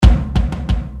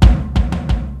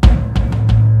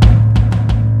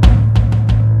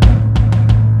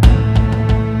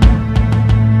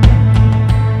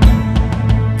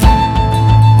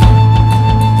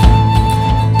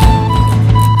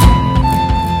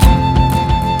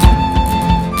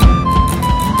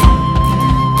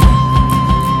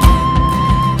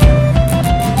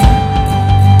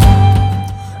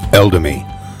Tell to Me,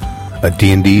 a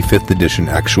D&D 5th edition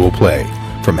actual play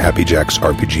from Happy Jack's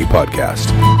RPG podcast.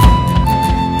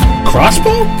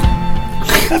 Crossbow?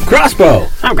 Crossbow.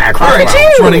 I've got a All right, crossbow.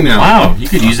 it's running now. Wow, you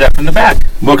could use that from the back.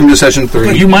 Welcome to session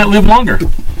 3. You might live longer.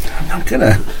 I'm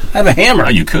gonna. I have a hammer. Oh,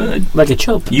 you could. Like a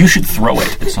chump. You should throw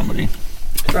it at somebody.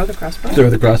 Throw the crossbow. Throw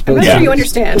the crossbow. I'm not Yeah. sure you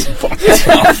understand.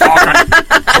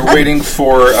 We're waiting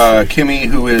for Kimmy,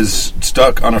 who is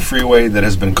stuck on a freeway that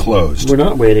has been closed. We're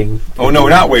not waiting. Oh, no, we're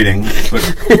not waiting.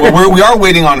 But, well, we are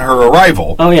waiting on her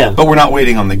arrival. Oh, yeah. But we're not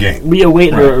waiting on the game. We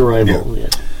await her Right. arrival. Yeah.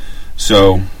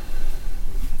 So,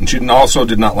 and she also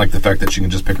did not like the fact that she can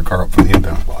just pick her car up from the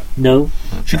impound lot. No.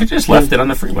 She could just left it on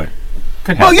the freeway.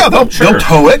 Could Well, happen. yeah, they'll Sure.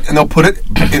 tow it, and they'll put it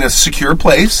in a secure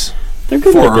place They're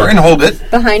good for like her that. and hold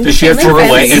it. Behind Does she have chain link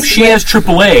AAA? fence If she has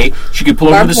AAA, she could pull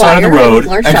over to the barbed side of the wire road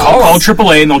large and shelves. call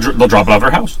AAA, and they'll drop it off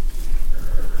her house.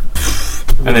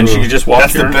 And then she could just walk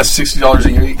That's the here. best $60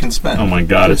 a year you can spend. Oh my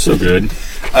god, it's so good.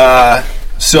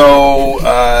 It's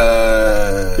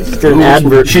an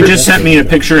advert. She just sent me a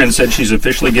picture and said she's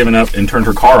officially given up and turned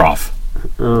her car off.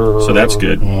 So that's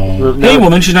good. No. Hey, well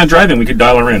then she's not driving. We could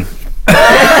dial her in.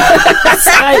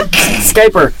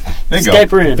 Skype her. There you go. Skype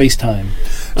her in. FaceTime.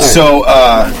 So,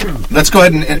 let's go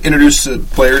ahead and introduce the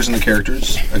players and the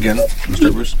characters again,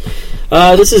 Mr. Bruce.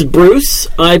 This is Bruce.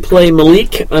 I play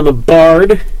Malik. I'm a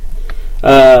bard.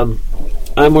 I'm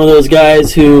one of those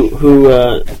guys who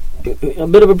a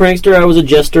bit of a prankster. I was a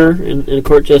jester, and a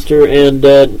court jester, and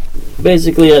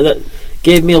basically that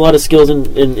gave me a lot of skills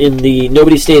in the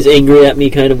nobody stays angry at me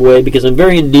kind of way, because I'm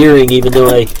very endearing, even though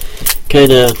I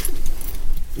kind of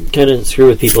screw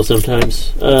with people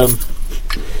sometimes.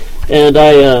 And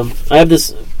I have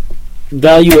this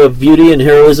value of beauty and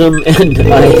heroism, and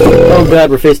oh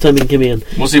god, we're FaceTiming Kimmy in.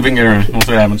 We'll see if we can get her in. We'll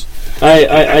see what happens.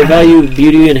 I value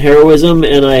beauty and heroism,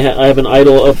 and I have an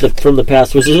idol from the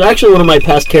past, which is actually one of my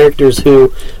past characters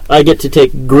who I get to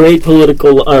take great poetic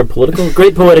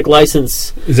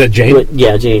license. Is that Jane? With,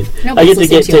 yeah, Jane. Nobody's I get to listening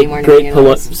to you take anymore, great nobody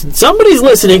else. Somebody's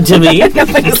listening to me.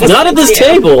 Not at this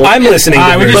table. I'm listening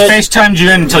to We her. just FaceTimed you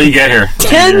in until you get here.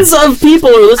 Tens of people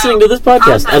are listening to this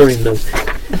podcast. I don't even know.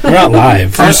 We're not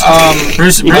live.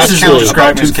 Bruce is Actually,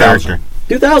 describing his character.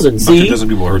 2000. About See, 2,000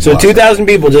 people heard So last 2,000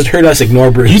 people just heard us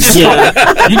ignore Bruce. You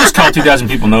just you just called 2,000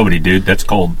 people nobody, dude. That's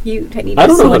cold. You need I to don't know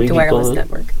how select many a wireless people-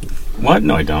 network. What?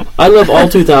 No, I don't. I love all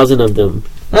 2,000 of them,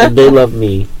 and they love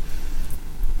me.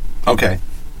 Okay.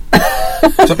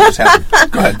 Something just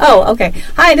happened. Go ahead. Oh, okay.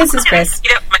 Hi, this is Chris.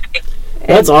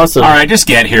 That's awesome. All right, just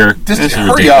get here. Just This is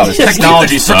hurry up. ridiculous.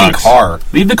 Technology Just leave the freaking sucks. car.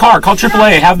 Leave the car. Call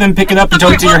AAA. Have them pick it up and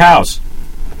tow it to your house.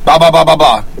 Ba ba ba ba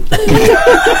ba.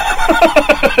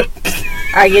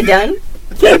 Are you done?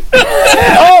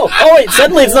 Oh, wait,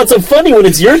 suddenly it's not so funny when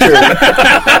it's your turn.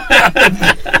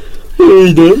 Are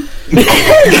you done?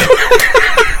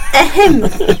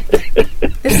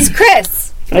 This is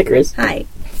Chris. Hi, Chris. Hi.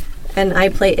 And I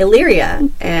play Illyria,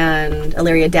 and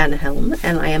Illyria Danhelm,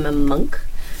 and I am a monk,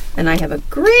 and I have a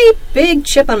great big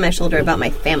chip on my shoulder about my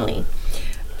family.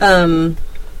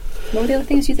 What were the other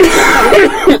things you think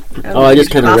about? Oh, I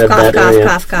just kind of read that area.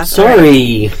 Cough.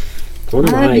 Sorry. What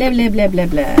am Blah, I? blah, blah, blah, blah,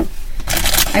 blah.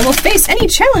 I will face any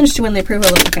challenge to win the approval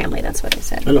of the family. That's what I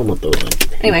said. I don't want those.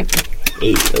 Anyway,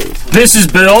 Hate those. This is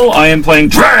Bill. I am playing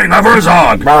Drang of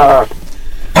Urzog,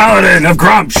 Paladin of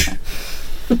Grumsh,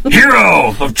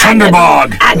 Hero of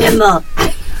Chunderbog. animal.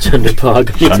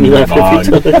 Chunderpog makes me laugh every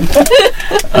time.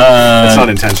 It's not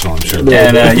intentional, I'm sure.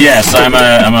 And yes, I'm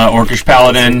a Orcish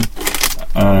Paladin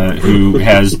who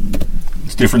has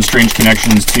different strange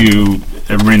connections to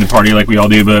everybody in the party, like we all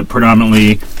do. But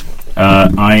predominantly,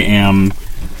 I am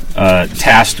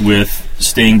tasked with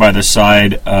staying by the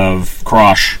side of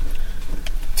Krosh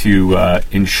to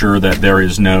ensure that there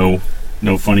is no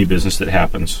funny business that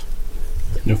happens.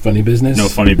 No funny business? No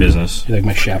funny business. You're like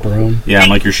my chaperone? Yeah, I'm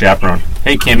like your chaperone.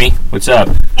 Hey, Kimmy, what's up?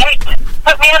 Hey,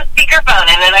 put me on speakerphone,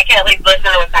 and then I can at least listen to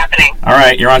what's happening. All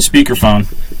right, you're on speakerphone.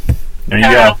 There you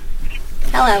Hello. go.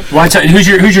 Hello. Who's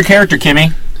your character,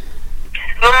 Kimmy?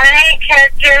 My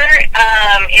character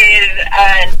is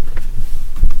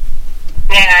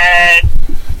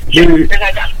where's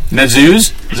my dog?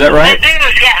 Nazuz? Is that right?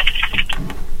 Nazuz, yes.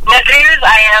 Nazuz,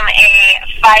 I am a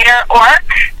fighter orc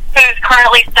who's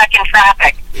currently stuck in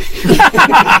traffic.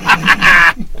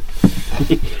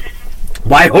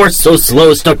 Why horse so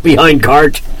slow, stuck behind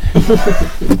cart?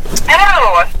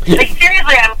 Oh, like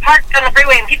seriously, I'm parked on the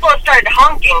freeway and people have started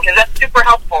honking because that's super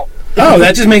helpful. Oh,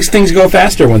 that just makes things go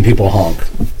faster when people honk.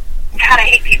 God, I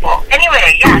hate people.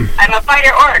 Anyway, yes, I'm a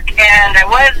fighter orc, and I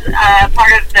was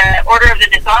part of the Order of the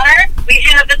Dishonored,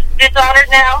 Legion of the Dishonored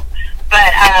now,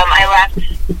 but I left,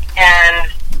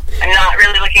 and I'm not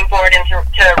really looking forward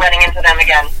to running into them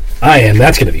again. I am.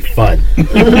 That's going to be fun.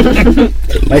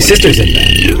 My sister's in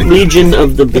that. Legion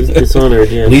of the Dishonored,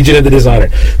 yeah. Legion of the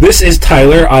Dishonored. This is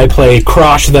Tyler. I play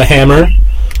Krosh the Hammer,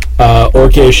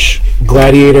 Orcish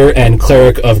Gladiator and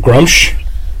Cleric of Grumsh.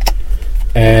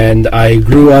 And I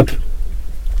grew up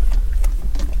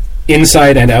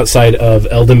inside and outside of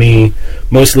Eldamy,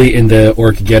 mostly in the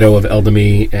orc ghetto of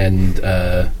Eldamy, and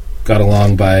got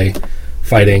along by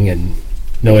fighting and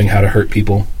knowing how to hurt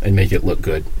people and make it look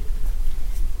good.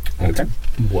 That's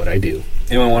what I do.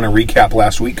 Anyone want to recap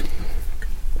last week?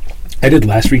 I did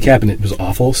last recap and it was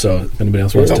awful, so if anybody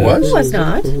else wants to... It was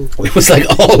not. It was like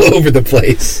all over the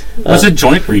place. It was a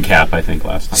joint recap, I think,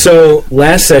 last time. So,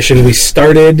 last session we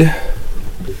started...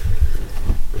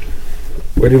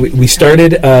 Where did we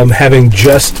started having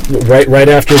just... Right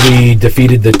after we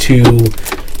defeated the 2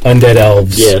 undead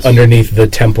elves underneath the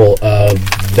temple of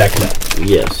Vecna.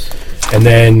 Yes. And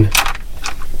then...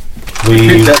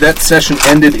 That session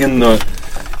ended in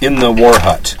the war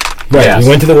hut. Right, Yes. we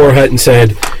went to the war hut and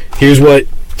said, here's what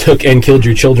took and killed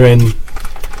your children.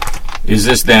 Is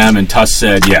this them? And Tuss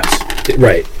said yes.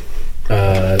 Right.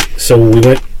 So we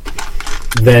went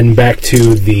then back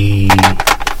to the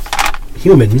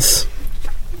humans.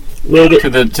 Well, To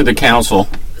the council.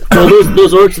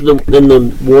 those orcs in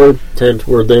the war tent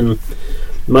were then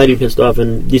mighty pissed off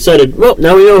and decided, well,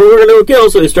 now we know who we're going to kill,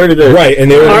 so we started to Right, and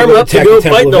they were arm gonna up to attack go the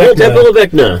Temple fight of the whole Vecna. Temple of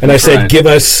Vecna. And I said, Right. give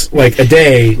us like a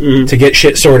day to get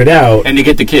shit sorted out And to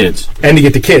get the kids. and to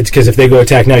get the kids, because if they go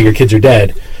attack now, your kids are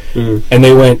dead. And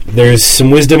they went, there's some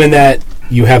wisdom in that.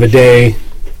 You have a day.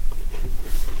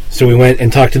 So we went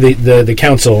and talked to the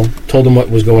council, told them what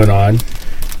was going on,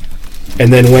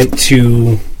 and then went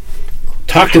to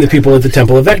talk to the people at the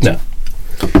Temple of Vecna.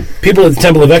 People at the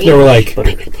Temple of Vecna were like,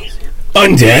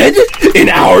 undead? In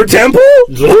our temple?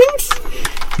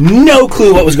 No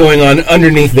clue what was going on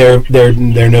underneath their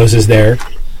noses there.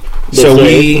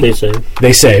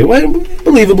 They say, well,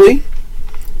 believably.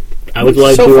 I was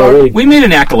like, So far, already. We made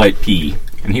an acolyte pee.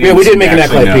 And he Yeah, we did make an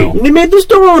actually acolyte know. pee. We made the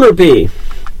store owner pee.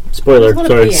 Spoiler, What a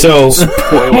sorry. pee. So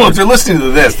Well, if you're listening to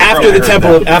this, they after probably the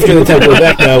heard temple of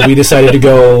Vecna, we decided to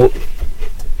go.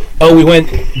 Oh, we went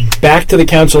back to the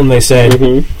council and they said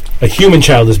a human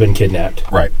child has been kidnapped.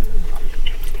 that. Right.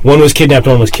 One was kidnapped,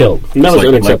 one was killed. And that was Like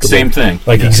unacceptable. same thing.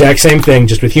 Like exact same thing,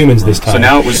 just with humans this time. So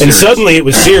now it was and serious. suddenly it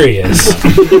was serious.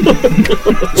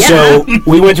 So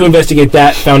we went to investigate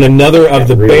that. Found another of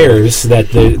the bears that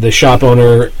the shop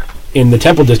owner in the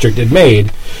temple district had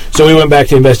made. So we went back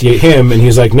to investigate him, and he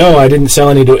was like, "No, I didn't sell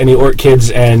any to any orc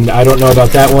kids, and I don't know about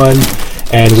that one."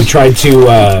 And we tried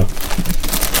to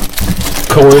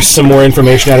coerce some more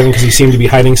information out of him because he seemed to be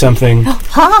hiding something.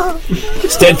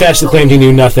 Steadfastly claimed he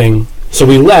knew nothing. So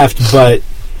we left, but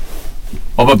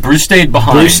but Bruce stayed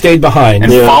behind. Bruce stayed behind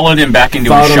and followed him back into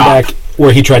followed his him shop. back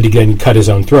where he tried to get and cut his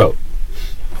own throat.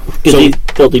 Because So- he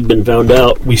felt he'd been found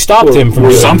out. We stopped him from Or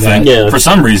doing Something. that. Yeah. For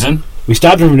some reason. We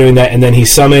stopped him from doing that, and then he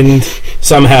summoned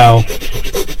somehow.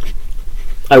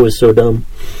 I was so dumb.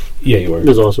 Yeah, you were. It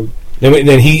was awesome.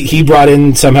 Then he brought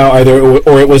in somehow either,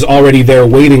 or it was already there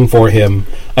waiting for him,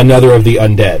 another of the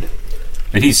undead.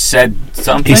 But he said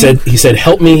something. He said,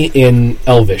 "Help me in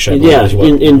Elvish." I believe Yeah, is what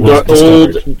in was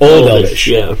old discovered. Old Elvish.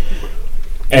 Yeah.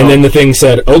 And then the thing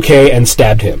said, "Okay," and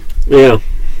stabbed him Yeah.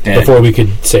 dead. before we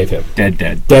could save him. Dead.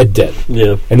 Dead.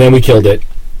 Yeah. And then we killed it,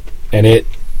 and it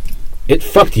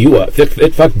fucked you up.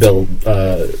 It fucked Bill.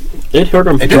 It hurt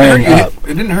him. It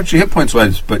didn't hurt you hit points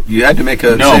wise, but you had to make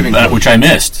a No, saving throw. which I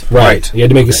missed. Right. You had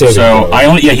to make a saving So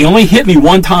throw. he only hit me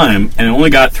one time, and I only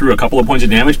got through a couple of points of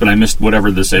damage, but I missed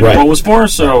whatever the saving Right. roll was for.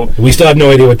 So We still have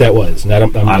no idea what that was. And I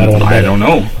don't want to I bet don't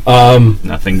it. know.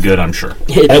 Nothing good, I'm sure.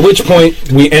 At which point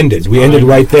we ended. We ended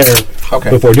right there Okay.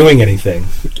 before doing anything.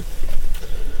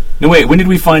 No, wait. When did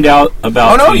we find out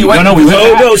about? Oh, no, you went- we went.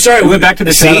 Oh back. no, sorry. We went back to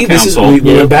the See, this is, council. we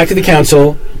went back to the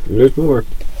council There's more.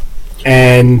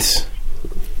 and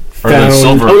Or the found.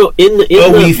 silver. Oh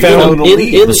no! we found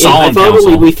the solemn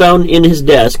council. we found in his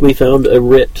desk. We found a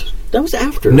writ. That was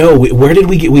after. No, where did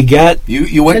we get? We got. You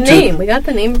The went to name. We got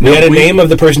the name. We had a name of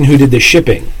the person who did the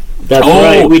shipping. That's Oh,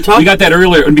 right. We talked. we got that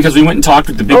earlier because we went and talked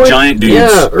with the big Oh, giant dudes.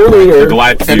 Yeah, earlier. The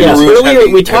Goliath And Yes, Bruce earlier heavy-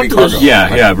 we heavy talked to cargo. this.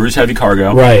 Yeah, Bruce Heavy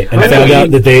Cargo. Right, and And found we-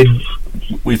 out that they'd.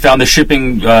 We found the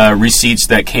shipping receipts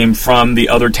that came from the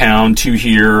other town to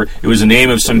here. It was the name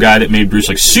of some guy that made Bruce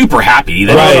like super happy.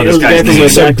 That Right, this it guy's was name. It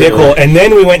was some Exactly. dickhole, and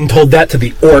then we went and told that to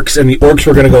the orcs, and the orcs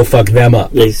were going to go fuck them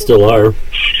up. They still are.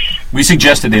 We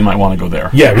suggested they might want to go there.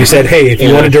 Yeah, we said, hey, if you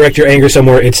Yeah. want to direct your anger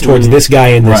somewhere, it's towards this guy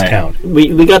in this Right. town. We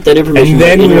got that information. And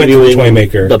then by we went to the interviewing toy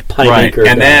maker. The pie Right, maker.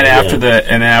 and then guy, after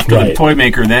yeah. the Right. toy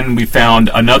maker, then we found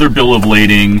another bill of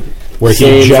lading where he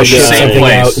Same just guy. shipped something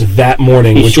Place. out that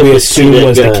morning, He which shipped we it to assume that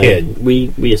was the guy. kid.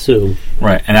 We assume.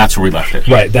 Right, and that's where we left it.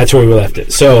 Right, that's where we left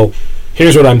it. So,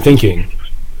 here's what I'm thinking.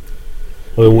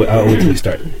 Well, I'll wait till we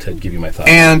start to give you my thoughts.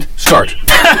 And start.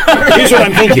 Here's what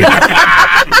I'm thinking.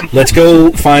 Let's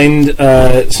go find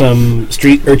some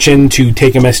street urchin to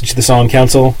take a message to the Solemn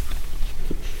Council.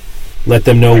 Let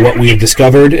them know what we've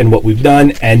discovered and what we've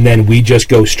done, and then we just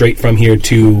go straight from here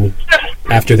to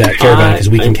after that caravan because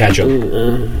we can catch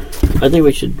them. I think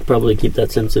we should probably keep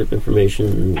that sensitive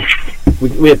information.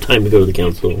 We have time to go to the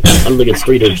council. I don't think it's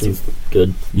street urchins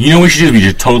good. You know what we should do? We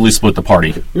should totally split the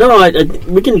party. No,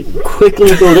 we can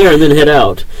quickly go there and then head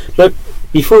out. But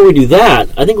before we do that,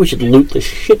 I think we should loot the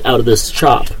shit out of this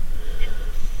shop.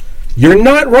 You're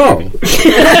not wrong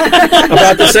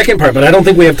about the second part, but I don't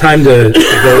think we have time to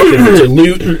go to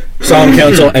loot Solemn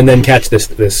Council and then catch this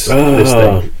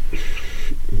thing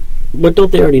What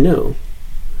don't they already know?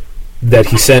 that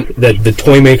he sent. That the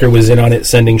toy maker was in on it,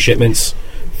 sending shipments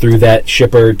through that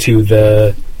shipper to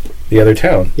the other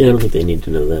town. Yeah, I don't think they need to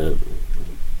know that.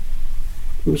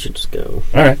 We should just go.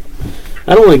 All right.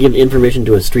 I don't want to give information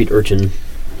to a street urchin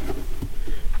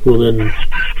who will then...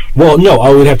 Well, no.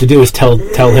 All we'd have to do is tell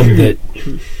him that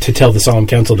to tell the Solemn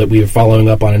Council that we are following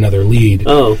up on another lead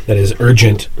that is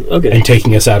urgent and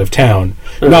taking us out of town.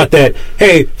 Not that,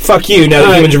 hey, fuck you. Now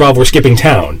that humans involved, we're skipping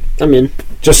town. I'm in.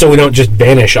 Just so we don't just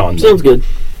vanish on them. Sounds good.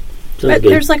 But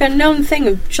there's like a known thing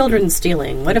of children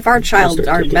stealing. What if our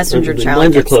messenger child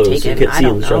Blinds are gets closed. taken? You can't I see in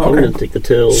don't the shop. know. I'm going to take the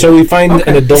till. So we find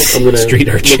an adult I'm gonna street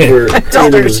look urchin. for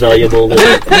anything that's valuable.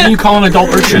 What do you call an adult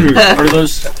urchin? Are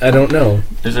those? I don't know.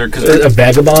 Is there? Cause A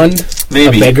vagabond?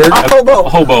 maybe A beggar? A hobo.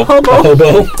 hobo. A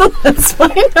hobo? That's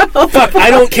fine. Fuck, I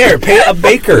don't care. Pay a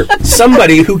baker.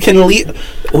 Somebody who can lead.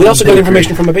 We also got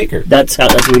information from a baker. That's how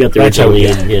we got the That's how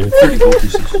original we lead. Yeah. 30 gold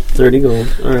pieces. 30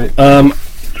 gold. All right.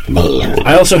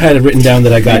 I also had it written down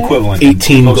that I The got equivalent,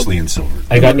 18. mostly in silver.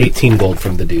 I got 18 gold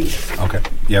from the dude. Okay.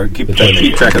 Yeah, keep The toy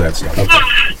maker. track of that stuff. Okay.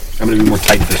 I'm going to be more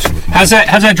tight-fisted with How's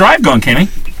that drive going, Kenny?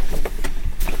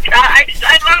 I'm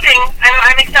moving.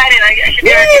 I'm excited. I should be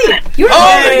able to do it.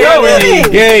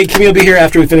 You're Yay! Kimmy will be here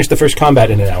after we finish the first combat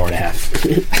in an hour and a half.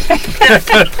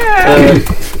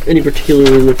 Any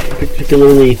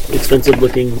particularly expensive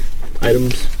looking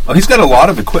items? Oh, he's got a lot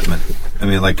of equipment. I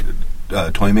mean, like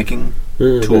toy making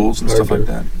tools and stuff like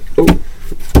that.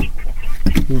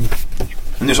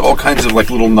 And there's all kinds of like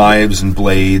little knives and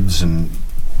blades and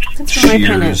That's where my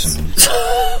pen shears is. and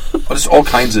just all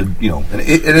kinds of and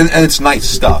it's nice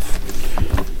stuff.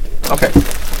 Okay.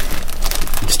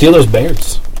 Steal those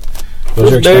bears.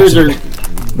 Those are Bears are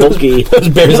expensive. bulky. Those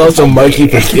bears also marky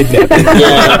for kidnapping.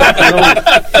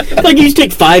 Yeah. Like you just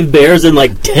take 5 bears and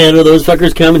like 10 of those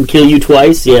fuckers come and kill you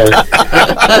twice? Yeah.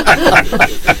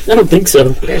 I don't think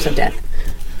so. Bears of death.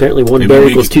 Apparently one bear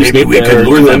equals 2 snake we could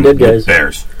lure two them undead with guys.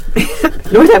 bears.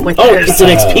 Lure them with Oh, bears. it's an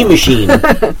XP machine.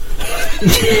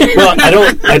 Well,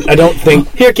 I don't think.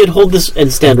 Here, kid, hold this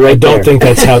and stand right I don't there. think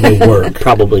that's how they work.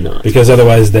 Probably not. Because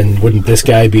otherwise, then wouldn't this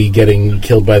guy be getting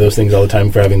killed by those things all the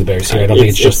time for having the bears here? I don't think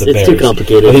it's just the bears. It's too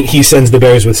complicated. I think he sends the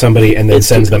bears with somebody and then It's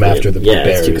sends too them after the complicated.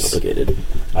 bears. Yeah, it's too complicated.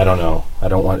 I don't know. I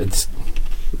don't want it's.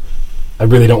 I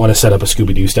really don't want to set up a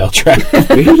Scooby-Doo style trap.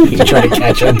 Really? to try to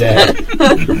catch undead.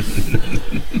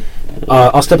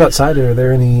 I'll step outside. Are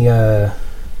there any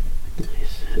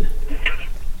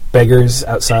beggars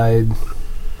outside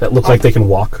that look like they can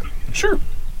walk? Sure.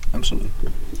 Absolutely.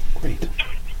 Great.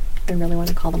 I really want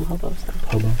to call them hobos, though.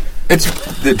 Hobo. It's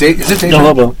the day. Is it daytime?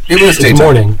 No, hobo. It was It's daytime.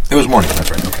 morning. It was morning. That's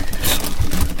right.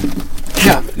 Okay.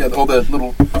 Yeah. All the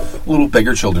little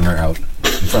beggar children are out in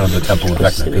front of the temple of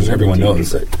Vecna because everyone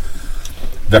knows that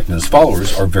Vecna's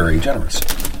followers are very generous.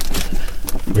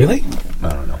 Really? I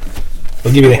don't know.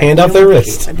 They'll give you the hand off their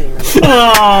wrist. I'm being really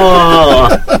Oh!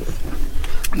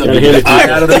 They'll Gotta give you hand it the to eye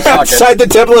you. out of their socket. Outside the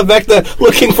Temple of Vecna,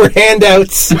 looking for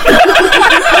handouts.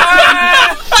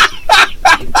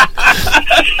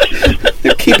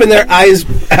 They're keeping their eyes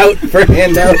out for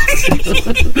handouts.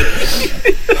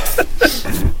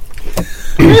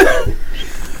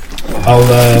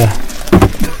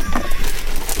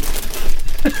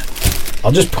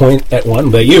 I'll just point at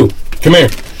one, but you, come here.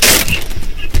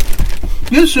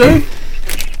 Yes, sir.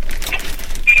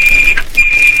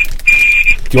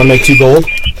 Do you want to make 2 gold?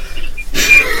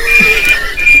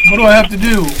 What do I have to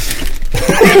do?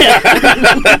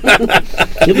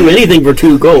 You'll do anything for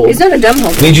 2 gold. He's not a dumb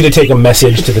hobo. I need you to take a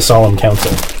message to the Solemn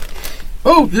Council.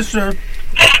 Oh, yes, sir.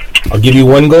 I'll give you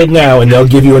 1 gold now, and they'll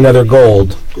give you another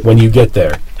gold when you get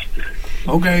there.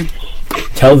 Okay.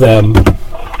 Tell them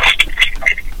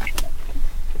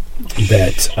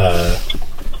that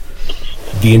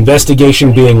the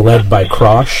investigation being led by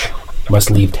Krosh must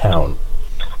leave town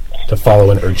to follow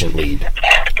an urgent lead.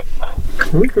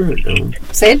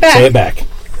 Say it back. Say it back.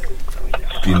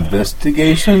 The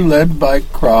investigation led by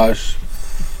Krosh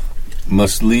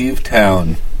must leave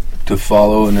town to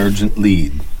follow an urgent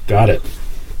lead. Got it.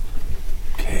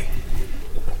 Okay.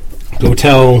 Go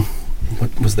tell...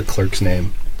 What was the clerk's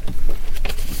name?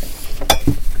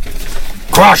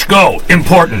 Krosh, go!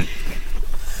 Important!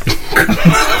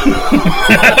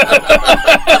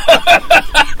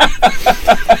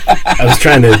 I was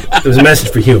trying to... It was a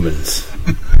message for humans.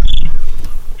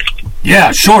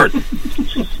 Yeah, short!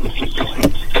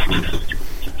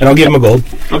 And I'll give him a gold.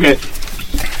 Okay.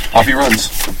 Off he runs.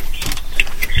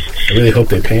 I really hope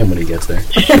they pay him when he gets there.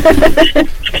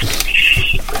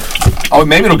 Oh,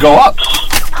 maybe it'll go up.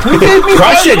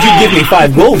 Krosh said you'd give me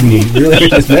 5 gold when you really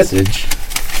heard this message.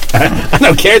 I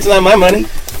don't care, it's not my money.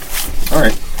 All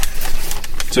right.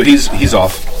 So he's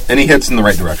off, and he heads in the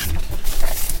right direction.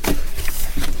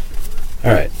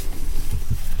 All right.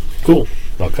 Cool.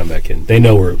 I'll come back in. They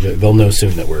know they'll know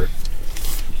soon that we're...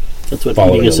 That's what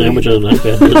Following eating a the sandwich lead. on an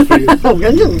iPad does for you.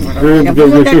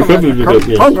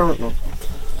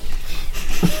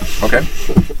 Okay.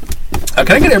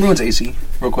 Can I get everyone's AC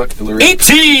real quick?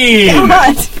 18!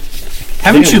 What?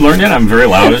 Haven't you learned yet? I'm very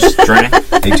loud as training.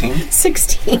 18?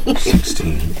 16.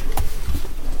 16.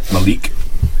 Malik.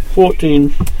 14.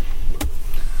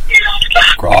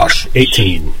 Krosh.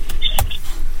 18.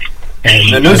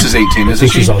 And The news is 18, I isn't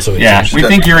think she? she's also 18. Yeah, we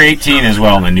think you're 18 as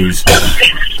well in the news.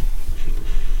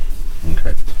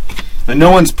 Okay. And no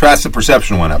one's past the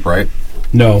perception one up, right?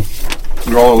 No.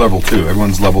 You're all level 2.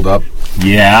 Everyone's leveled up.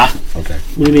 Yeah. Okay.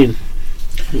 What do you mean?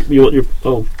 You want your...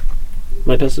 Oh.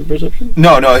 My passive perception?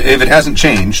 No, if it hasn't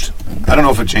changed, I don't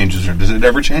know if it changes or does it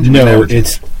ever change? It No, never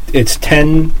change. it's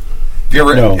 10... If you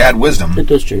ever no. add wisdom, It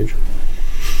does change.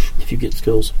 If you get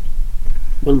skills.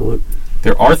 One moment.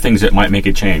 There are things that might make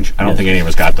it change. I don't think any of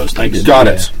us got those things. got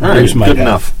it. All right, Bruce might good have.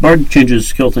 enough. Bard changes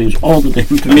skill things all the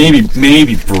damn time. Maybe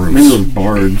Maybe Bruce. those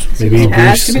bards. Maybe It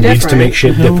has Bruce to be needs to different. make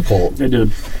shit difficult. I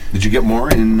did. Did you get more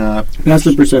in...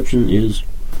 Passive perception is...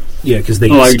 Yeah, because they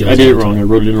Oh, I get skills did it all the wrong. I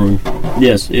wrote it in wrong.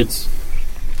 Yes, it's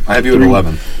I have you at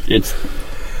 11. It's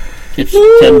 10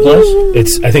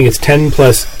 plus? I think it's 10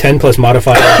 plus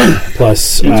modifier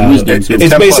plus... wisdom. It's so 10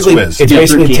 plus basically whiz. it's Yeah,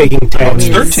 basically 13. taking 10. It's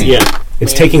 13. Yeah.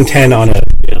 It's taking 10 on a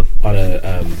Yeah.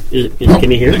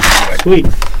 Can you hear? Sweet.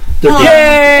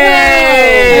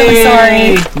 Yay!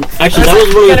 Sorry. Actually, that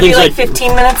was one of the Gonna be things like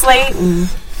 15 minutes late.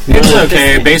 It's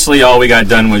okay. Basically, all we got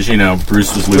done was,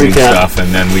 Bruce was looting Recap. stuff,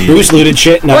 and then we... Bruce looted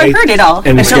shit, and Well, I I... heard it all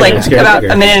and until like scared about her.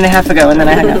 a minute and a half ago, and then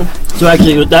I hung up. So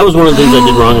actually, that was one of the things I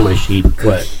did wrong on my sheet.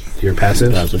 What? Your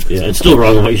passive? Yeah, it's still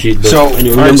wrong on my sheet. But So, I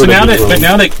knew- All right, so remembered I now did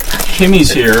that wrong.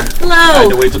 Kimmy's here, I had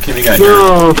to wait till Kimmy got here.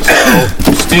 No.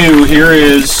 Stu, here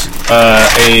is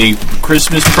a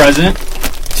Christmas present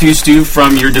to Stu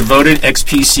from your devoted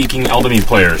XP-seeking Eldamy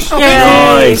players.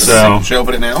 Yay! So, Should I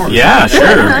open it now? Or? yeah,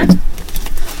 sure.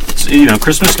 So,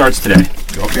 Christmas starts today,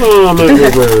 Oh, I'm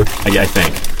everywhere. I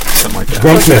think. Something like that.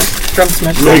 Grumpsmith.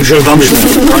 Drumsmith.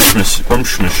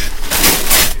 Grumshmish.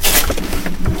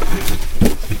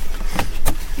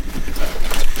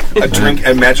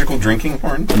 A magical drinking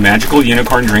horn? A magical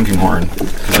unicorn drinking horn.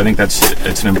 'Cause I think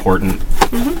it's an important...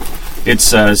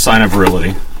 It's a sign of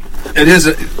virility. It is.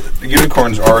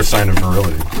 Unicorns are a sign of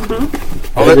virility.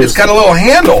 Oh, it's got a little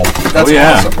handle. That's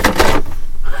yeah. awesome.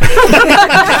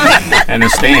 And a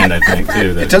stand, I think,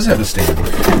 too. It does have a stand.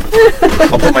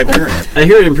 I'll put my beer in it. I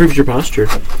hear it improves your posture.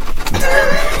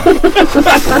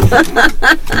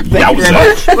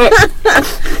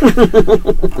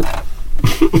 Yowza.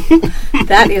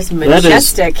 That is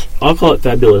majestic. I'll call it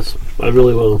fabulous. I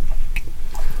really will.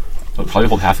 It'll probably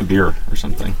hold half a beer or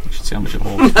something. You should see how much it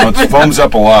holds. Well, it foams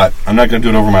up a lot. I'm not going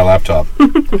to do it over my laptop.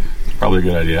 Probably a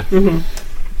good idea.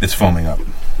 It's foaming up.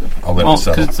 I'll let Well, it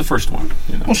settle. because it's the first one.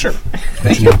 Well, sure.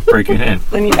 Breaking it in.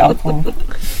 I need alcohol.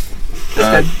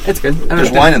 It's good. I don't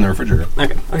There's know. wine in the refrigerator.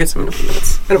 Okay, I'll get some in a few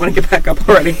minutes. I don't want to get back up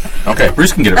already. Okay.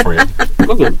 Bruce can get it for you.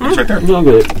 I'll get it. It's right there. I'll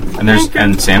get it.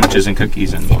 And sandwiches and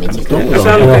cookies and all kinds of stuff.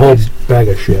 And a whole bag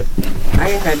of shit. I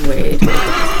had weighed.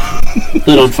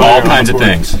 Lit on fire. All kinds of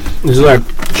things. This is like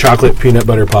chocolate peanut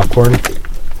butter popcorn.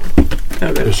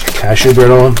 There's cashew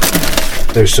brittle.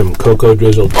 There's some cocoa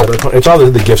drizzled peppercorn. It's all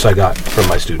the gifts I got from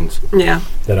my students Yeah.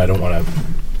 that I don't want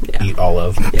to eat all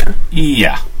of.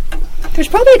 Yeah. There's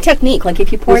probably a technique, like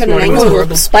if you pour it This at an morning was angle,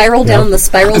 horrible. it'll spiral down the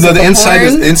spirals No, of the the inside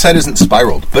horn. isn't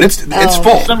spiraled, but it's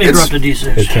full. Somebody It's- dropped a They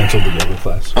D6. canceled the yoga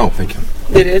class. Oh, thank you.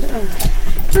 They did?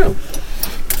 So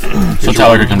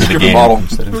Tyler could come to the Different game. bottle.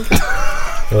 Instead of,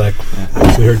 They're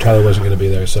like, we heard Tyler wasn't going to be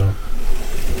there, so.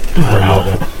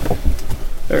 wow.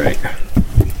 All right.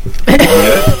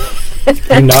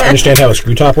 Do you not understand how a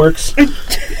screw top works?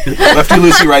 Lefty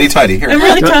loosey, righty tighty. Here. I'm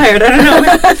really tired. I don't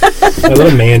know.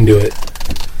 Let a man do it.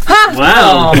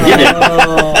 Wow. Get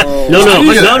it.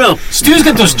 No. Stu's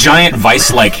got those giant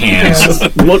vice-like hands.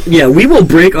 Yeah, we will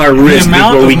break our wrist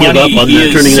amount before of we give up money on he that,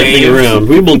 has turning that thing saved. around.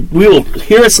 We will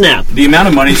hear a snap. The amount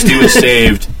of money Stu has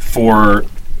saved for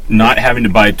not having to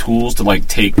buy tools to like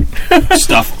take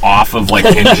stuff off of like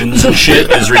engines and shit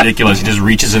is ridiculous. He just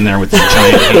reaches in there with his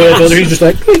giant hands. He's just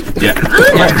like,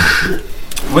 Yeah.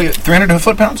 Wait, 300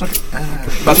 foot-pounds? Okay.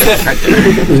 About that. Right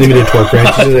there. limited torque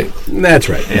wrench. He's like, that's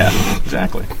right. Yeah,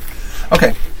 exactly.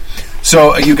 Okay.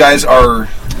 So you guys are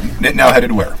now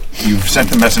headed where? You've sent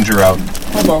the messenger out.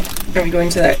 Are we going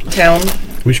to that town?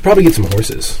 We should probably get some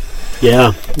horses.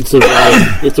 Yeah, it's a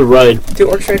ride. It's a ride. Do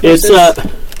orc trade It's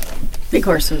horses? Big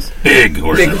horses. Big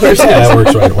horses. Big horses. Yeah, that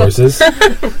works right, horses.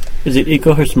 Is it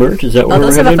Eco Horse merch? Is that what we're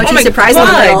Those have a having? bunch of surprises in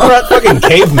the God. middle. Fucking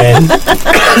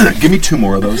cavemen. Give me 2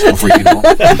 more of those before you go.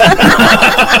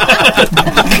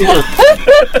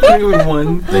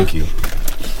 One. Thank you.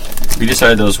 We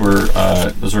decided those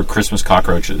were Christmas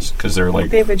cockroaches because they're like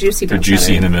They have a juicy. they're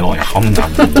juicy in the middle. Like, hum,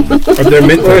 dum, dum, dum. Or they're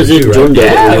mint Where is it? too, right? Jorinda.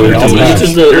 they're Which delicious.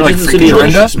 is the They're like city of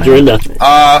freaking delicious, Jorinda.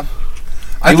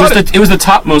 I It was thought it was the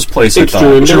topmost place I It's thought.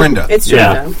 Jorinda. Jorinda. It's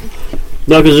Yeah. Jorinda.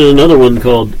 No, because there's another one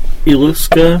called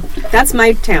Iluska. That's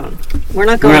my town. We're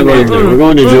not We're going not going there. there. We're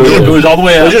going to It Jorinda. was all the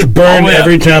way up. They just all burn the way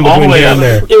every up. town All the between way here up. and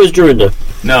there. It was Jorinda.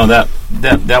 No, that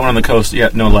one on the coast. Yeah,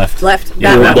 no, left. Left.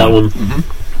 Yeah, That That one. one.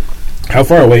 How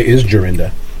far away is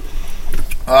Jorinda?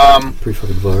 Pretty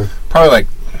fucking far. Probably like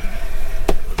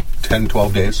 10,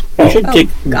 12 days.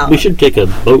 God. We should take a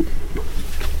boat.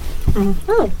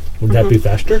 Oh, Would that be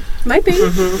faster? might be.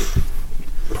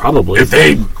 Probably. If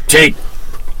they take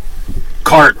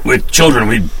cart with children,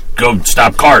 we'd go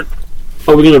stop cart.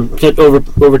 Are we going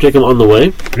to overtake them on the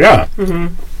way? Yeah.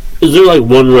 Is there like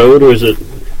one road, or is it?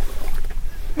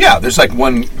 Yeah, there's like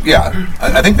one. Yeah,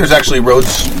 I think there's actually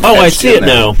roads. Oh, I etched see in it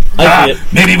there. now. I see it.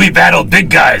 Maybe we battled big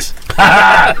guys.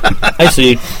 I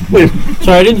see. Wait,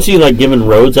 sorry, I didn't see like given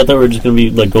roads. I thought we were just going to be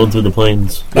like going through the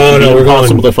plains. Oh no, we're going.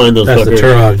 Impossible to find those That's the fuckers.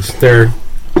 Turogs. They're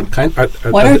kind. Are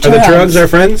the Turogs our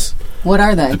friends? What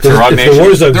are they? Turog It's the Nation.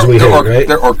 Warzogs we hate, right?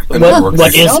 They're orc.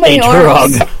 What is So a many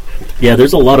orcs. Turog? Yeah,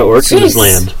 there's a lot of orcs in this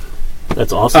Jeez. land.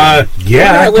 That's awesome. I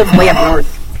Yeah, live way up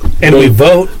north. and we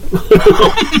vote.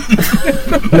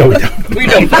 No, we don't. We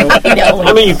don't know.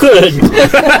 I mean, you could.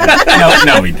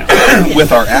 No, we don't.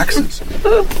 with our axes.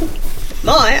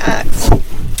 My axe.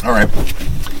 All right.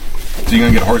 So you're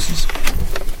gonna get horses.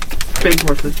 Big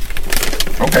horses.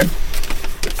 Okay.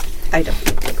 I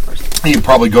don't like horses. You can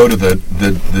probably go to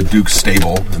the Duke's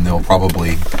stable, and they'll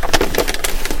probably.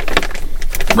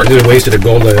 We just wasted a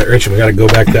gold urchin. We got to go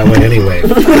back that way anyway.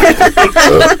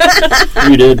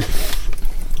 You did.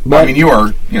 I mean, you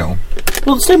are,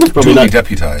 Well, the stable's probably duly not.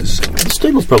 deputized. So. The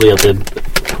stable's probably out there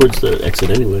towards the exit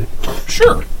anyway.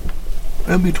 Sure.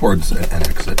 It'll be towards an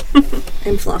exit.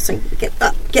 I'm flossing. Get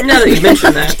up. Get Now up. that you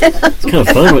mentioned that. It's kind of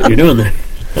fun what you're doing there.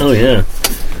 Oh yeah.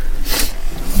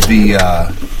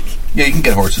 Yeah, you can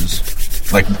get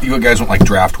horses. Like, you guys want, like,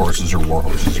 draft horses or war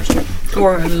horses or something.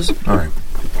 Horses. All right.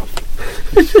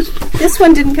 This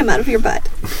one didn't come out of your butt.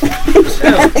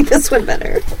 I like this one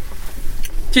better.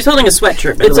 She's holding a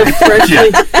sweatshirt. By It's the a way.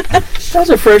 freshly. That's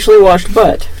a freshly washed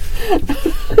butt.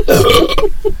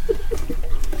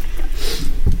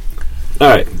 All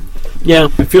right. Yeah.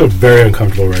 I feel very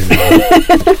uncomfortable right now.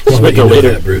 I'll let you know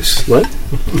later. that, Bruce. What?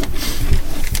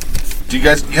 Do you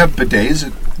have bidets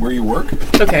at where you work?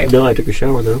 Okay. No, I took a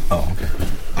shower though. Oh, okay.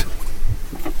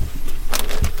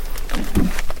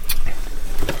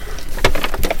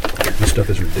 This stuff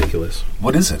is ridiculous.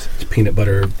 What is it? It's peanut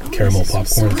butter caramel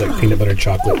popcorn. It's like peanut butter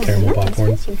chocolate caramel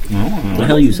popcorn. What the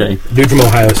hell you say? Dude from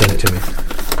Ohio sent it to me.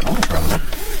 Oh,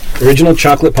 probably. Original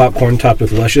chocolate popcorn topped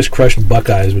with luscious crushed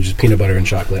Buckeyes, which is peanut butter and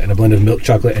chocolate, and a blend of milk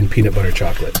chocolate and peanut butter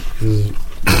chocolate. Just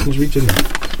reach in there.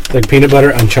 Like peanut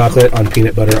butter on chocolate on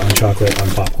peanut butter on chocolate on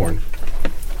popcorn.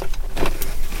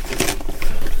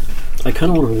 I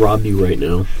kind of want to rob you right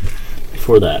now.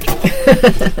 For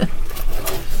that.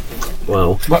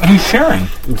 Wow. Well, who's sharing?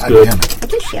 It's God good. damn it.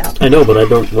 What is she out? I know, but I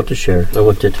don't want to share. I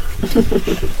want it.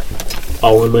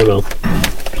 All in my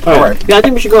mouth. All right. Yeah, I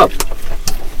think we should go up.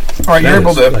 All right, you're That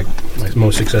able is, to. like my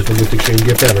most successful gift exchange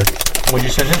gift ever. What'd you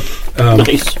send him?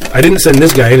 Nice. I didn't send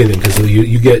this guy anything because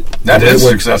you get That is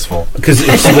successful. because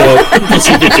it's The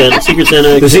Secret Santa. Secret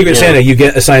Santa. the Secret yeah. Santa. You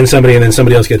get assigned somebody, and then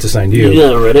somebody else gets assigned you. You did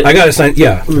that on Reddit? I got assigned.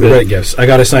 Yeah, Okay. Reddit gifts. I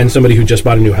got assigned somebody who just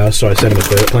bought a new house, so I sent him a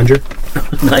toilet plunger.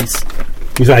 Nice.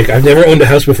 He's like, I've never owned a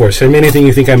house before. Send me anything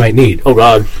you think I might need. Oh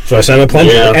God. So I sent him a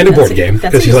plunger Yeah. and a board That's game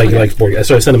that's because he what he's likes board games.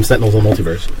 So I sent him Sentinels of the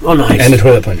Multiverse Oh nice. and a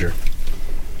toilet plunger.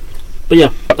 But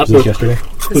yeah, Was this yesterday?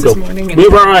 we go. morning. We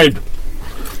ride.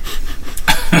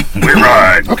 We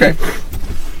ride. Okay.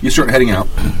 You start heading out.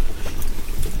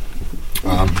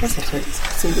 Guess I should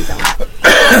see these out.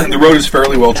 The road is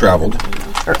fairly well traveled.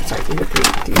 Or, sorry, you get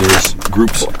three. There's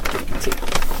groups,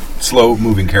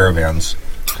 slow-moving caravans,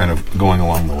 kind of going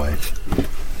along the way.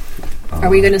 Are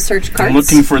we going to search carts? I'm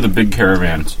looking for the big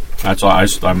caravans. That's all.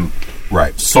 I'm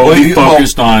Right. solely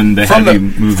focused on the from heavy the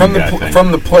moving from guy the thing.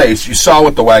 from the place, you saw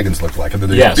what the wagons looked like, and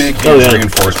they're Yes. big, Oh, huge, yeah.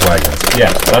 reinforced wagons.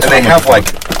 Yes, that's And they have like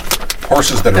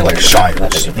horses that are like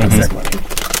shires,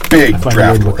 big find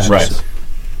draft weird what horses.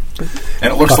 that is.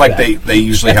 And it looks Fuck like that. they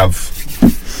usually have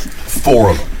 4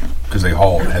 of them because they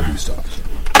haul heavy stuff.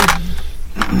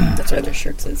 That's why their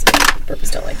shirts is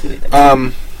purpose don't like you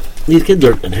either. These kids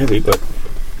aren't that heavy, but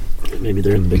maybe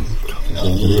they're in the big.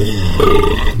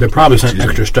 They're probably sent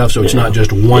extra stuff, so it's not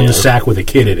just one sack with a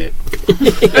kid in it.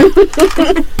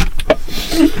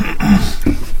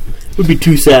 Would be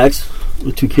 2 sacks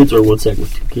with 2 kids, or 1 sack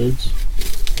with 2 kids.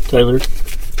 Tyler.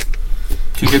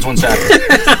 2 kids, 1 sack.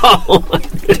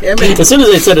 As soon as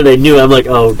I said it, I knew. I'm like,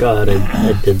 oh God, I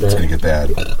did It's gonna that. get bad.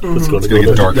 It's going It's gonna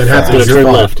get dark. That fast. happens. It's Your turn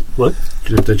fault. left. What?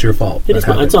 That's your fault. It is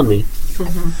not. It's on me.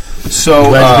 So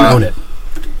Glad you own it.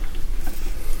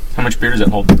 How much beer does it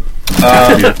hold?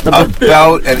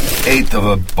 about an eighth of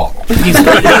a bottle.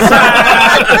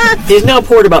 He's now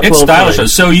poured about 12 It's stylish,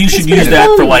 times. so you should use that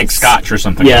for like scotch or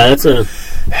something. Yeah, that's a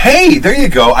Hey, there you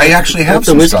go. I actually have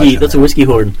some whiskey. scotch in That's a there. whiskey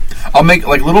horn. I'll make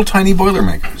like little tiny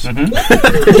Boilermakers.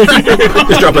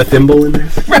 Just drop a thimble in there.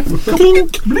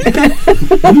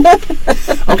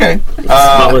 Okay.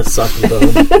 Spotless sake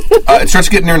bone. It starts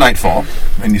getting near nightfall,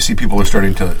 and you see people are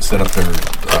starting to set up their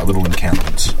little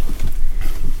encampments.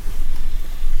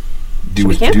 Do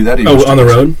we camp? do that? Or you Oh, just- on the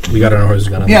road? We got on our horses.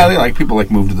 Got on Yeah, the road. people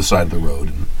move to the side of the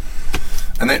road,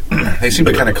 and they seem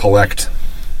to kind of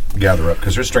gather up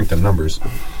because there's strength in numbers.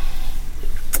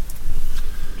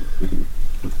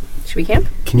 Should we camp?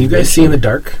 Can you guys see in the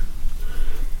dark?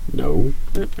 No.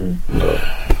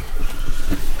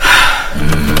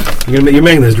 You're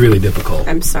making this really difficult.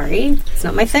 I'm sorry. It's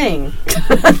not my thing.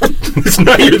 It's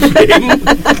not your thing.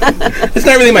 It's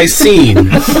not really my scene.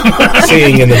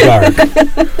 Seeing in the dark.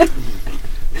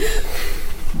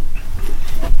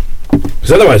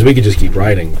 Because otherwise, we could just keep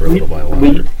riding for a little while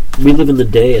longer. We live in the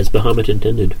day as Bahamut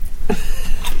intended.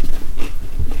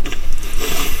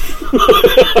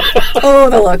 Oh,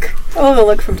 the look. Oh, the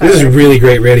look from This is Tyler. really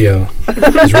great radio.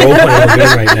 This role play we're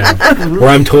doing right now, where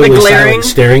I'm totally The glaring. silent,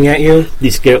 staring at you.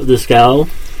 The scowl.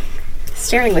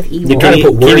 Staring with The evil. trying to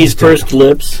put words Kenny's to- pursed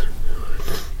lips.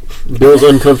 Bill's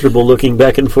uncomfortable looking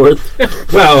back and forth.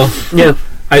 Well, Yeah.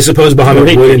 I suppose Bahamut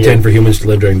Right, would yeah. intend for humans to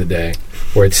live during the day,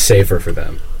 where it's safer for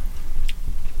them.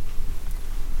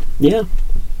 Yeah.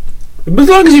 But as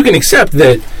long as you can accept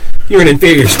that you're an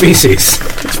inferior species,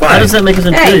 it's How fine. does that make us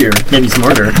inferior? Maybe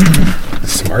smarter.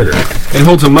 Smarter. It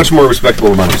holds a much more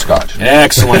respectable amount of scotch.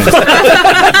 Excellent.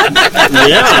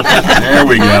 Yeah, There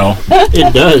we go.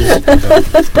 it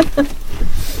does.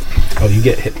 Oh, you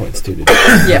get hit points too, dude.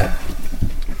 Yeah.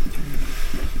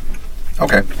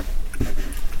 Okay.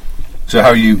 So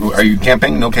are you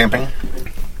camping? No camping?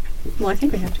 Well, I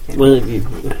think we have to camp. Well,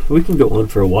 we can go on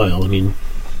for a while. I mean,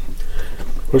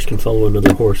 horse can follow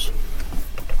another horse.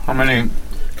 How many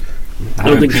I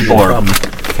don't think people it's a are problem.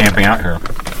 camping out here?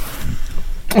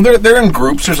 Well, they're in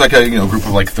groups. There's like a group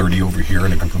of like 30 over here,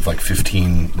 and a group of like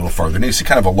 15 a little farther. And you see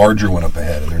kind of a larger one up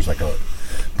ahead, and there's like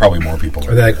probably more people.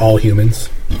 Are they like all humans?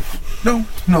 No.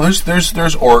 There's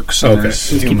orcs, and Okay. there's Let's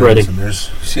keep humans, riding. and there's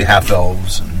you see half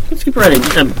elves, and Let's keep riding.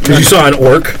 Because you saw an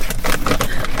orc.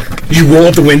 Did you roll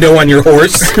up the window on your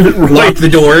horse? Lock the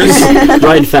doors?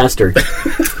 Ride faster.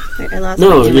 I lost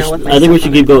No, my email just, with my I think we stuff should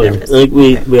on keep it. going. There I it is. think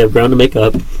we have ground to make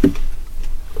up.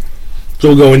 So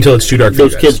we'll go until it's too dark for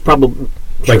Those you guys. kids probably.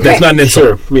 Like, that's not an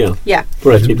insult. Sure, yeah. Yeah,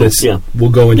 For us people, That's- yeah. We'll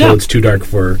go until Yeah. it's too dark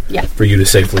for Yeah. you to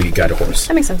safely guide a horse.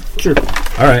 that makes sense. Sure.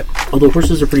 All right. Although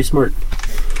horses are pretty smart.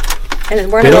 And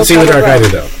then we're They on a don't see in the dark public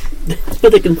either, road. though.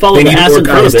 But they can follow They the need ass in orc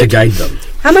front eyes of to it. guide them.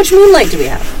 How much moonlight do we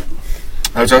have?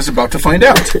 I was about to find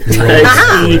out.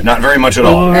 I see Not very much at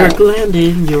all. orc land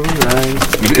in your eyes.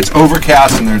 It's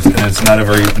overcast, and it's not a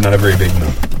very big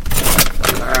moon.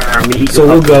 So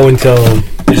we'll go until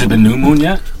Is it the new moon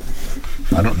yet?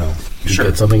 I don't know. you Sure.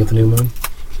 get something at the new moon.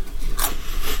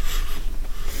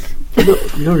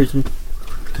 No reason.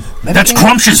 That's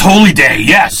Grumpsh's holy day,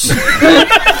 yes.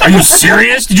 Are you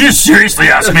serious? Did you seriously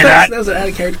ask me that? That was an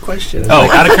out-of-character question. Oh, out of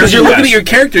character. Because you're looking at your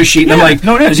character sheet, and I'm like,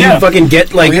 no, it is, you yeah. fucking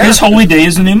get, like... His holy day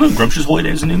is the new moon. Grumpsh's holy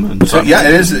day is the new moon. So, yeah,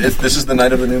 it is. This is the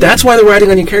night of the new moon. That's why the writing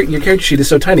on your character sheet is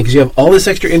so tiny, because you have all this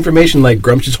extra information, like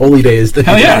Grumpsh's holy day is the...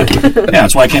 Hell yeah. Yeah,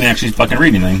 that's why I can't actually fucking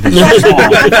read anything. It's so small.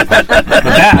 But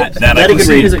that I can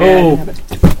read. Oh,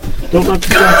 don't knock the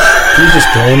scotch. You're just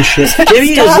throwing shit. Jimmy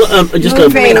is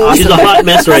just she's a hot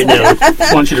mess right now.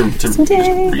 I want you to read.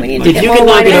 If you can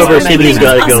knock it over, Timmy's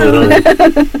got it going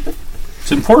on.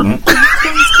 It's important.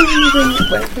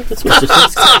 That's what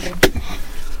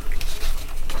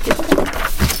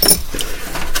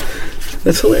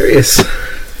That's hilarious.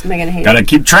 Am I going to hate Gotta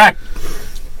keep track.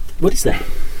 What is that?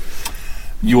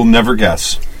 You will never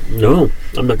guess. No,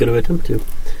 I'm not going to attempt to.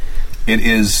 It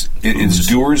is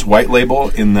Dewar's White Label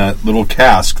in that little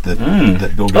cask that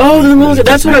Bill got. Oh,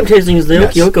 that's what I'm tasting is the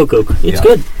Yes. Okie Oko Coke. It's Yeah.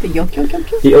 good. The yolk?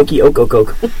 The Okie Oko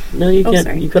Coke. No, you can't.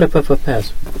 sorry. You gotta puff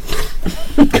pass.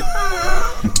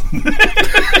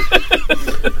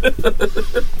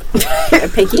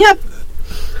 Pinky up.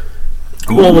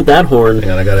 Well, with that horn.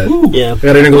 Hang on, I gotta Yeah. drink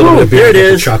a little bit of beer There it with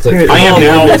the is. chocolate. Here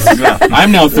it is.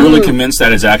 I'm now thoroughly convinced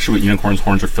that is actually what unicorns'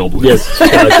 horns are filled with. Yes.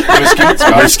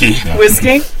 Scotch. Whiskey.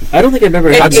 Whiskey. I don't think I've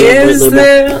ever had It is the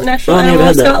the national Oh, I've animal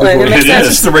had of that Scotland. before. It makes It sense.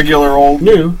 is. It's the regular old.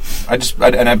 No, I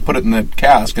put it in the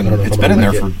cask, and I don't know if it's I'm been in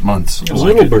gonna there like for months. a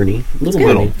little burny. Little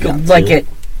Little. burny. Yeah. Like it.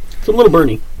 It's a little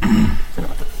burny.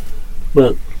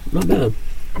 But not bad.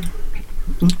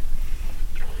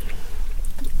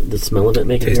 The smell of it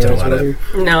making Tasted your a eyes lot of- water.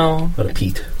 No. A lot of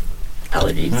peat.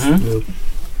 Allergies.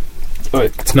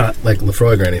 It's not like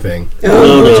Lefroy or anything.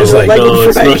 No, Which is like- no,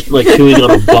 it's not like chewing on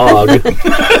a bog.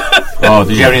 Oh,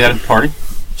 did you have any of that at the party?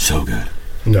 So good.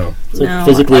 No. It's like No,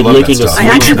 physically I love that licking a stuff. I spoon.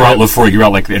 actually You brought Lefroy. You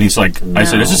brought and he's like, I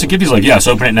said, is this a gift? He's like, yes,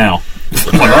 open it now.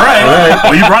 I'm like, all right.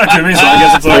 Well, you brought it to me, so I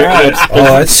guess it's all right.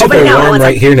 Oh, it's super but now warm it's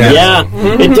right here now. Yeah,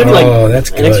 it took like Oh, that's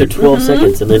an extra good. 12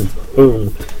 seconds, and then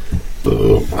boom.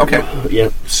 Okay, Yeah.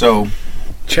 so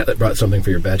Chet brought something for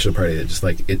your bachelor party that just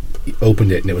like it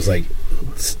opened it and it was like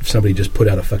somebody just put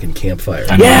out a fucking campfire.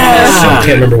 I know. I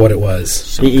can't remember what it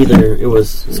was. Me either. It was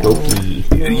smoky.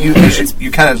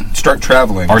 you kind of start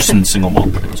traveling, Arson single malt.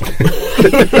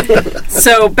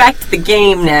 So back to the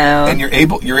game now. and you're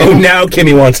able. Oh, now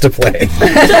Kimmy wants to play.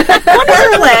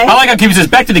 I like how Kim says,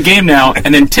 back to the game now,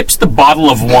 and then tips the bottle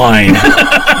of wine.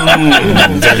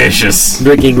 Delicious.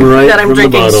 Drinking right that I'm from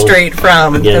drinking the bottle. straight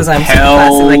from because I'm super Hell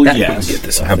classy like that.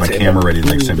 yes. I have my camera ready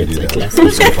the next time you do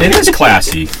that. It is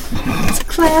classy.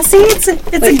 Classy. It's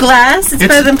a glass. It's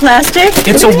better than plastic.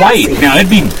 It's a white. Now, it'd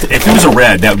be if it was a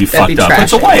red, that would be That'd fucked be up. But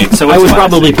it's a trashy. white, so I it's would classy.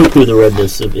 probably poo-poo the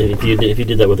redness if you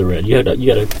did that with a red. You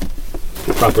gotta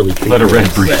properly treat Let a the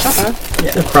red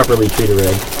breathe. properly treat a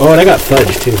red. Oh, and I got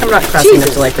fudge too. I'm not classy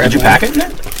enough to like red Did you wine. pack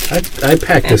it? I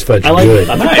packed this fudge I like good.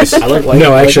 Nice. I like white.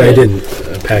 No, actually, I red.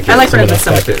 didn't pack it. I like Someone red else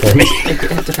with packed it for me.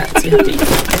 It depends. You have to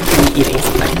be eating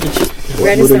something.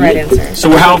 Red is the right answer.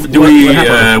 So how do we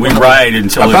ride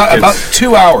until About it gets...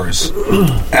 2 hours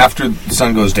after the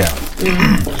sun goes down,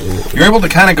 you're able to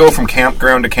kind of go from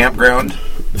campground to campground.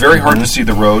 Very hard to see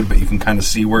the road, but you can kind of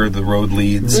see where the road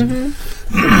leads.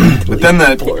 but then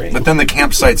the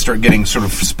campsites start getting sort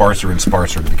of sparser and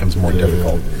sparser. It becomes more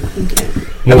difficult.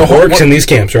 No orcs in these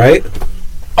camps, right?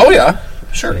 Oh yeah,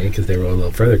 sure. Because they roll a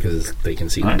little further because they can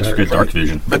see in the Nice, dark. good dark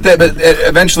vision. But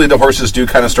eventually the horses do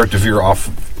kind of start to veer off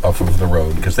of the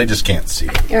road because they just can't see.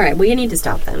 All right. Well, you need to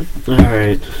stop then. All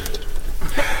right.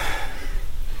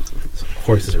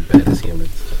 Horses are bad as humans.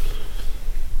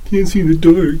 Can't see the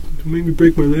dark. Don't make me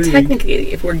break my leg.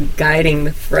 Technically, if we're guiding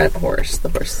the front horse, the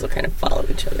horses will kind of follow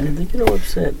each other. They get all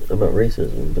upset about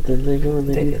racism, but then they go and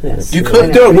they do things. You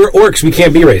could No, we're orcs. We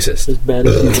can't be racist. As bad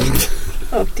as you.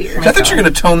 Oh dear. I thought you were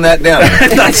going to tone that down. I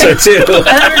thought so too. I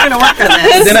thought we were going to work on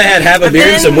this. Then I had half a beer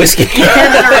and some whiskey.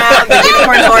 Handed around the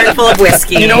unicorn horn full of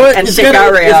whiskey. You know what? And It's cigar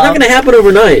not going to happen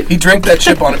overnight. He drank that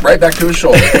chip on it right back to his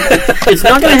shoulder. It's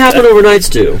not going to happen overnight,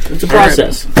 Stu. It's a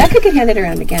process. That could get handed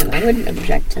around again. I wouldn't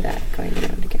object to that going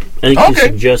around again. I think she's Okay.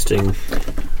 suggesting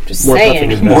Just more saying.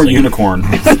 puffing and More passing. unicorn.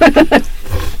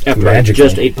 After I Magical.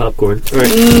 just ate popcorn. All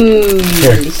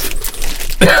right.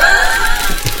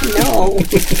 No.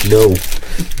 No.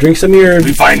 Drink some of your...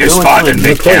 We find a No, spot it's and fine.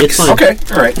 make It's fine. camps.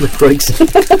 Okay, all right. Breaks.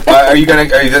 Are you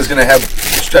guys gonna have?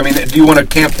 I mean, do you want to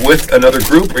camp with another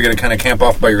group? Or are you gonna kind of camp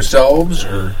off by yourselves?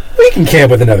 Or We can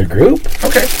camp with another group.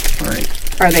 okay, all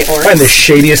right. Are they orcs? Find the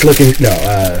shadiest looking... No,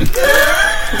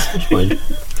 Fine.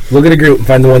 look at a group and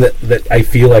find the one that I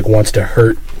feel like wants to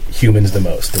hurt humans the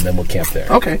most, and then we'll camp there.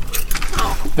 Okay.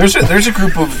 There's a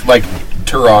group of like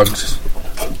Turogs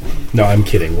No, I'm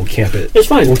kidding. We'll camp it. It's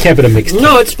fine. We'll camp it a mixed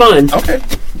No, it's fine. Okay.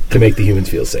 to make the humans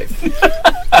feel safe.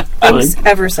 Fine.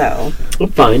 Ever so. I'm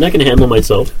fine. I can handle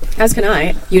myself. As can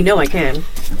I. You know I can.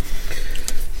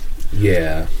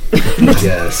 Yeah.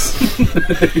 Yes.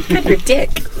 God, your dick.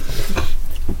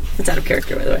 It's out of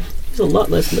character, by the way. It's a lot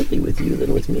less lippy with you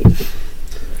than with me.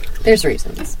 There's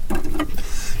reasons.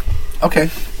 Okay.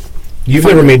 You've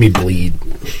never made me bleed.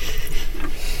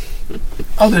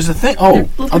 Oh, there's a thing. Oh,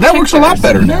 that works a lot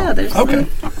better now. Yeah, there's okay.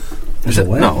 There's a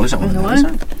what? No, there's not one. The Is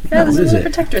what? there? Yeah, there's What is a it?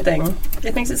 protector thing.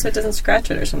 It makes it so it doesn't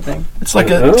scratch it or something. It's like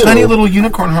a Oh. tiny little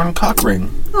unicorn horn cock ring.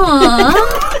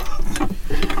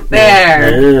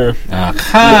 There. Yeah.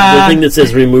 The thing that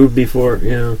says remove before.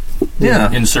 Yeah.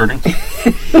 Yeah. Inserting.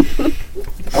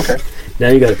 Okay. Now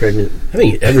you got it pregnant. I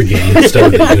think every game you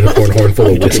start with a unicorn horn full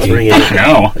of Just bring whiskey. it.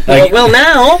 No. Well,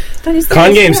 now.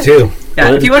 Con games too.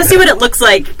 Yeah, if you want to see what it looks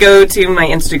like, go to my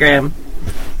Instagram.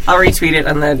 I'll retweet it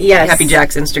on the Yes. Happy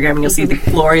Jack's Instagram, and you'll see the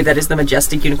glory that is the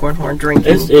majestic unicorn horn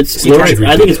drinking. It's glorious.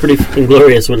 I think it's pretty fucking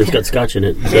glorious when it's got scotch in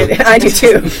it. So I do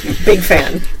too. Big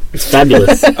fan. it's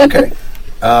fabulous. Okay.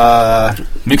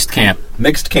 Mixed camp.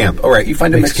 Mixed camp. All right, you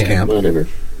find a Mixed mixed camp. Whatever.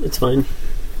 It's fine.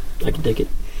 I can take it.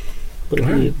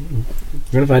 Whatever you need.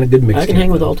 We're gonna find a good mix. I can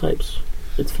hang with all types.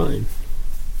 It's fine.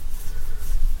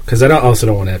 Because I also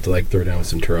don't want to have to like throw down with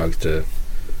some Turogs to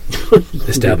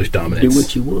establish dominance. Do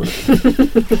what you want.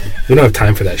 We don't have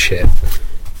time for that shit.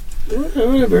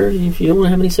 Whatever. If you don't want to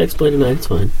have any sex play tonight, it's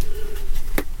fine.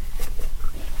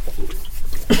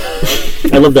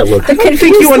 I love that look. I don't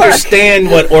think you understand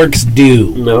what orcs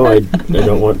do. No, I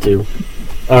don't want to.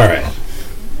 All right.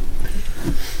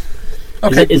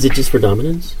 Okay. Is it just for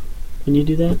dominance when you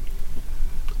do that?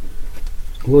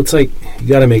 Well, it's like you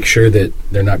got to make sure that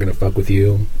they're not going to fuck with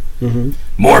you. Mm-hmm.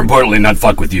 More importantly, not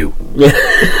fuck with you.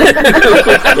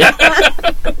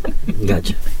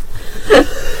 Gotcha.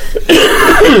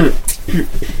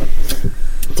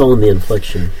 It's all in the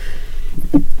inflection.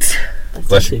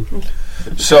 Bless you.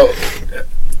 So,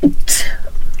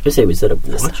 I say we set up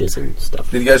watches and stuff.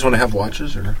 did you guys want to have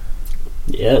watches, or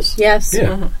Yes. Yes.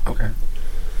 Yeah. okay?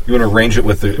 You want to arrange it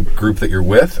with the group that you're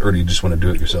with, or do you just want to do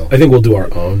it yourself? I think we'll do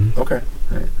our own. Okay.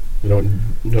 All right. We don't.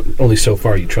 Only so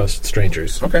far you trust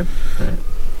strangers. Okay.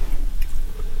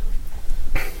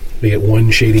 We get one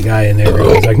shady guy in there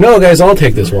who's like, "No, guys, I'll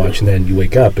take this watch," and then you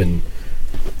wake up and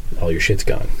all your shit's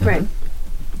gone. Right.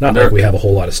 Not like we have a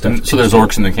whole lot of stuff. So there's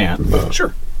orcs in the camp.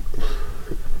 Sure.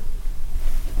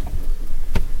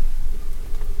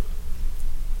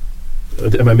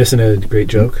 Am I missing a great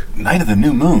joke? Night of the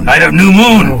New Moon. Night of New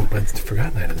Moon. Oh, I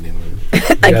forgot Night of the New Moon.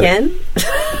 Again?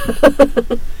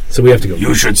 So we have to go.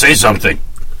 You should say something.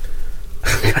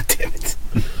 God damn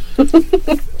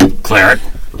it! Cleric.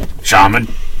 Shaman.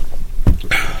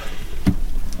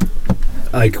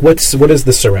 Like, what is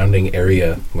the surrounding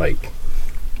area like?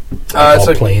 It's All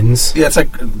like plains. yeah, it's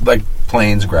like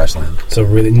plains, grassland. So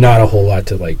really, not a whole lot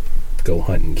to like go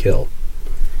hunt and kill.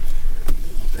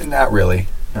 Not really.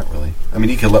 Not really. I mean,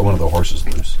 you could let one of the horses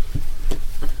loose.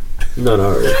 Not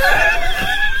ours.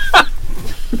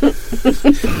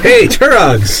 Hey,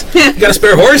 Turogs! You got a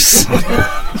spare horse?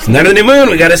 It's Night of the New Moon.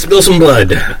 We got to spill some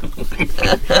blood.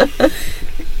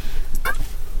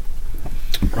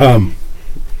 I'm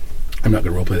not going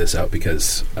to roleplay this out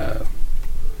because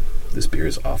this beer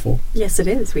is awful. Yes, it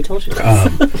is. We told you. I'll,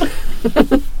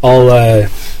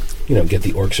 get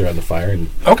the orcs around the fire, and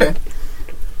Okay.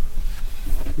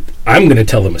 I'm going to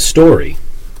tell them a story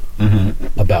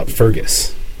about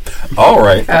Fergus. All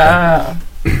right.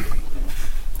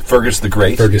 Fergus the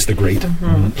Great. Fergus the Great.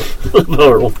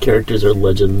 Our old characters are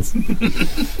legends.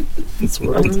 That's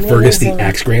right. Fergus the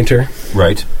Axe Granter.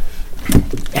 Right.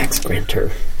 Axe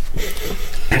Granter.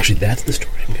 Actually, that's the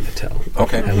story I'm going to tell.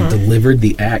 Okay. How he delivered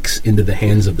the axe into the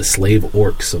hands of the slave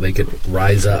orcs so they could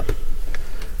rise up.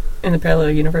 In the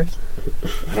parallel universe.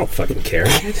 I don't fucking care.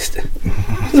 It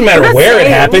doesn't matter where it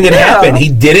happened. It happened. He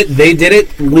did it. They did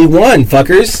it. We won,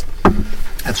 fuckers.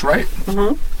 That's right.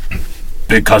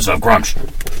 Because of Grumsh.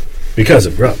 Because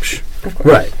of Grumsh.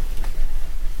 Right.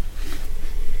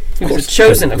 He was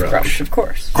chosen of because of Grumsh, of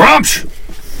course. Grumsh!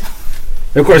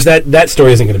 And of course, that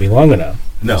story isn't going to be long enough.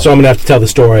 No. So I'm going to have to tell the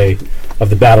story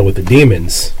of the battle with the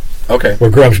demons, Okay.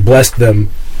 where Grumsh blessed them,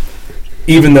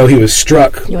 even though he was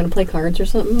struck. You want to play cards or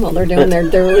something while they're doing their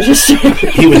religious shit?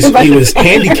 He was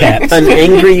handicapped An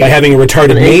angry, by having a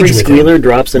retarded an angry mage with him. squealer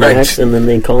drops an Right. axe, and then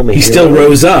they call me. He still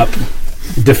rose up,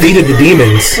 defeated the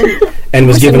demons, and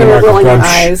was given the mark of rolling our Grumsh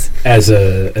eyes. as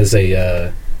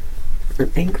a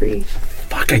Angry.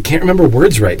 fuck. Fuck, I can't remember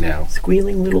words right now.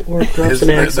 Squealing little orc drops His, an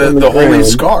axe on the holy ground.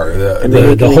 scar. And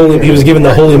The holy, he was given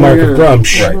the holy mark of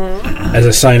Grumsh Right. as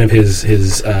a sign of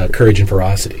his courage and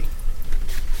ferocity.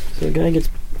 So a guy gets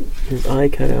his eye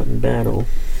cut out in battle,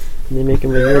 and they make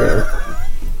him a hero.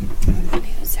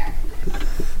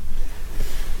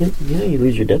 Yeah, you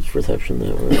lose your depth perception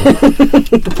that way.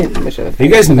 Are you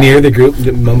guys near the group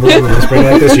mumbling and whispering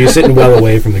like this? Or are you sitting well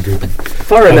away from the group?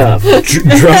 Far enough.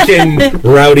 Drunken,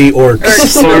 rowdy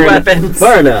orcs. Or weapons.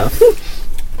 Far enough.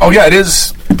 Oh yeah, it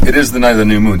is. It is the night of the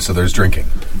new moon, so there's drinking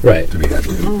Right. to be had.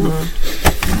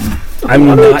 I'm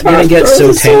not going to get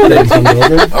so tanked and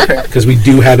hungover. Okay. Because we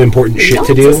do have important shit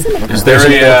to do. Is there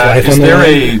Life on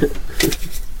the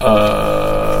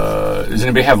does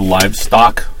anybody have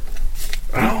livestock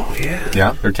Oh, yeah.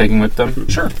 Yeah. they're taking with them?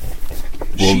 Sure.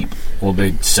 Sheep. Will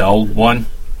they sell one?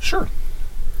 Sure.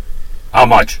 How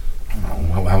much?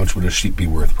 How much would a sheep be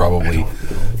worth? Probably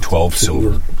 12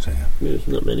 silver. So, yeah. There's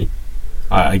not many.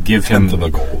 I give him Tenth of a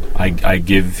gold. I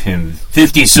give him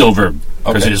 50 silver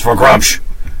because Okay. it is for Grumsh.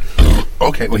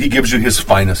 Okay. Well, he gives you his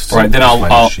finest. Right, then I'll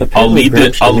lead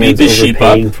the sheep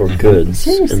up, for goods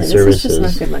Seriously, and this is just services.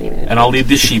 not good money. and I'll lead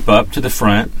the sheep up to the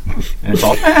front, and it's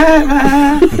all. and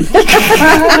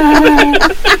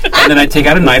then I take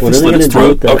out a knife What and are they slit going its to do throat.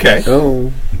 with that? Okay.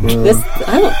 Oh. This,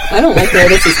 I don't like where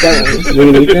this is going. You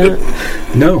want to eat that?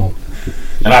 No.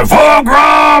 And I'm full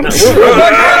Grumsh.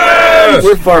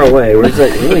 We're far away. We're just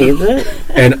like, you want to eat that?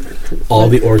 And all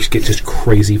the orcs get just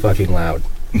crazy fucking loud.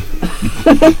 I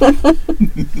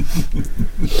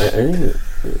think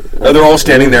They're all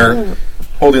standing there,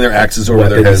 holding their axes over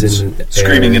their Weapons heads, in the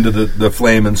screaming air. into the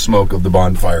flame and smoke of the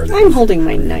bonfire. I'm holding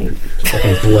my knife.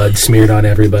 Fucking blood smeared on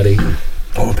everybody.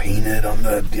 Oh, painted on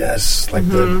the like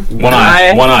One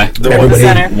eye. One eye. the Everybody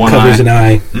Center. One covers eye. an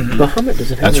eye. Bahamut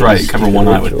doesn't have That's any right. Cover one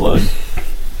eye with ritual. blood.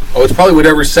 Oh, it's probably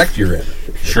whatever sect you're in.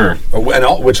 Sure. Oh,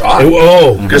 and which eye?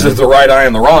 Oh, Because it's the right eye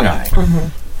and the wrong eye.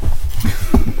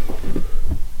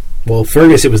 well,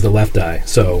 Fergus, it was the left eye,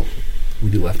 so we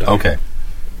do left eye. Okay.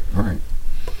 All right.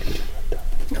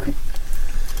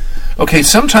 Okay,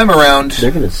 sometime around...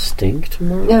 They're going to stink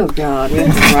tomorrow? Oh God, we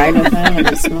have to ride with them and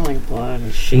they smell like blood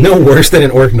and shit. No worse than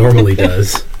an orc normally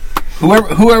does.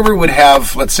 Whoever would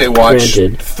have, let's say, watch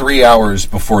Granted. 3 hours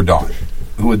before dawn,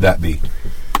 who would that be?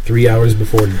 3 hours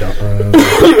before dawn.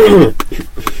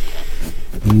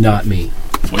 Not me.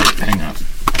 Wait, hang on.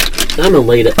 I'm a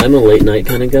late night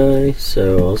kind of guy,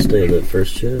 so I'll stay the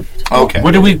first shift. Okay.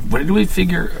 What did we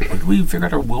figure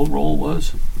out our will roll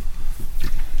was?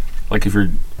 Like if you're,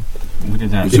 we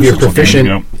did that. If you're something, proficient, you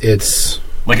know? it's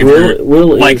Like if Will- you're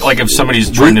will like is- if somebody's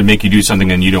trying to make you do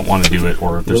something and you don't want to do it,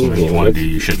 or if there's Will something you roll. want to do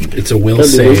you shouldn't do. it's a will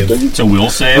That'd be save. wisdom? It's a will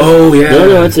save. Oh yeah.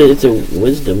 No, it's a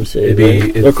wisdom save.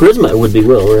 It'd be- Right? Or charisma would be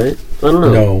will, right? I don't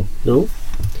know. No, No?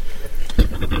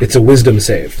 it's a wisdom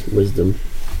save. Wisdom.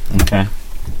 Okay.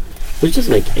 Which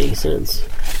doesn't make any sense.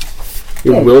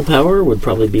 Your willpower would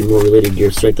probably be more related to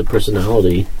your strength of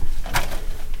personality.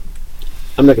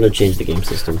 I'm not going to change the game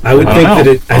system. I would I think don't that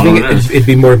know. it. I think Oh, it is. it'd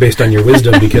be more based on your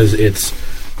wisdom because it's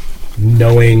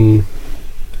knowing.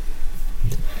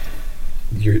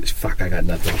 Your fuck. I got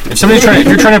nothing. If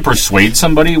you're trying to persuade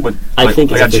somebody, I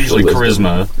think it's that's official usually wisdom.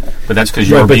 charisma, but that's because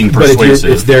you're Right, being it's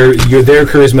persuasive. their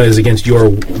charisma is against your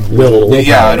willpower,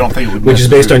 Yeah, I don't think it would... which is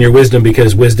based on your wisdom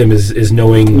because wisdom is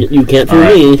knowing. You can't fool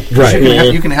Alright. me. Right. Yeah.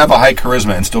 You can have a high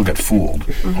charisma and still get fooled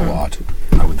a lot,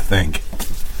 I would think.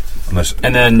 Unless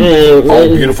and then all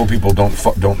beautiful people don't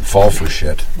fall for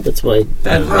shit. That's why.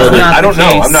 That was Other- not I don't the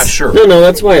know. case. I'm not sure. No,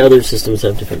 that's why other systems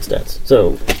have different stats.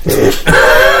 So,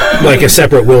 Like a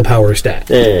separate willpower stat.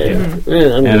 I'm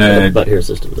going And, to butt here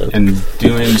system though. and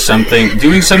doing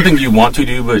something you want to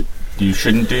do but you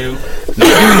shouldn't do. Not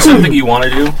doing something you want to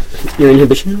do Your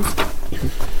inhibition.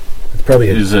 It's probably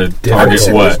a is a Different target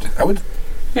save. what? I would...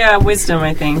 Yeah, wisdom,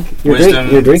 I think. Wisdom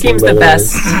You're drinking. Seems by the way.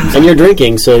 best. And you're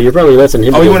drinking, so you're probably less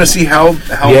inhibited. Oh, you want to see how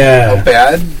Yeah.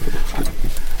 bad?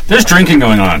 There's drinking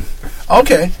going on.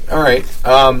 Okay, all right.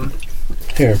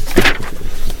 here.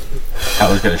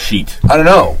 Tyler's got a sheet. I don't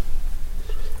know.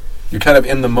 You're kind of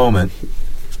in the moment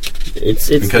It's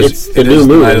because it's the it new is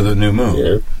the moon. night of the new moon.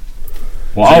 Yeah.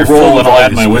 Well, I'll Your roll full and I'll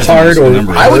add my volume is wisdom hard to the or-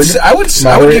 number. I would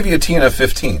Moderate? give you a TN of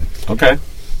 15. Okay.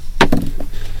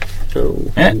 So,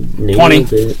 20. 20.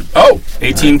 Oh,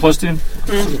 18 plus 2.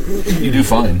 you do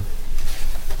fine.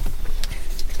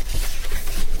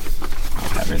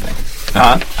 Everything.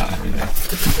 Huh?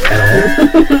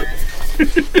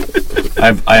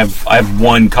 I have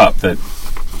one cup that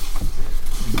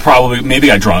probably maybe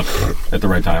I drunk at the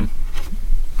right time.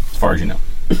 As far as you know.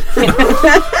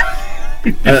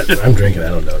 I'm drinking. I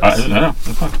don't know. No,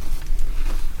 that's fine.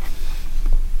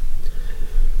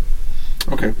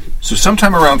 So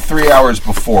sometime around 3 hours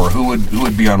before, who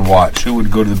would be on watch? Who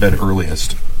would go to the bed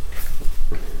earliest?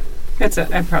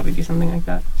 I'd probably do something like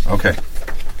that. Okay.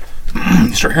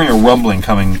 You start hearing a rumbling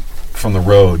coming from the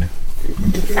road,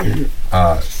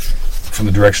 from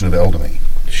the direction of Eldamy.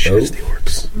 Shit, the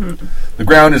orcs. The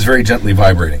ground is very gently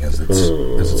vibrating as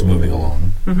it's moving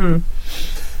along. Mm-hmm.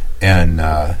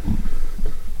 And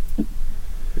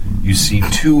you see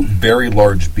two very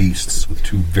large beasts with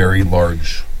two very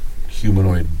large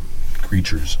humanoid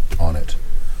creatures on it,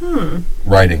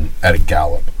 riding at a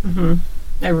gallop. Mm-hmm.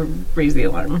 I raise the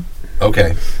alarm.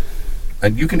 Okay.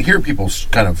 And you can hear people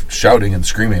kind of shouting and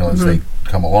screaming as they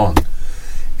come along.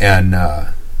 And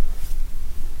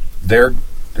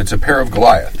it's a pair of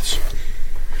Goliaths.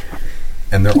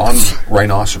 And they're on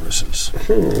rhinoceroses.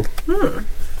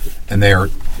 And they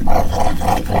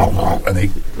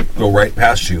go right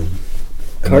past you.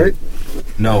 Cart?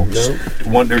 No.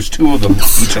 There's two of them,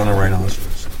 each on a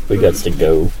rhinoceros. We got to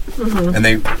go. And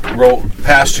they roll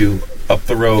past you up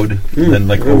the road and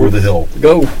then over the hill.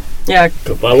 Go. Yeah.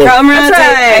 Go follow. Comrades,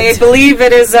 I believe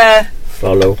it is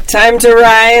Follow. time to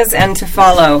rise and to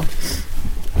follow.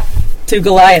 Two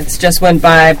Goliaths just went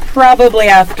by, probably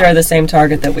after the same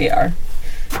target that we are.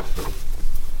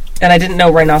 And I didn't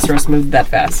know rhinoceros moved that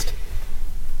fast.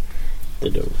 They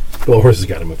don't. Well, horses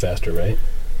got to move faster, right?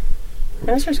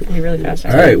 Rhinoceros can be really fast.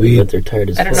 All right, But they're tired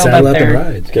as I don't know saddle about up and their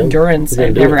ride. endurance. We're gonna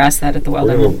I've do never it. asked that at the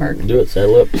Wild Animal Park. Do it.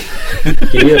 Saddle up.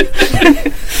 Giddy up.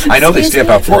 I know they stamp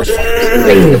out forest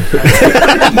fires.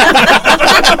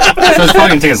 So it's probably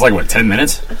going to take us, 10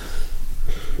 minutes?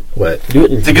 What? Do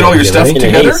it in To get all your stuff in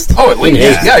together? haste. Oh, at least.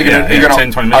 Yeah. Yeah, you're gonna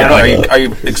 10, 20 I don't know, minutes. are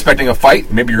you expecting a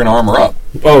fight? Maybe you're going to armor up.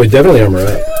 Oh, definitely armor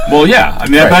up. Well, yeah. I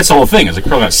mean, Right. that's the whole thing. Is like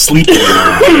probably not sleeping.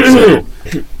 So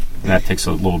that takes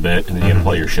a little bit, and then you got to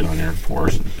play your shit on there, of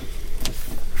course.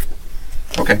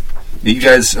 Okay. You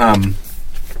guys, I'd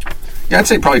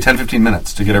say probably 10, 15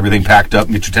 minutes to get everything packed up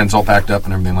and get your tents all packed up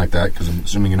and everything like that, because I'm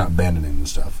assuming you're not abandoning the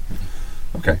stuff.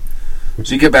 Okay.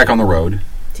 So you get back on the road.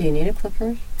 Do you need a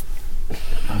clipper?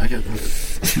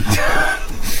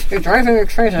 You're driving me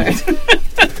crazy.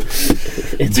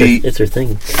 It's her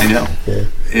thing. I know. Yeah.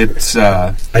 It's,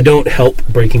 I don't help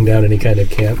breaking down any kind of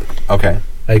camp. okay.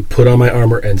 I put on my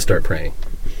armor and start praying.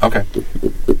 Okay.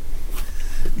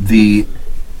 You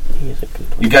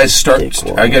guys start,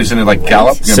 are you guys going to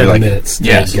gallop? You're gonna 7 be minutes. to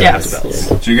Yes. get Yes. out of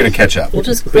spells. So you're going to catch up. We'll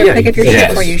just Yeah, pick up your yes.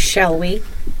 shit for you, shall we?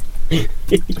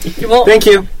 Well, Thank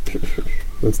you.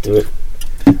 Let's do it.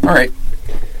 All right.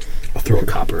 I'll throw a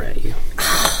copper at you.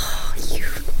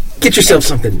 Get yourself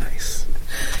something nice.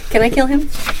 Can I kill him?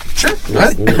 Sure.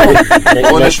 Next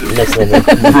initiative.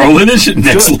 level. Rolling it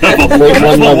next level. Wait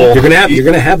one level. You're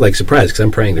gonna have surprise because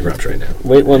I'm praying to Grumps right now.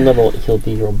 Wait one level. He'll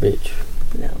be your bitch.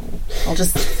 No. I'll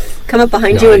just come up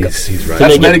behind No, you and go. he's right.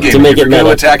 That's make it- metagame. to make If you're it going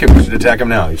to meta. attack him, you should attack him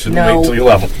now. You shouldn't No. wait until you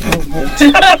level.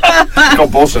 Go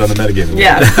bullshit on the metagame.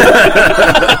 yeah.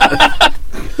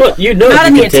 Well, you know Not you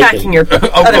in the can take attacking him. your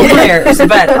other players,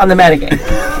 but on the metagame.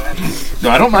 No,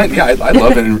 I don't mind. Yeah, I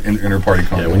love inter-party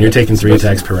combat. Yeah, when you're taking 3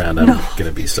 attacks per round, I'm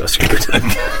gonna be so screwed.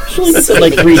 Actually, you said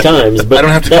like 3 times, but I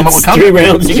don't have to come up that's with 3 combat.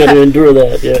 rounds. You got to endure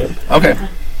that. Yeah. Okay.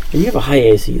 And you have a high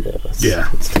AC though. That's- Yeah.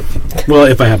 Well,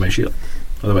 if I have my shield,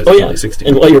 otherwise Oh it's yeah. only 16.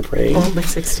 And while you're praying, Only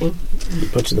 16. you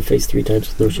punch in the face 3 times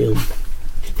with no shield.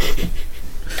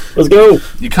 Let's go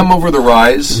You come over the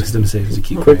rise Wisdom saves to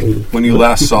keep quickly. praying. when you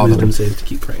last saw Wisdom them, saves to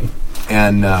keep praying.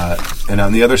 and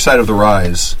on the other side of the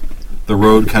rise, the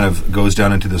road kind of goes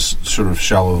down into this sort of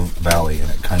shallow valley, and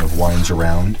it kind of winds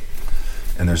around,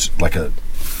 and there's like a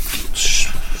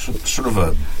sort of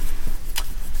a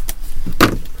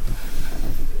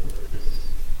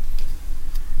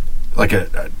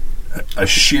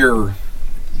sheer.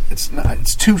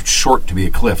 It's too short to be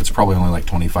a cliff. It's probably only like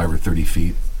 25 or 30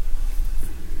 feet.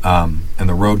 And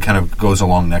the road kind of goes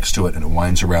along next to it, and it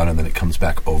winds around, and then it comes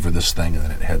back over this thing, and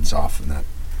then it heads off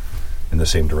in the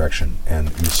same direction. And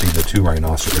you see the 2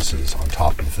 rhinoceroses on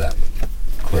top of that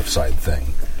cliffside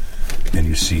thing, and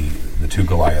you see the 2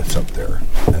 Goliaths up there,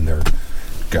 and they're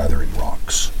gathering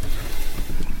rocks.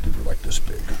 They're like this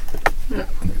big, and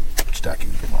they're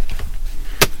stacking them up.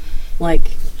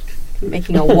 Like,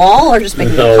 making a wall or just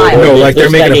making No. a pile? No, like They're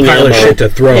they're making a stacking pile of ammo. shit to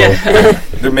throw.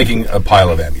 They're making a pile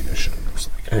of ammunition. It's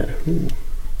like,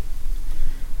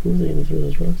 Who are they going to throw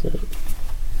those rocks at?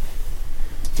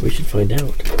 We should find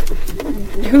out.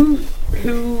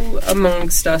 Who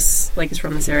amongst us is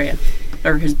from this area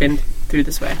or has been through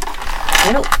this way?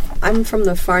 I'm from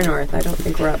the far north. I don't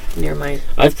think we're up near my.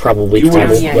 I've probably you would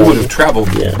traveled Yeah. have, well. traveled.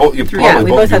 Yeah. You Yeah,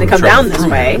 we both had to come down this through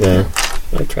way. here.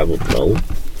 Yeah, I've traveled well.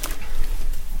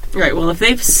 Right. Well, if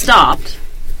they've stopped,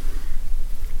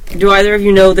 Do either of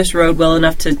you know this road well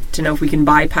enough to know if we can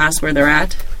bypass where they're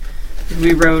at? If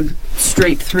we rode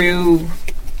straight through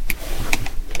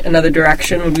another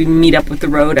direction, would we meet up with the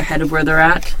road ahead of where they're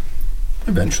at?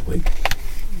 Eventually.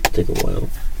 Take a while.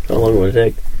 How long would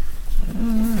it take?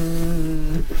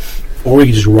 Or we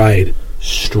could just ride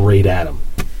straight at them.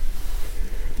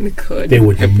 We could. They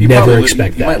would You never probably-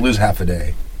 expect You that. might lose half a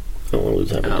day. I don't want to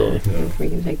lose half a day. We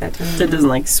can take that time. So it doesn't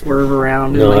like swerve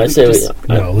around. No, and, like, I say just,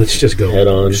 No, let's just go Head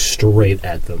on. straight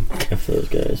at them. F those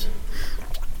guys.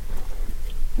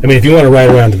 I mean, if you want to ride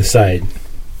around to the side,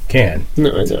 can.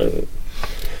 No, I say.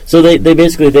 So they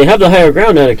basically they have the higher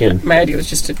ground, Anakin. my idea was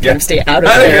just to Yeah. stay out of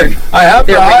there. I have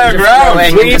They're the higher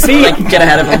ground. Three feet. I can get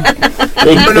ahead of them.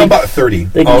 They, No, they- about 30.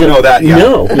 they Oh, can no, jump- that, yeah.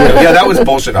 No. Yeah, that was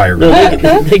bullshit higher No,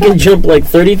 ground. they can jump like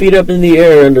 30 feet up in the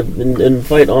air and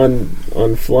fight on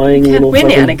flying Can't little win,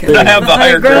 fucking Anakin. things. I have the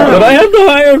higher ground. But I have the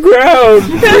higher ground.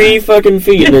 3 fucking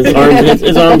feet and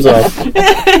his arms off.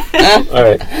 All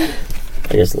right.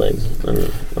 I guess legs. I don't know.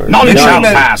 All right. Knowledge Maybe shall he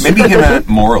meant- pass. Maybe he meant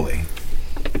morally.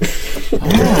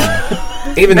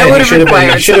 Even That then, he would've should have been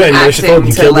required merciful some and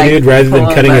acting to, killed the like, dude rather than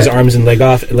pull cutting him, his but- arms and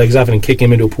legs off and kicking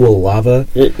him into a pool of lava.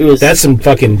 It was That's some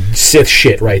fucking Sith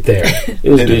shit right there. it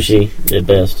was It is. douchey at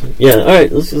best. Yeah. All right.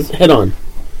 Let's head on.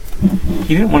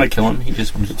 He didn't want to kill him. He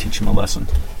just wanted to teach him a lesson.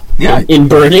 Yeah. In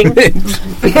burning. Burning.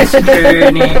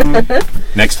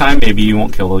 Next time, maybe you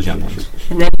won't kill those young ones.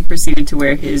 And then he proceeded to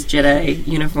wear his Jedi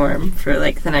uniform for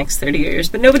like the next 30 years,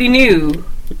 but nobody knew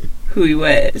who he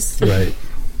was. Right.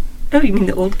 Oh, you mean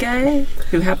the old guy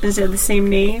who happens to have the same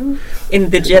name in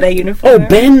the Jedi Oh, uniform?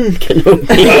 Ben Kenobi.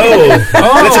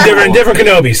 That's a different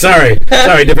Kenobi. Sorry,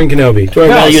 different Kenobi. To our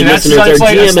No, valued see, that's- listeners, our that's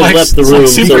like- GM that's has like- left the it's like room.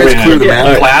 Superman. we're- Clear the map.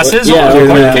 all right, Glasses? Yeah.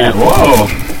 Oh, yeah. Whoa.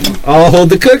 I'll hold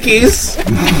the cookies.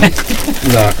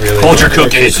 Not really. Hold your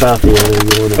cookies. Coffee, I know you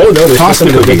want Oh no, there's Toss the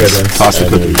something to cookies. good then. Toss the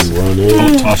cookies.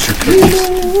 Don't toss your cookies.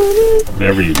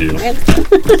 Whatever you do.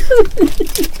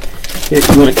 You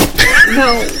want to No.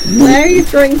 Why are you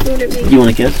throwing food at me? you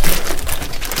want a kiss?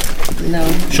 No.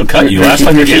 She'll cut you. Last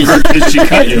time you gave her, she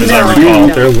cut you, as I recall.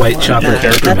 They're white chocolate.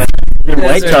 Character. They're Those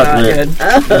white are not chocolate.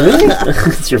 good.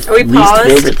 It's your Are we least paused?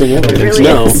 favorite thing ever. It really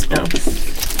No. is. No.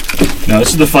 No, this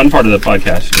is the fun part of the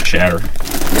podcast. The chatter.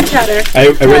 Chatter. I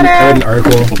read an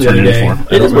article the turn other it in day. for. I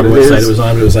It don't is what remember it what site is. it was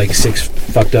on, but it was like 6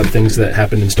 fucked up things that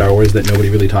happened in Star Wars that nobody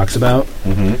really talks about.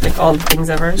 Like all the things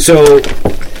ever. So,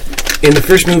 in the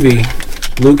first movie,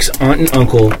 Luke's aunt and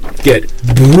uncle get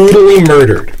brutally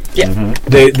murdered. Yeah.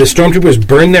 The stormtroopers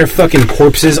burn their fucking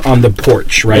corpses on the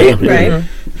porch, right? Right.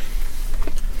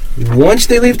 Once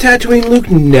they leave Tatooine, Luke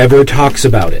never talks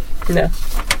about it. No.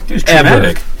 It was Ever.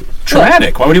 traumatic.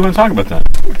 Traumatic. Why would you want to talk about that?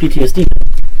 PTSD.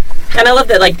 And I love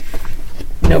that, like,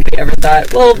 nobody ever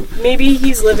thought, well, maybe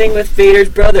he's living with Vader's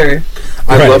brother.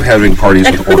 I Right. love having parties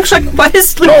with orcs in Like, them. why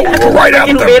is Luke Oh, have we're right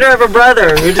fucking at them. Vader have a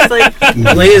brother? We're just like,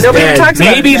 Leia's Nobody dad talks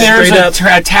about Maybe it. there's Straight a,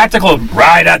 up. a tactical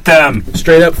ride at them.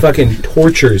 straight up fucking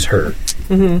tortures her.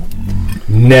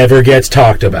 Never gets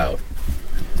talked about.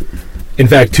 In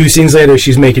fact, 2 scenes later,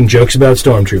 she's making jokes about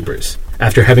stormtroopers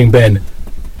after having been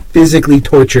physically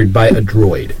tortured by a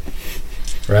droid.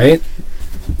 Right?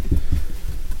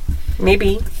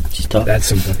 maybe. She's tough. That's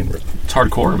some fucking It's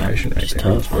hardcore, man. repression right She's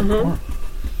there. tough.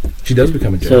 She does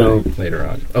become a Jedi So, later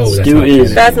on. Oh, that's Stu not is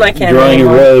canon. That's not canon drawing a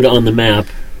anymore. road on the map.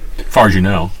 As far as you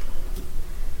know.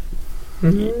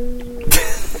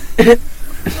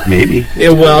 Maybe. Yeah,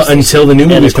 well, until the new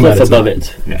And a movies come out. cliff it's above not.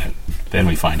 it. Yeah. Then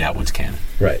we find out what's canon.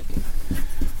 Right.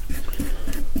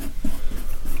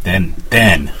 Then.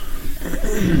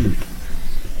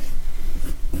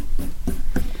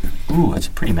 Ooh, that's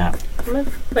a pretty map.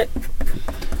 But,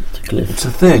 It's a cliff. It's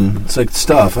a thing. It's like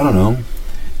stuff. I don't know.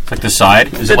 It's like the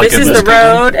side. Is so it like this a is the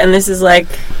road, and this is like,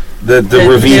 The The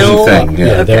ravine hill? thing. Yeah.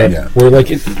 Yeah, they're, Yeah. we're like...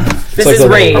 this is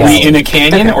raised. Are we in a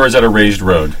canyon or is that a raised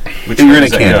road? Which You're way in a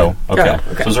does that canyon. go? Okay.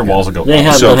 Oh, okay. So those are walls that go They up.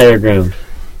 have So- the higher ground.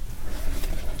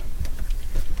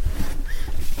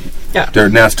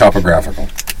 Now it's topographical.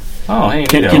 Oh, hey,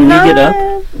 Can, you can we know. get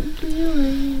up?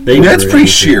 They That's do it. pretty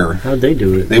sheer. How'd they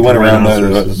do it? They went around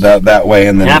that way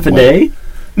and then half a went- day?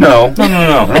 No. No.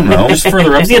 I don't know. Just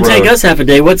further up It's the gonna take road. us half a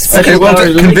day. What's Okay, special well, powers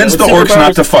do we convince get? the What's orcs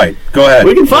not superpowers? to fight. Go ahead.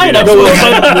 We can fight. I go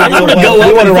up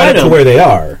We want to run up to where they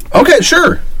are. Okay,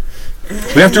 sure.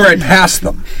 We have to ride past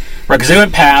them. Right, because they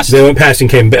went past. They went past and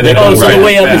came back. And then Oh, so Right. the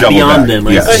way up is Double beyond back. them.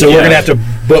 I Yeah. see. So we're gonna have to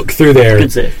book through there,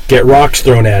 Good save. get rocks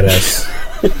thrown at us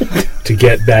to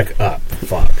get back up.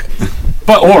 Fuck.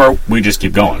 Or we just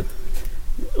keep going.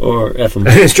 Or F them.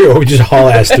 It's true. Or we just haul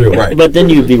ass through. Right. But then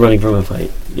you'd be running from a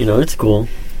fight. You know, it's cool.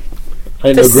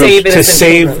 I To know save Grumps- To innocent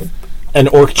save children. an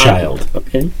orc child.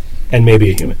 Okay. and maybe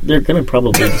a human. They're gonna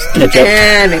probably just catch up.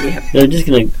 And maybe They're just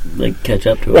gonna like catch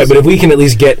up to us. Right, but if we can at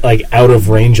least get like out of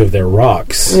range of their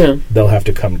rocks, Yeah. they'll have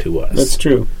to come to us. That's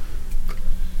true.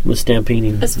 With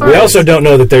stampeding. as far We as also don't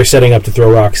know that they're setting up to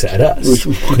throw rocks at us.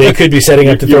 They could be setting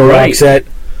up to throw You're right. rocks at.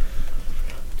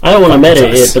 I don't want to meta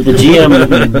it, us. but the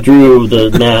GM drew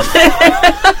the map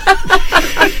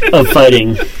of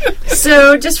fighting.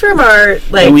 So, just from our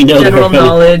like And we know general they're-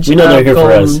 knowledge we know they're of here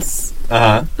for us. golems,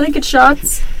 Uh I think it's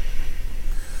shots.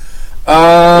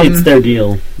 huh. It's their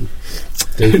deal.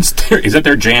 Is that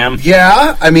their jam?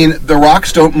 Yeah, I mean the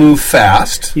rocks don't move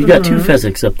fast, You've got two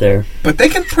Fezzics up there. but they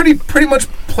can pretty much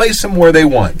place them where they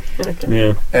want.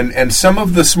 Yeah. And some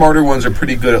of the smarter ones are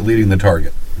pretty good at leading the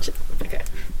target.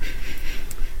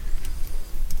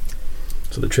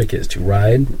 So the trick is to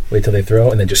ride, wait till they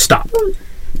throw, and then just stop.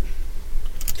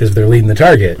 Because if they're leading the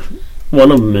target,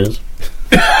 One of them is. so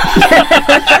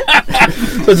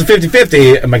it's a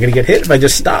 50-50. Am I going to get hit if I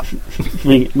just stop?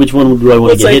 Which one do I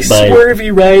want to get hit by?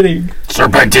 swervy riding.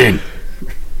 Serpentine.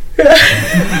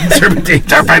 Serpentine.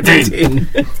 Serpentine.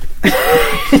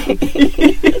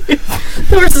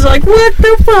 The horse is like, what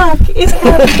the fuck is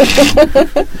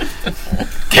happening?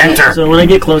 Canter. So when I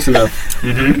get close enough,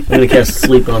 I'm going to cast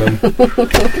sleep on him.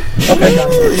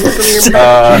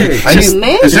 I need,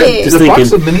 Magic. is there Just a box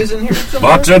thinking. of minis in here?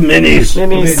 Box of minis.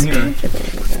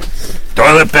 Minis.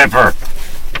 Toilet paper.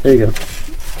 There you go.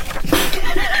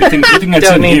 Good thing that's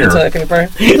Don't in need here. the toilet paper.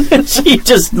 She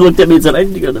just looked at me and said, I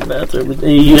need to go to the bathroom.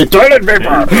 Toilet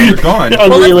paper! You're gone. Well,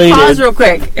 let's Unrelated. pause real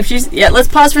quick. If she's let's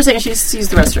pause for a second. She sees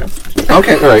the restroom.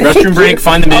 Okay, all right. Restroom break.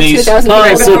 Find the minis. 2,000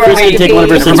 Oh, so Before Chris we can take one of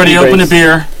her leave. Everybody sensory open a breaks.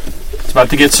 beer. It's about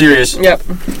to get serious. Yep.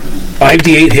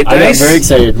 5d8 hit I got dice. very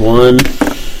excited. 1,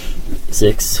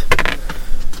 6,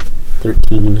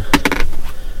 13,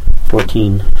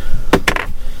 14,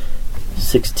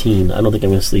 16. I don't think I'm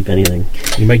going to sleep anything.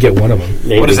 You might get one of them.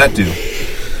 Maybe. What does that do?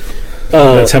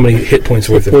 That's how many hit points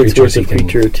worth of Points creatures worth you of can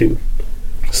creature to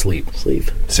sleep. sleep.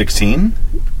 16?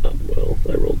 Well,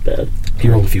 I rolled bad. He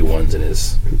rolled a few ones in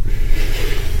his.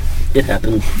 It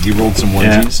happened. You rolled some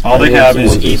Yeah. onesies? All they have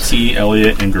is Onesies. E.T.,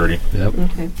 Elliot, and Gertie. Yep.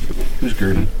 Okay. Who's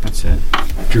Gertie? That's it.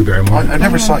 Drew Barrymore. I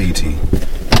never saw E.T.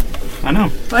 I know.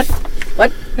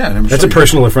 Yeah, I never That's saw a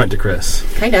personal affront to Chris.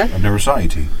 Kinda. I've never saw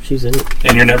E.T. She's in it.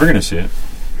 And you're never going to see it.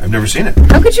 I've never seen it.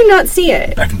 How could you not see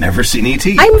it? I've never seen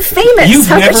E.T. I'm famous.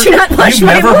 How could you not watch you've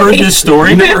my never heard movie? this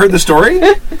story? You never heard the story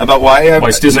about why I've Why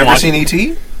Stu doesn't never watch- seen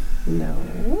E.T.? No.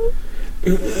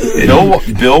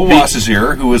 Bill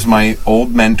Wassesier, who was my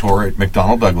old mentor at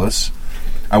McDonnell Douglas,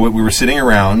 we were sitting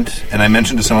around, and I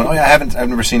mentioned to someone, "Oh yeah, I've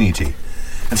never seen E.T."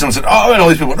 And someone said, "Oh," and all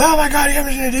these people went, "Oh my God, you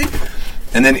haven't seen E.T.?"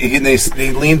 And then he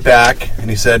leaned back and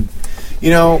he said,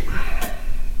 "You know,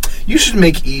 you should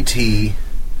make E.T.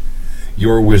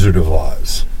 your Wizard of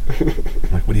Oz." I'm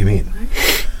like, "What do you mean?"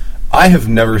 "I have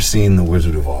never seen the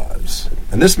Wizard of Oz,"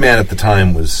 and this man at the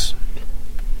time was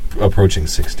approaching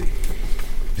 60.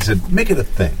 He said, "Make it a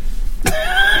thing."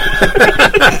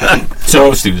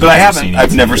 So, Steve, But I haven't.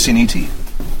 I've never seen E.T.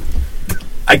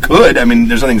 I could. I mean,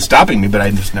 there's nothing stopping me, but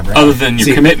I just never have. Other than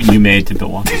your commitment you made to Bill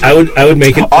Walker. I would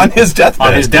make it. On his deathbed.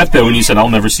 On his deathbed when you said, I'll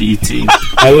never see E.T.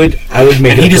 I would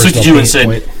make And it. he a just looked at personal you and said,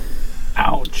 point.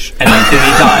 Ouch. And then he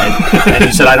died. And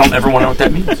you said, I don't ever want to know what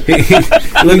that means. He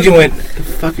looked at you and went, "The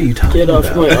fuck are you talking Get off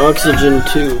about?" my oxygen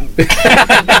tube.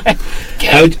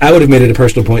 I would have made it a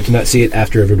personal point to not see it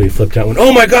after everybody flipped out and went,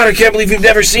 "Oh my God, I can't believe you've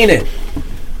never seen it."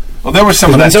 Well, there was some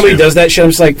of When that. somebody too. does that shit, I'm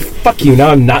just like, "Fuck you!" Now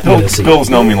I'm not going to see it. Bill's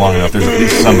known me long enough. There's at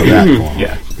least some of that going on.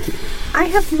 Yeah. I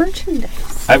have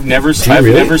merchandise. I've never you I've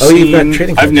really? never Oh, you've got seen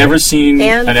trading I've cards, never right? seen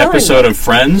And an coloring episode of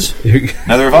Friends Neither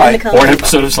have And I. the color. or an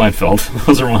episode of Seinfeld.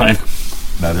 Those are mine.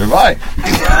 Neither have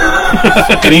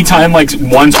I. Anytime like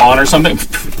one's on or something.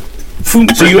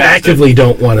 So you actively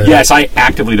don't want to. Yes, I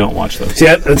actively don't watch those. See,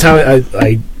 that's how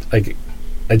I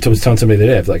was telling somebody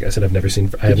today. I said I haven't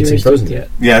seen Frozen yet.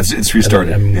 Yeah, it's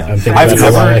restarted. I'm yeah. thinking I've about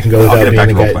how long I can go I'll without get it back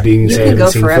being to a guy role-play. being You saying can go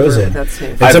seen forever. Frozen. That's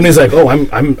it. And somebody's like, "Oh,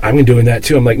 I'm doing that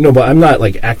too." I'm like, "No, but I'm not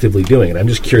like actively doing it. I'm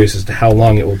just curious as to how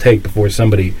long it will take before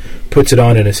somebody puts it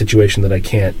on in a situation that I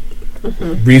can't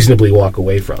reasonably walk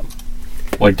away from."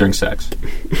 Like during sex.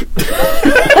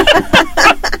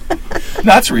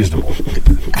 That's reasonable.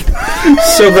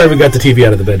 So glad we got the TV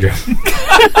out of the bedroom.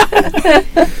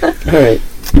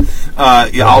 All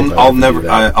right.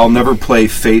 Yeah, I'll never play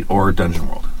Fate or Dungeon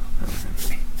World.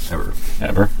 Ever.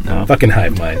 Ever? No. Fucking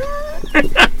hive mind.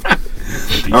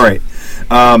 All right.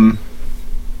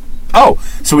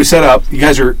 So we set up. You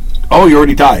guys are. Oh, you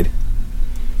already died.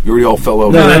 You already all fell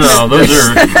over. No, those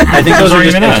are. I think those are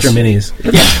just even us. extra minis.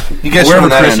 You guys Wherever are on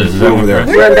that Chris end. is. Over there.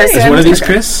 We're on this Is end. one of these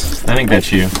Chris? I think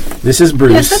that's you. This is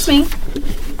Bruce. Yes, that's me.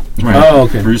 Right. Oh,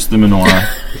 okay. Bruce the Menorah.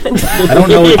 I don't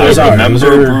know what those are. Those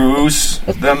Remember are Bruce?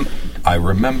 I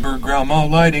remember Grandma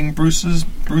lighting Bruce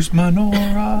menorah. No,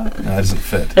 that doesn't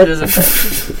fit. That doesn't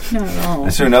fit. Not at all.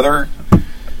 Is there another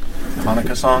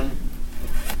Hanukkah song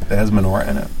that has menorah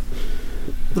in it?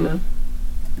 No.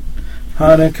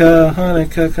 Hanukkah,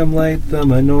 Hanukkah, come light the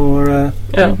menorah.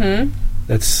 Oh. Mm-hmm.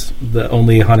 That's the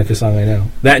only Hanukkah song I know.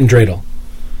 That and dreidel.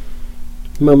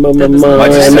 My That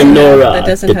menorah.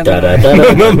 doesn't have My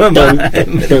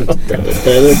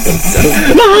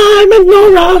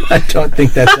menorah. I don't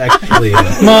think that's actually it.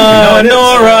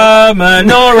 Menorah,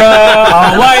 menorah,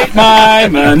 I'll light my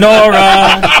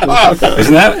menorah.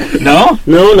 Isn't that? No?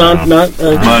 No, not.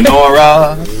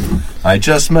 Menorah. I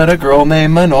just met a girl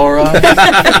named Menorah.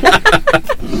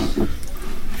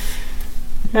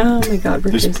 Oh my God,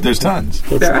 we're crazy. There's tons.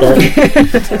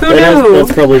 That's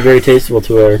probably very tasteful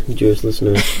to our Jewish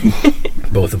listeners.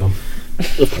 Both of them.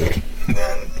 It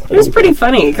was pretty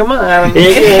funny. Come on.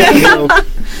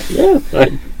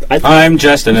 I'm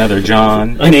just another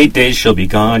John. In 8 days she'll be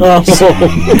gone.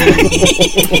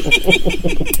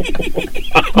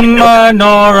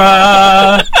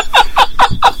 Menorah.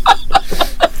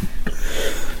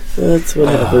 That's what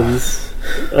happens.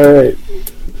 All right.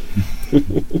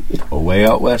 Away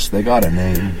out west, they got a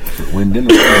name for wind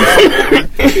and rain.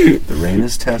 The rain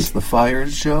is Tess, the fire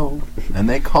is Joe, and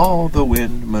they call the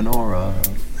wind Menorah.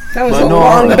 That was Menorah. a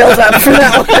long build up for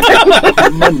that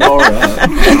Menorah.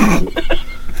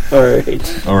 All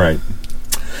right. All right.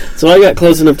 So I got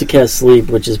close enough to cast sleep,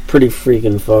 which is pretty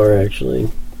freaking far, actually.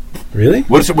 Really?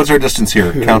 What's our distance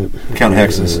here? Count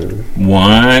hexes.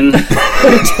 1,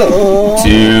 2.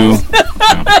 No,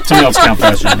 somebody else count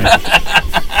faster than me.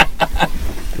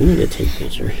 We need to take a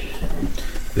picture.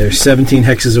 They're 17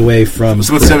 hexes away from...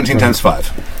 So what's 17 times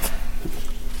 5?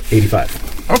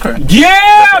 85. Okay.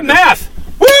 Yeah, math.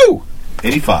 Woo!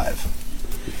 85.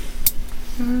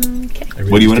 Okay.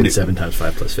 What do you wanna do? 7 times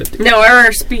 5 plus 50. No,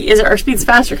 our speed's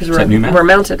faster because that new math? we're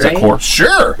mounted, Is that right? core?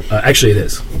 Sure. Actually, it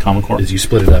is. Common core. Is you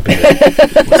split it up. Into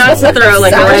Not to throw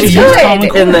like a Sounds wrench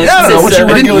good. in the Yeah, no, what's your system.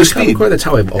 regular Common speed? Core, that's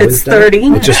how I've always It's done 30. it.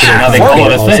 It's just Now that they call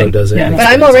it a also thing. does it. Yeah. But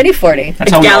I'm already 40. That's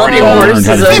how we Galloping already all learned horse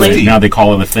how to is do only- it. Now they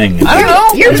call it a thing. I don't know.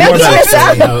 You're It's more making about this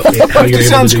up. how you're able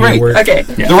sounds to do your great. work. Okay.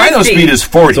 The rhino speed is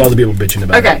 40. It's all the people bitching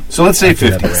about Okay. it. So let's say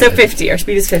 50. So 50. Our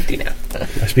speed is 50 now.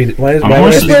 Our speed, why On would our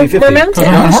horses. speed be 50? We're mounted.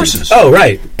 We're on horses. Oh,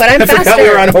 right. But I'm I forgot we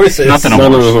were on faster. horses. Nothing Not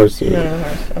on on a horse. horse.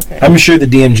 Okay. I'm sure the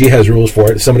DMG has rules for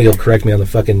it. Somebody will correct me on the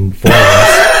fucking forums.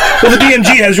 Well, the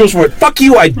DMG has rules for it. Fuck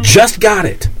you, I just got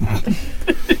it.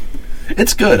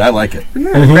 It's good. I like it.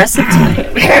 You're aggressive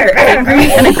tonight.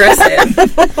 Angry and aggressive.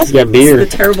 He's got The beer.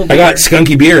 terrible I beer. got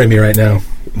skunky beer in me right now.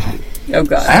 Oh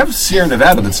God. I have Sierra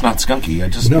Nevada that's not skunky. I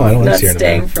just No, I don't Not like Sierra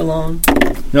staying Nevada. for long.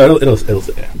 No, it'll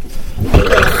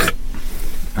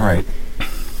All right.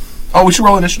 Oh, we should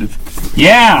roll initiative.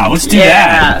 Yeah, let's do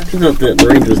that. I thought that the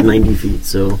range was 90 feet,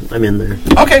 so I'm in there.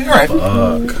 Okay. All right.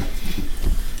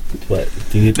 What?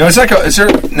 Do you need No, it's like is there?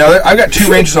 No, I've got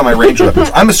 2 ranges on my range weapons.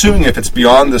 I'm assuming if it's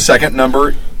beyond the second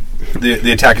number,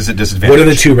 the attack is at disadvantage. What are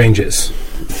the 2 ranges?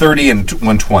 30 and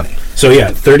 120. So yeah,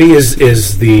 30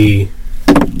 is the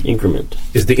Increment.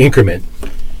 increment.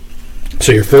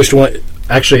 So your first one,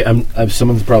 actually, I'm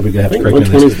someone's probably gonna I have to think correct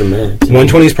me on 120 this. is the max.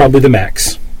 120 is probably the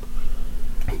max,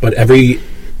 but let me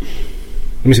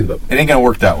see the book. It ain't gonna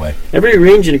work that way. Every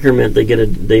range increment, they get a.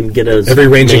 Every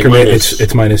range increment, minus.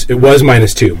 it's minus. It was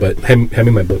 -2, but hand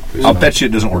me my book. I'll bet you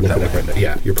it doesn't work Look that it up way. right now.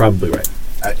 Yeah, you're probably right.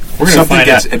 We're gonna Something find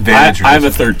gets out advantage. or I have a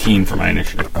disadvantage. 13 for my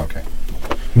initiative. Okay.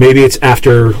 Maybe it's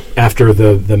after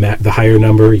the higher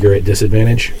number, you're at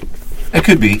disadvantage. It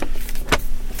could be.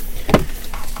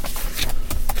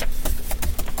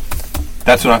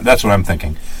 That's what I'm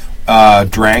thinking.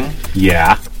 Drang.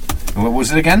 Yeah, What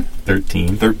was it again?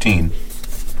 13. 13.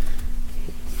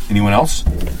 Anyone else?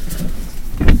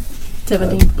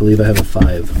 17. I believe I have a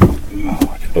 5.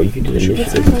 Oh, you can do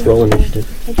initiative. Roll initiative.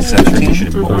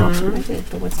 17.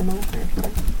 What's the modifier?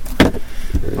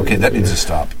 Okay, that needs to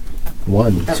stop.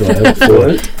 1. So I have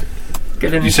 4.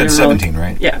 Good You said initiative 17,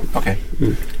 right? Yeah. Okay.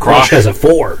 Crush has a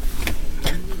 4.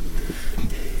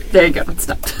 There you go. It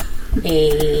stopped.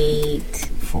 8.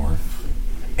 4.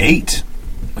 8.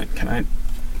 Wait, can I?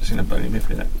 Seen a bunny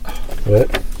for that?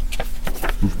 What?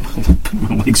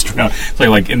 My legs down. It's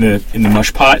like in the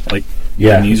mush pot. Like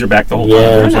Yeah. my knees are back the whole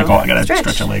Yeah. time. It's like, oh, I gotta Stretch.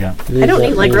 stretch a leg out. I don't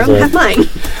need leg room. Have mine.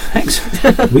 Thanks.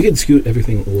 We can scoot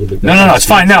everything a little bit. No, it's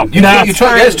fine. No, You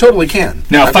guys totally can.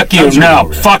 No, I've fuck got you. tons of room No,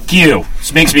 over there. fuck you.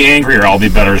 This makes me angrier. I'll be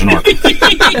better as an orc.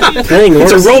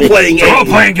 It's a role-playing game.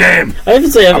 Role-playing game. I have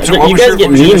to say, I'm sorry, what you was guys your- get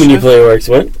what was your mean when you initiative? play orcs.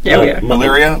 What? Yeah, we are.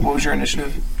 Valeria, what was your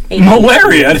initiative?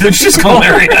 Malaria. It's just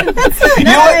malaria. You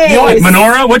know what?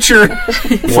 Menorah, what's your...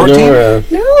 14?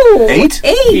 No. 8?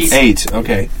 8. 8,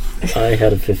 okay. I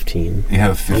had a 15. You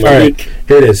have a 15. All right,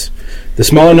 here it is. The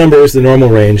smaller number is the normal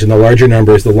range, and the larger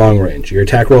number is the long range. Your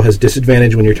attack roll has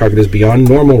disadvantage when your target is beyond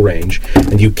normal range,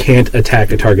 and you can't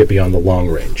attack a target beyond the long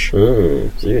range. Oh,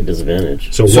 so you're at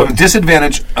disadvantage. So So what?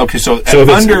 disadvantage. Okay, so, So if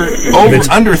it's-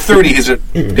 under 30 is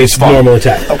It's fine. normal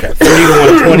attack. Okay. 30 to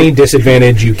 120,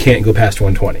 disadvantage, you can't go past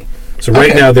 120. So right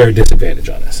Okay. now they're at disadvantage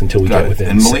on us until we Got get it. within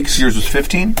And 6. Malik's yours was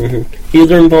 15?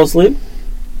 Either of them fall asleep?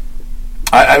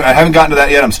 I haven't gotten to that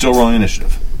yet. I'm still rolling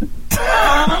initiative.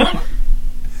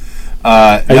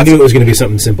 I knew it was going to be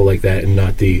something simple like that and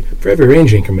not the, for every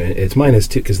range increment, it's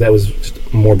 -2, because that was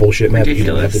just more bullshit math that you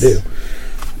didn't have to do.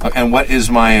 And what is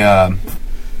my...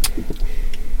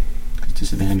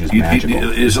 Disadvantage is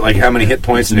magical. is it like how many hit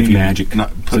points? It's a And if new you magic. take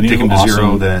It's a them new to 0,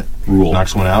 awesome then rule.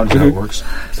 knocks one out? Is that how it works?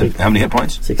 And how many hit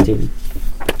points? 16.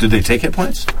 Did they take hit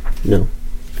points? No.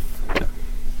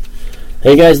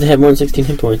 Hey guys, they have more than 16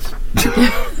 hit points.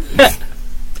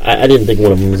 I didn't think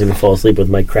one of them was going to fall asleep with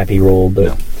my crappy roll, but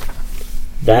No.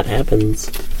 that happens.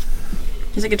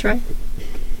 Is it a good try?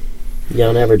 Yeah,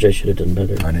 on average, I should have done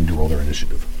better. I didn't do roll their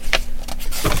initiative.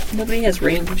 Nobody has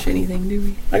range anything, do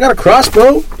we? I got a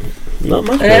crossbow! Not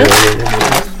much. Yeah?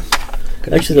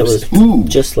 better. Actually, that was Ooh.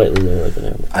 just slightly lower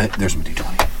than average. There's my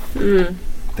D20.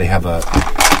 They have a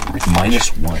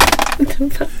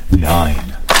 -1.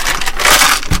 9.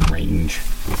 Range.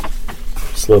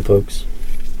 Slow pokes.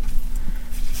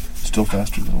 Still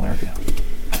faster than Larry.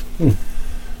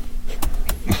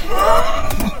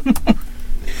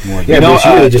 Yeah, You know, but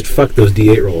you really just fucked those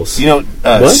D8 rolls. You know,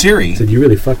 What? Siri... I said you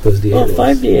really fucked those D8 Oh, rolls.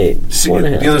 5d8. You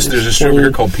 4.5. know, there's a stream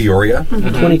here called Peoria.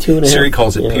 22 and a half. Siri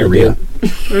calls it Yeah, I Peoria.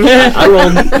 did. I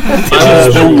rolled.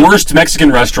 The worst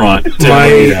Mexican restaurant. to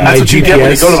My- eat at. my That's what you get when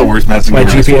you GPS go to the worst Mexican My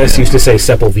restaurant. GPS used to say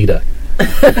Sepulveda.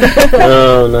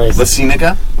 Oh, nice. La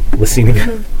Cienega?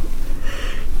 Listening.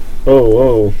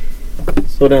 Oh.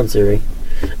 Slow down, Siri.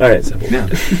 All right. Yeah.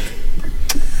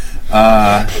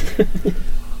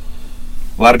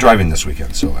 A lot of driving this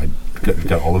weekend, so I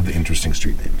got all of the interesting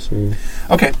street names.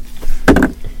 Okay.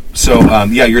 So,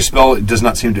 yeah, your spell does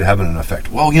not seem to have an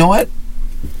effect. Well, you know what?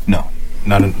 No.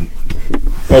 Not an...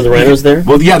 Are the rhinos there?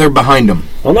 Well, yeah, they're behind them.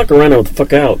 I'll knock a rhino the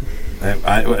fuck out.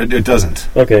 It doesn't.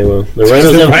 Okay, well, the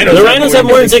rhinos have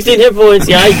more than 16 hit points.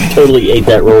 Yeah, I totally ate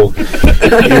that roll.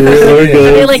 Are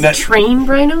they like That- trained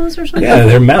rhinos or something? Yeah,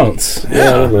 they're mounts. Yeah,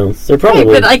 I don't know. They're Right, probably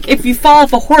but like if you fall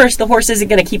off a horse, the horse isn't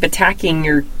going to keep attacking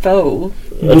your foe.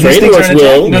 a trained horse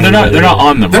will. No, they're not. They're not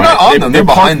on them. They're right? not on them, they're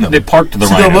behind them. They parked the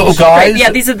So the rhinos. little guys... Right,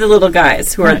 yeah, these are the little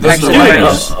guys who are Those are actually the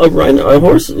rhinos. rhinos. A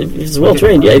horse, if it's well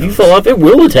trained, yeah, if you fall off, it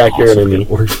will attack your enemy.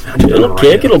 It'll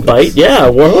kick, it'll bite. Yeah,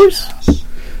 a war horse.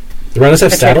 The rhinos have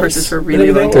Attack saddles? horses were really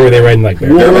and everything? low. Or are they riding like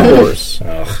bears? War horse.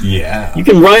 Yeah. You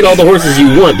can ride all the horses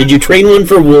you want. Did you train one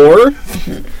for war?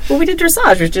 Well, we did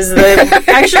dressage, which is the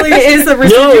actually is the No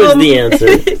is residuum. the answer.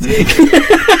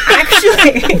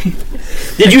 Actually,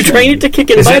 Did you train it to kick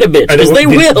and Is bite it- a bitch? are Because they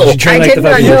did will. you train I like did the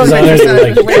not fucking know designers that. and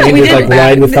like train we with did like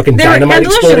ride with fucking There were dynamite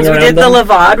exploding evolutions. We around did the them?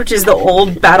 Lavad, which is the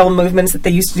old battle movements that they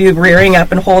used to do, rearing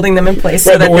up and holding them in place.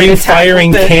 Right, so that but were they you could tackle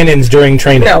firing the- cannons during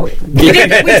training? No, we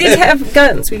did have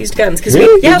guns. We used guns because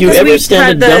Really? we. Yeah, Did you 'cause ever we stand a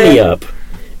had the- dummy up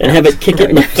and have it kick it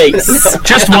in the face?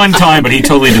 Just one time, but he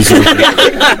totally deserved it.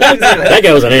 That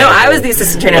guy was an No, asshole. I was the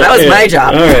assistant trainer. That was my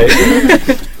job. All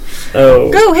right.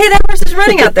 Oh. Go, hey, that horse is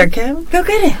running out there, Kim. Go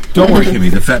get it. Don't worry, Kimmy.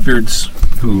 The fatbeards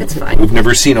It's fine. who've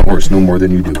never seen a horse know more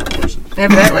than you do with horses.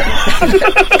 Evidently.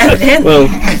 Evidently. Well,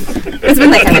 It's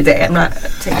been that kind of day. I'm not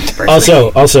taking it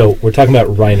personally. Also, we're talking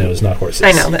about rhinos, not horses.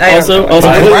 I know. also,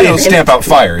 Rhinos stamp out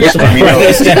fires. I mean,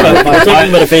 Rhinos stamp out I'm talking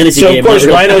about a fantasy So, game. of course, not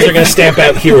real- rhinos are going to stamp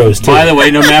out heroes, too. By the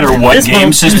way, no matter what This game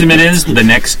one- system it is, the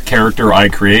next character I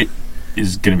create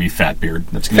is going to be Fatbeard.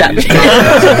 That's going to be.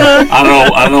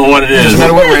 I don't know what it is. doesn't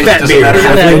matter what range. It doesn't matter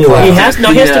how Fatbeard. you are.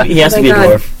 He has to be a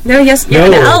dwarf. No, yes, you're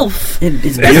an elf.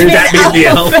 It's Fatbeard the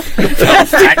elf.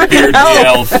 Fatbeard the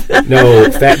elf. No,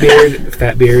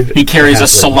 Fatbeard. He carries a halfling.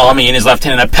 salami in his left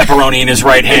hand and a pepperoni in his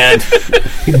right hand.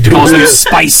 Calls it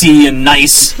spicy and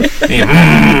nice.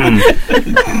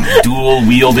 Dual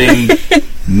wielding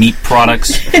meat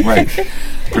products. Right.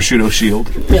 Prosciutto shield.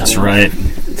 That's right.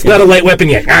 It's not a light weapon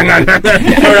yet. All right.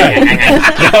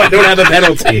 Now I don't have a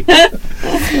penalty.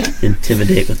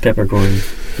 Intimidate with peppercorn.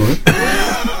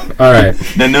 All right.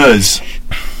 Nanuz.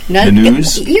 No, The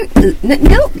news?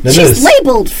 No, The she's news.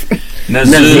 labeled.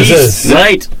 Nazus.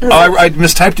 Right. Oh, I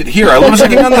mistyped it here. I was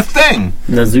looking on the thing.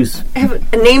 Nazus. I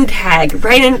have a name tag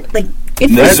right in, like,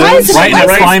 It's That's why is it right in that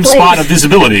right prime place? spot of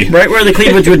visibility. Right where the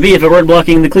cleavage would be if it weren't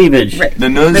blocking the cleavage. Right. The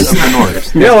nose of the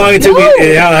north. You know how long it took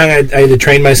me? How long I had to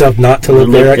train myself not to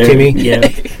look there at Kimmy? Yeah.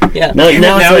 Yeah. Now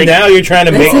it's like, Now you're trying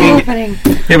to make me. happening.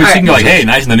 Yeah, but she can go like, hey,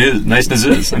 niceness is. Niceness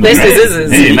is.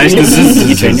 Hey, niceness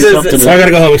you trained is. yourself to So I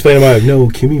gotta go home and explain to my wife. No,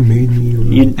 Kimmy made me.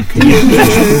 you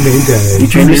You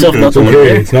trained yourself not It's to look okay.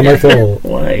 there. It's not my fault.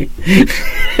 Why?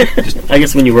 I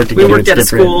guess when you work We together, worked it's at a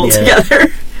different. school Yeah.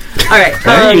 together. All right.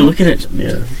 Why are you looking at?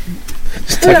 Yeah.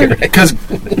 Because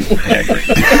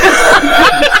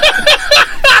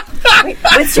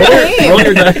What's your name? Roll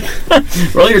your die.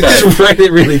 Roll your die. Write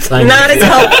it really tiny. Not as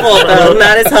helpful, though.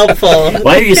 Not as helpful.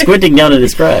 Why are you squinting down at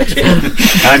his scratch?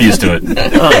 I'm used to it.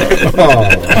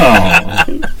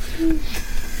 Oh.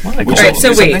 Would All right,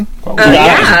 so wait.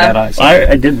 Yeah.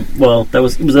 I did. Well,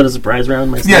 was that a surprise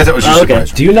round? Myself? yeah, that was your Oh, okay.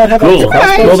 surprise. Do you not have Cool. a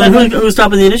crossbow? Well, then who's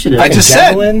topping the initiative? I just said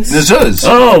Javelins? Nazuz.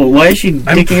 Oh, why is she I'm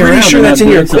dicking pretty around? sure and that's not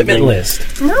in your doing equipment something?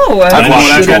 list. No. I've watched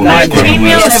Should it. have not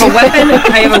Chainmail. I have a weapon.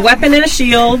 I have a weapon and a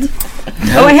shield.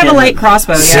 Oh, I have a light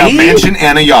crossbow. A Yeah. mansion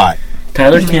and a yacht.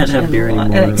 Tyler can't have beer anymore.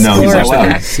 And No, he's not explorer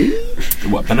allowed. pack. The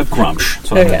weapon of Grumsh.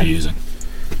 That's what I'm Oh, going to yeah. be using.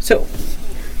 So,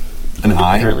 An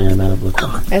eye. Apparently, I'm out of liquid.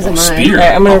 As am I. Spear. all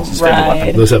right, I'm gonna It's a favorite weapon.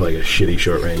 ride. Those have like a shitty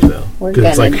short range though. We're 'Cause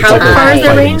it's like good. it's How like a far is the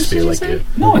fighting range, spear, did you like say? you.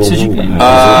 No, it says you can. It's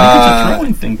a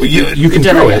throwing thing. Well, You can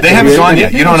throw it. They haven't gone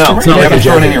yet. You don't know. not They like haven't a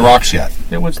thrown javelin. any rocks yet.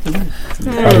 Yeah, what's the range?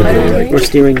 Probably, like, We're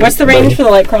steering. What's the range for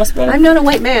the light crossbow? I'm not a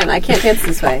white man. I can't dance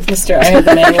this way. Mister, I have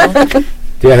the manual.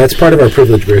 yeah, that's part of our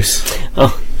privilege, Bruce.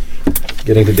 Oh.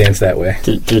 Getting to dance that way.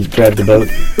 to drive the boat.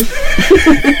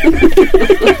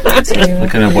 What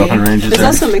kind of weapon range is There's there?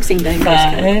 also mixing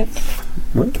dice.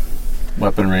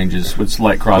 Weapon ranges. What's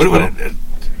light What- crossbow? what-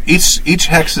 each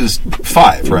hex is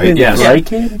 5, right? Yes. Right,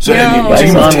 kid? So No. you Lights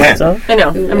move on, 10. lights off? I know.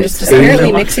 I'm just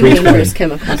Apparently mixing dangerous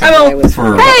chemicals. I'm all-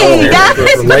 For Hey, guys!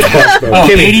 The light crossbow. Oh,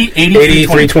 Kimmy, 80, 80,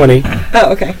 320.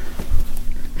 Oh, okay.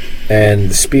 And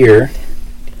the spear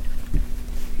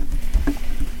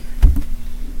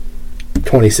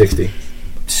 2060.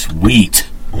 Sweet.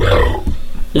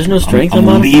 There's no strength I'm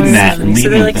on leaving that. So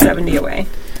Leaving they're like that. 70 away.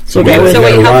 So Okay, go So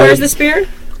wait, gotta how far ride- is the spear?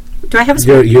 Do I have a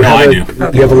spear? You No, I have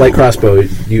do. you have a light crossbow.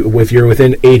 If you're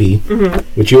within 80,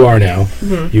 which you are now,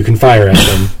 you can fire at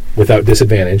them without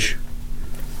disadvantage.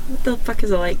 What the fuck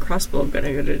is a light crossbow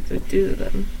gonna go to do to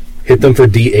them? Hit them for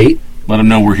D8. Let them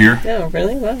know we're here. No,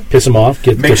 really? Wow. Piss them off.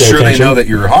 Get Make their sure they attention. know that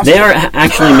you're hostile. They are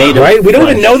actually made of Right? We don't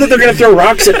even flesh. know that they're going to throw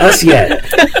rocks at us yet.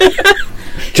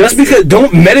 Just because,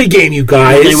 don't metagame, you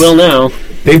guys. They will now.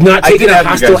 They've not I taken did a have you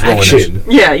hostile guys roll action.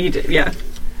 Yeah, you did. Yeah.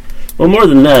 Well, more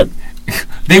than that.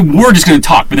 They were just going to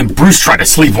talk, but then Bruce tried to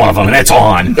sleep one of them, and that's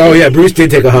on. Oh yeah, Bruce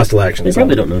did take a hostile action. They so-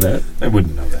 probably don't know that. I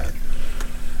wouldn't know that.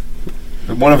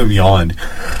 But one of them yawned.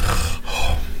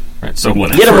 Right, so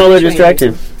whatever. Get them while they're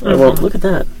distracted. Oh, well, look at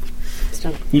that.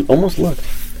 Stop. You almost looked.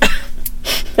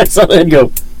 I saw that and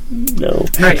go, no.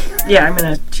 Right. Yeah, I'm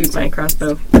gonna shoot my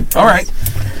crossbow. All right.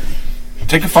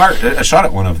 Take a shot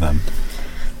at one of them.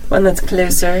 One that's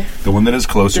closer. The one that is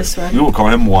closer. This one? We will call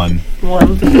him 1.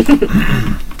 1. 20.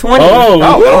 Oh,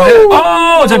 that'll hit.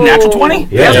 Oh, is that natural 20?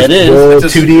 Yeah, it is. Roll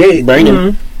It's a- 2d8. Bring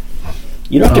him.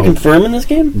 You don't have to Oh. confirm in this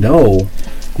game? No.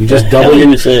 You just The hell double. did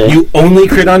you say? You only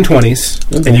crit on 20s,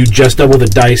 Okay. and you just double the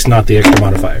dice, not the extra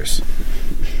modifiers.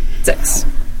 6.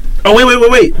 Oh,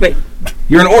 wait. Wait.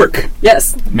 You're an orc.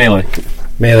 Yes. Melee.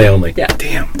 Melee only. Yeah.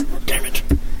 Damn.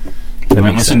 That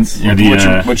makes listen, sense. you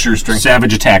know, What's your strength?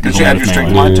 savage attack is Did you only add your with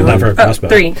strength melee. mod to Not it? for a Oh, crossbow.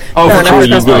 3. Oh, No, for not Or for you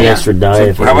get crossbow. an Yeah. extra die.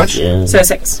 if how it was- much? Yeah. So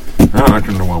 6. Oh, I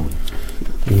can roll.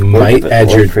 You might add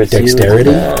your Crits you, dexterity.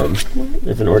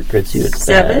 if an orc crits you, it's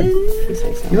 7.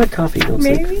 bad. You had coffee, don't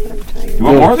say. Maybe. You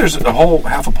want more? There's a whole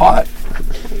half a pot.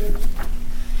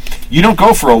 You don't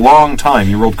go for a long time.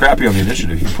 You rolled crappy on the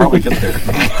initiative. You can probably get there.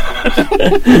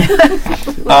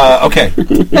 Okay.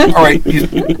 All right.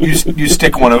 You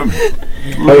stick one of them.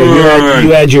 Oh,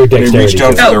 you add your They dexterity. reached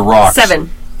out to for it. their rocks. 7.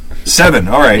 7.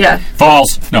 All right. Yeah.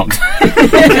 Falls. No.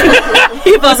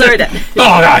 He falls over dead.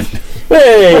 Oh, God.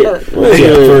 Hey! Yeah,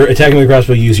 for attacking with a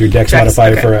crossbow, use your dex Dex,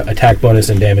 modifier okay. for attack bonus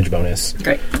and damage bonus.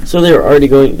 Great. So they were already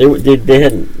going. They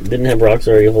didn't have rocks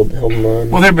already held them on.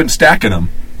 Well, they've been stacking them.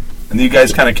 And you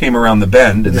guys kind of came around the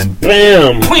bend and then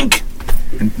Bam! clink.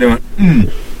 And they went,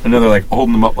 And then they're like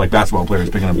holding them up like basketball players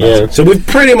picking up Yeah. basketball. So we've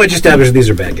pretty much established these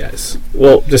are bad guys.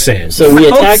 Well, Just saying. so we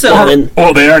attacked so. them, and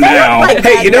Oh, they are now.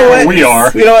 Hey, you know what? We are.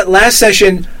 You know what? Last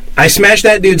session, I smashed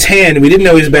that dude's hand, and we didn't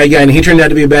know he was a bad guy, and he turned out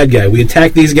to be a bad guy. We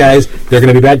attacked these guys; they're going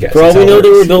to be bad guys. For all That's we how it know, they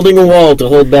were works. building a wall to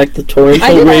hold back the I torrential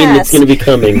did rain ask. that's going to be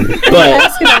coming. But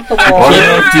Ask about the wall.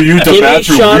 After you use the Kimmy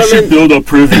bathroom, shot we him should in- build a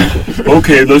privy.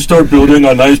 Okay, let's start building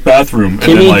a nice bathroom. And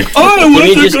then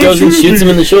Kimmy just goes and shoots him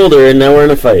in the shoulder, and now we're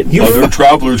in a fight. Other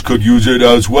travelers could use it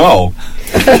as well.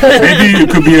 Maybe it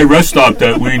could be a rest stop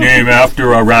that we name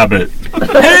after a rabbit.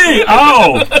 Hey,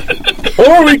 ow!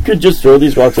 Or we could just throw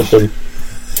these rocks at them.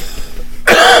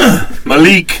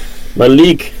 Malik.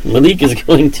 Malik is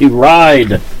going to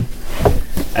ride.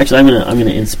 Actually, I'm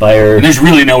gonna inspire. And there's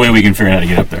really no way we can figure out how to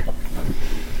get up there.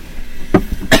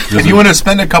 If you want to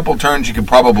spend a couple turns, you could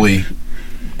probably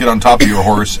get on top of your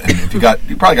horse, and if you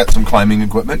probably got some climbing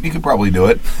equipment, you could probably do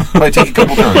it. Probably take a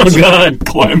couple turns. Oh God!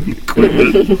 Climbing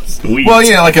equipment. Sweet. Well,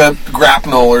 yeah, like a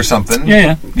grapnel or something.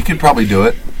 Yeah. You could probably do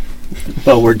it.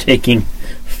 But we're taking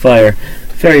fire,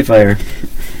 fairy fire.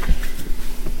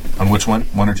 On which one?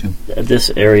 One or two? At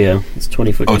this area, it's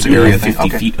 20 foot. Oh, it's an cube. area thing. 50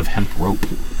 Okay. feet of hemp rope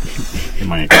in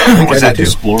my What's that do?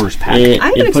 explorer's pack. It I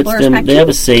have an puts explorer's them. pack They have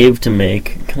too. a save to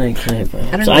make. Can I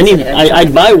don't so know I need. if it is.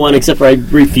 I'd buy one, except for I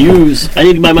refuse. I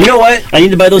need to buy my. You know what? I need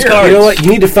to buy those cards. You know what?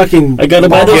 You need to fucking I gotta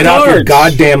buy those get off your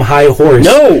cards. goddamn high horse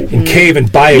No. and cave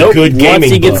and buy a Nope. good gaming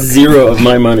Watsy book. gets 0 of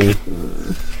my money.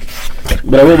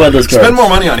 But I will buy those cards. Spend more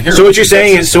money on heroes. So what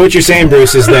you're saying,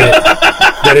 Bruce, is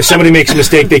that if somebody makes a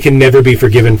mistake, they can never be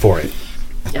forgiven for it.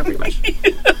 Yeah, pretty much.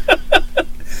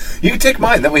 You can take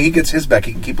mine. That way he gets his back.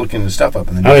 He can keep looking his stuff up.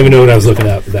 And then I don't even know what I was looking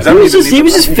at. that He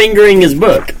was just fingering his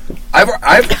book.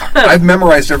 I've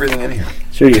memorized everything in here.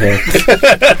 Sure you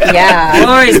have.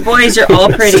 Yeah. Boys, you're all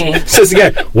pretty. Says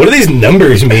the guy, what do these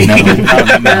numbers mean? No,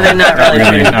 they're not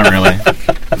really. Not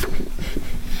really.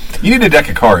 You need a deck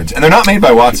of cards, and they're not made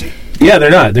by Watsy. Yeah,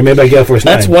 they're not. They're made by Gale Force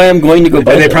 9. That's why I'm going to go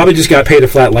buy And they them. probably just got paid a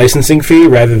flat licensing fee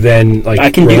rather than like I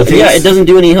can do. royalties. Yeah, it doesn't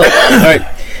do any help. All right.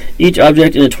 Each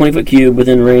object in a 20-foot cube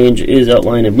within range is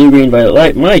outlined in blue, green, violet,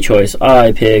 light. My choice.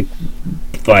 I pick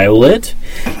violet.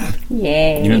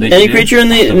 Yay. You know, they Any do- creature in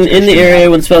the area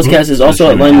when spells cast is also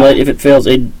Just outlined shoot it light if it fails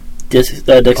a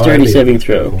dexterity saving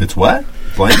throw. It's what?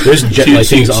 Blank? There's jet So light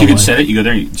things you online. can set it. You go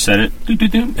there, you set it,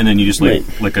 and then you just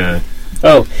like a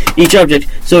Oh, each object.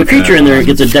 So a creature in there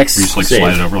gets a dex you just like save.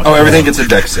 slide it over. Like Oh, everything gets a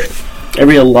deck save.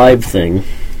 Every alive thing.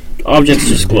 Objects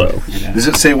just glow. Does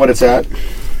it say what it's at?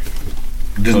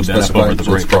 It doesn't that's specify, over the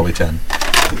so it's break. probably 10.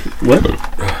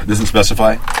 What? Doesn't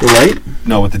specify? The light?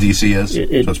 No, what the DC is.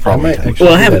 It- So it's probably I might 10. actually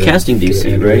Well, I do have a that casting in- DC,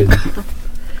 in- right?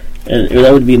 And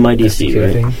that would be my DC,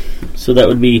 right? Casting. So that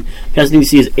would be casting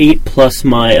DC is 8 plus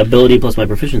my ability plus my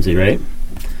proficiency, right?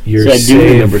 Your So I do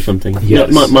save- remember something. Yes.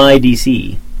 No, my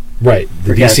DC. Right, the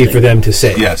For DC casting. for them to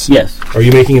save. Yes. Yes, Are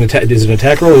you making an attack? Is it an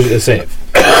attack roll or is it a save?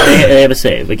 they have a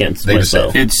save against They have a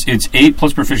myself. save. It's 8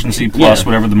 plus proficiency plus Yeah.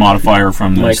 whatever the modifier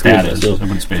from the My stat charisma, is. so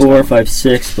Everyone's based 4, on. 5,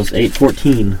 6 plus 8,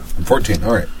 14. 14,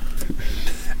 all right.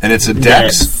 And it's a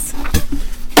dex?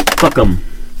 Fuck them.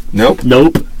 Nope.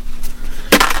 Nope.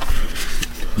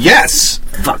 Yes!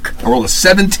 Fuck. I rolled a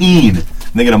 17. And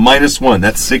they get a -1.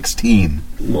 That's 16.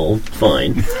 Well,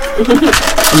 fine. And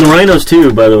the rhinos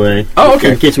too, by the way. Oh,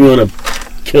 okay. In case we want to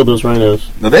kill those rhinos.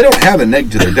 Now, they don't have a neg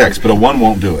to their dex, but a 1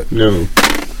 won't do it. No.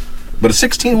 But a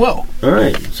 16 will. All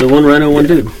right. So one rhino, one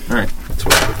dude. All right. That's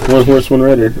what One horse, one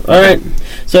rider. All right.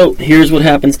 So here's what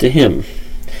happens to him.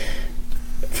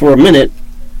 For a minute,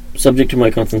 subject to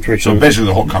my concentration. So basically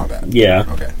the whole combat. Yeah.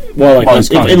 Okay. Well, it's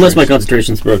unless my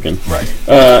concentration's broken.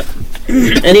 Right.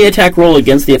 Any attack roll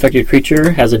against the affected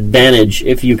creature has advantage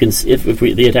if you can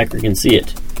the attacker can see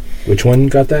it. Which one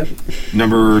got that?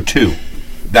 Number 2.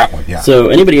 That one, yeah. So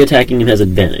anybody attacking him has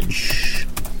advantage,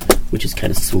 which is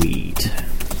kind of sweet.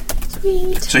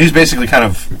 So he's basically kind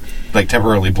of like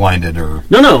temporarily blinded or...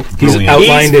 No. He's Brilliant.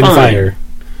 outlined in fine. fire.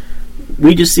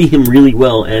 We just see him really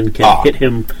well and can hit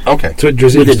him Okay. That's what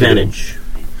Drizzt with used to do. advantage.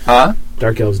 Huh?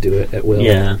 Dark elves do it at will.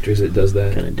 Yeah. Drizzt does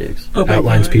that. Kind of dicks.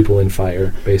 Outlines people in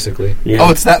fire, basically. Yeah.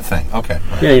 Oh, it's that thing. Okay.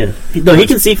 Right. Yeah. No, he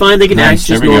can see fine. They can Nice. act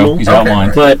There just we go. normal. He's Okay,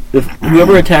 outlined. right. But if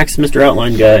whoever attacks Mr.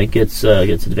 Outline guy gets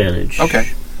advantage. Okay.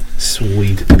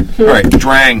 Sweet. All right.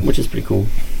 Drang. Which is pretty cool.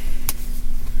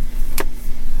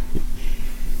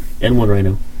 And one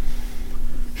rhino.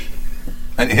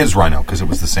 And his rhino, because it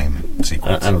was the same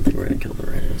sequence. I don't think we're going to kill the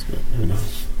rhinos, but who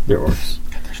knows? They're orcs.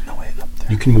 There's no way up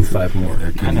there. You can move 5 more.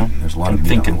 I know. There's a lot I'm of meat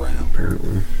thinking. on a rhino.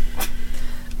 Apparently.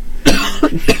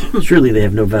 Surely they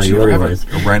have no Do value you ever have otherwise.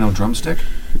 a rhino drumstick?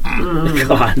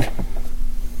 God.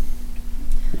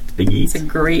 Big It's eats. a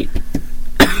great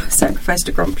sacrifice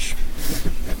to Grumsh.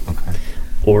 Okay.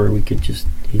 Or we could just,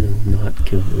 not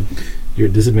kill them. You're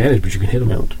at disadvantage, but you can hit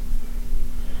them out.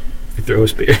 Out. You throw a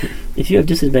spear. If you have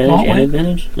disadvantage and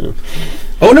advantage, no.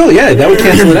 Oh no, yeah, that would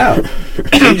cancel it out.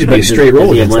 It'd just be a straight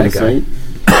roll Does he have against that line of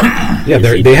guy. sight? Yeah,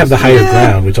 they have the higher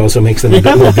ground, which also makes them a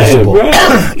bit more visible.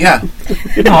 Yeah.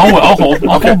 No, I'll hold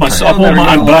my.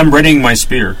 But I'm readying my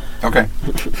spear. Okay.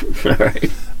 All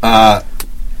right.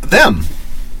 Them.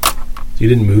 You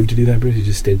didn't move to do that, Bruce? You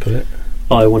just stayed put?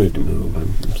 Oh, I wanted to move.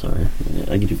 I'm sorry.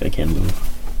 I can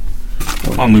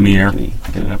move. On Lumiere.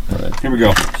 Alright. Here we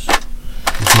go.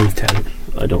 Just move 10.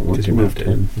 I don't want Because to you move moved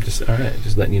it. 10. Alright,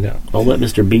 just letting you know. I'll let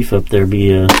Mr. Beef up there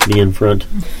be in front.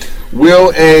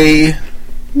 Will a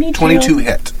Me 22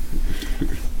 hit?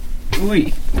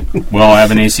 Well, I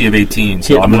have an AC of 18,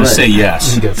 so Yeah, I'm going to right. say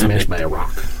yes. You got smashed by a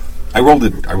rock. I rolled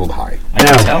high. I can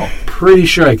Now, tell. pretty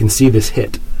sure I can see this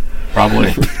hit.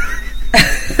 Probably.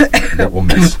 That will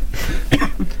miss.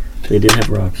 They did have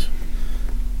rocks.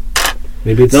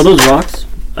 Maybe it's... Now those rocks,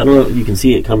 I don't know if you can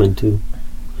see it coming too.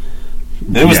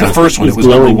 It was the first one. It's It was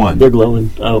glowing. number 1. They're glowing.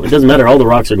 Oh, it doesn't matter. All the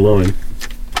rocks are glowing.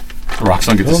 The rocks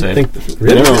don't get I to don't save. think...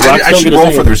 Really? No, I rocks don't should get a roll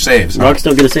save. for their saves. huh? Rocks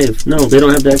don't get a save. No, they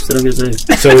don't have dex. They don't get a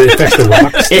save. So it affects the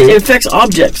rocks? It affects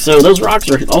objects, so those rocks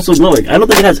are also glowing. I don't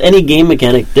think it has any game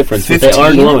mechanic difference, but they are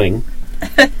 15. glowing.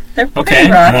 They're Okay, pretty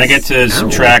and rocks. I get to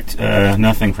subtract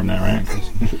nothing from that, right?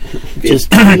 Just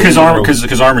Because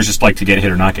armor's just like to get hit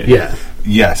or not get hit. Yeah.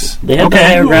 Yes. they have the Okay.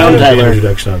 higher ground, Tyler.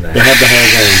 Introduction on They that. have the higher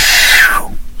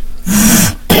ground.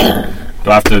 Do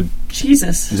I have to?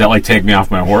 Jesus. Does that like take me off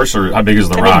my horse, or how big is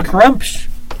the I mean, rock? Grumpsh.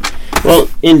 Well,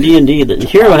 in D&D, the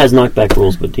hero has knockback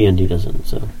rules, but D&D doesn't.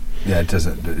 So Yeah, it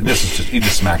doesn't. This is just, he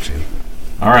just smacks you.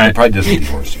 All It right, probably doesn't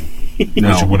divorce you.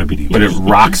 no, It wouldn't be but it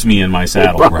rocks me in my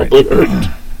saddle. probably hurt.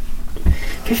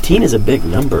 15 is a big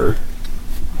number.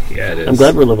 Yeah, it is. I'm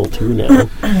glad we're level 2 now.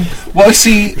 Well,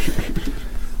 see,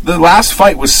 the last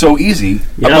fight was so easy. I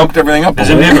Yeah. bumped everything up. Does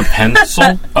a anybody little. have a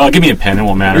pencil? Give me a pen. It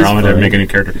won't matter. It's I'm going to fine. make a new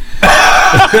character.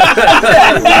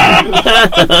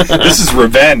 This is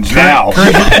revenge now.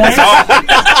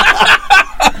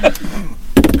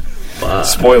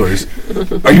 Spoilers.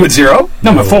 Are you at 0?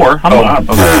 No, I'm at 4. I'm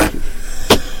okay.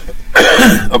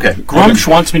 Okay. Grumsh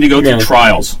wants me to go through No.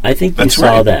 trials. I think you That's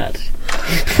saw right. that.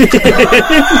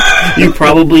 You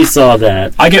probably saw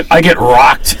that. I get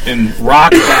rocked and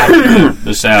rocked back in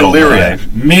the saddle. Illyria.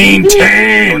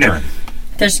 Maintain. Your turn.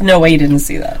 There's no way you didn't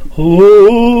see that.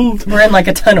 Hold. We're in like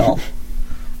a tunnel.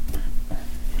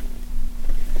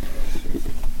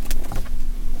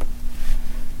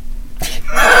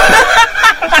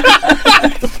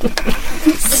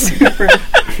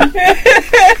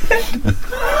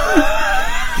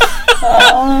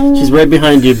 She's right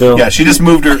behind you, Bill. Yeah, she just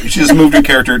moved her. She just moved her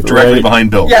character directly Right.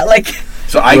 behind Bill. Yeah, like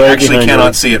So I Right actually behind cannot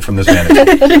her. see it from this vantage.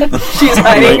 she's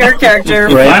hiding her character.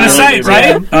 Right. Line of sight,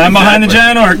 right? I'm behind the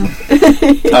giant orc.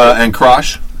 And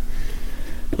Krosh.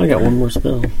 I got one more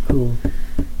spell. Cool.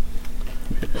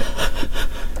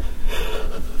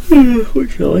 What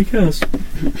shall I cast?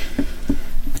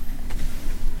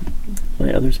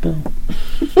 My other spell.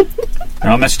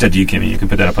 I'll message that to you, Kimmy. You can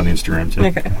put that up on the Instagram too.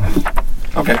 Okay.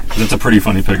 Okay. That's a pretty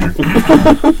funny picture.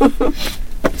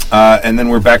 And then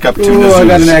we're back up to Oh, I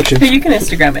got an Nazuz. action. Here, you can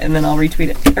Instagram it and then I'll retweet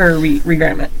it or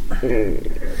regram it.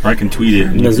 Or I can tweet it.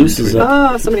 and you can Nazus is retweet it.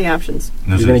 up. Oh, so many options.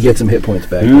 You're going to get some hit points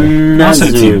back. I'll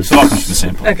send it to you. So I'll come Nazus. to the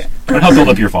same place. Okay. I'll help build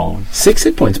up your following. 6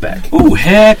 hit points back. Ooh,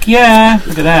 heck yeah!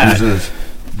 Look at that. Nazuz.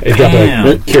 It dropped Damn.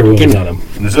 a cure wounds Can- on him.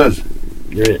 Nazuz.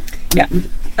 You're it.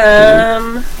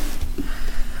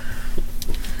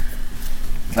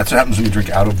 That's what happens when you drink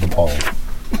out of the ball.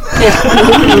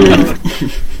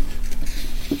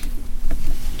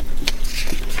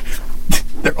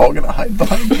 They're all going to hide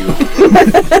behind you.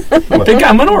 Big guy,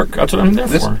 I'm an orc. That's what I'm there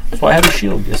This- for. That's why I have a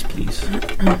shield. Yes, please.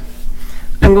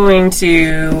 I'm going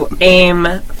to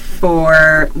aim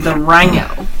for the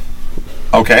rhino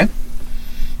Okay.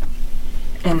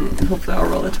 and hopefully I'll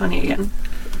roll a 20 again.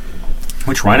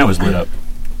 Which rhino is lit up?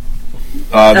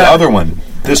 The other one.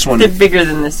 This one. They're bigger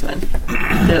than this one.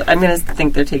 I'm going to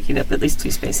think they're taking up at least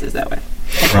 2 spaces that way.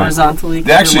 Like horizontally.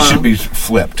 They actually long. should be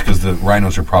flipped because the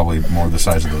rhinos are probably more the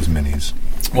size of those minis.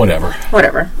 Whatever.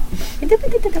 Whatever.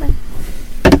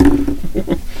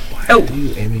 Why are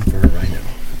you aiming for a rhino?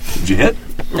 Did you hit?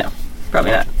 No,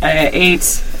 probably not.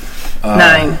 8,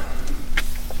 9.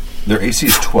 Their AC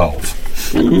is 12.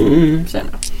 So no.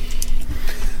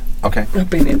 Okay.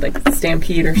 Hoping they'd like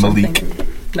stampede or something. Malik.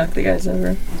 And knock the guys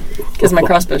over. Because my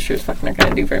crossbow sure is fucking not going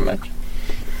to do very much.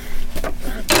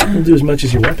 Don't do as much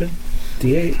as your weapon.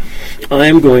 D8.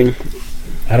 I'm going.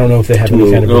 I don't know if they have To any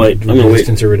move. kind of Oh, wait. I'm gonna wait.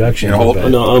 resistance or reduction. You know, hold- but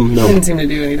No, no. Didn't seem to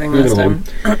do anything I'm last gonna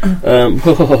time.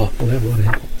 Well, they have a lot of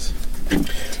hit points.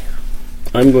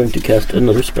 I'm going to cast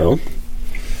another spell.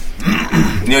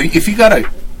 You know, if you got a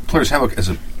Player's Handbook as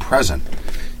a present.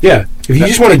 Yeah. If you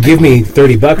just want to give me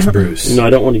 $30, Bruce, No, I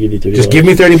don't want to give you $30. just give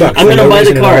me $30. I'm going to buy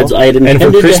the cards. I had And for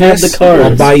intended to have Christmas, the cards.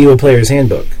 I'll buy you a Player's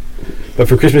Handbook. But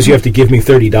for Christmas, you have to give me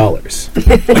 $30.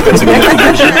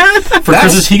 For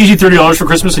Christmas, he gives you $30 for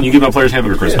Christmas, and you give him a Player's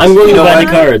Handbook for Christmas. I'm going to buy what?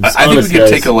 the cards. I think honest, we could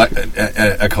guys.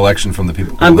 take a collection from the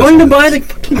people. Who I'm going to listen buy this.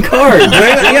 the cards.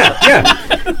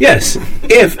 Yeah. Yes.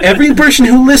 If every person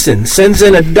who listens sends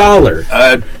in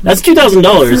 $1, That's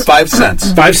 $2,000. 5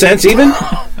 cents, 5 cents even,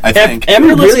 I think. Every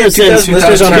Really? listener sends 2,000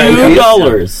 listeners on our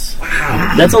 $2.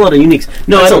 Wow. That's a lot of uniques.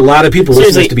 No, that's I a don't. lot of people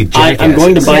listening Seriously, to be I'm jackasses.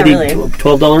 going to buy Yeah, the really.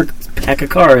 $12 pack of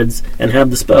cards and have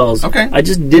the spells. Okay. I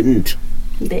just didn't.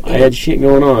 I had shit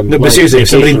going on. No, but like seriously,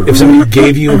 vacation. if somebody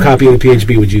gave you a copy of the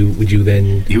PHB, would you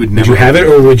then You would would never you have it,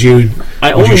 or would you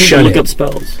I would only you need to shun look it? up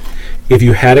spells. If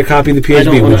you had a copy of the I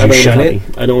don't PHB, want would you shun a it?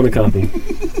 copy. I don't want a copy.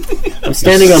 I'm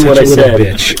standing on Such what a I little said.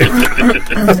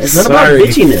 bitch. It's not about Sorry.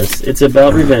 bitchiness. It's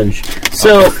about revenge.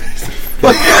 So,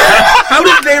 How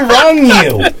did they wrong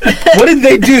you? What did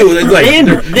they do? Like,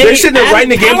 they're sitting there writing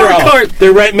the game. They're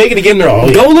all making a game. They're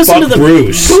all go listen fuck to the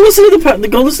Bruce. Go listen to the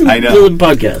go listen I to know. the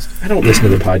podcast. I don't listen to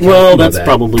the podcast. Well, You know that's that.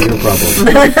 probably your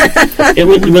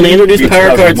problem. When they introduced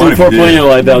power cards in 4.0,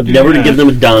 I vowed never to give them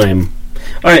a dime.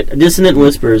 All right, Dissonant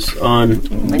Whispers on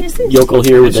What is this? Yokel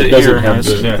here that doesn't Here, have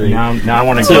the thing. now I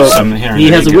want to So give some here. he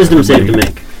has a wisdom save to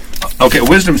make. Okay,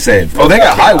 wisdom save. Oh, they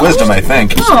got high wisdom, I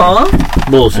think. Aw.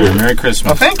 Bullshit. Merry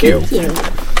Christmas. Oh, thank you. It's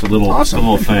a little, Awesome. a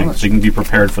little Thank you thing, much. so you can be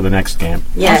prepared for the next game.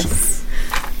 Yes.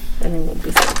 And it won't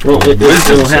be so. Well, Wisdom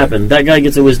it'll save. happen. That guy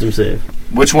gets a wisdom save.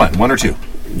 Which one? 1 or 2?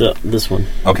 This one.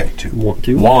 Okay, 2.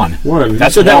 Two? Juan. One.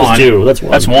 That's So that was Juan. 2. That's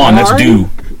one. That's Juan. That's Juan? due.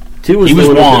 2 was He was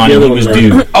the one Juan. the other He was one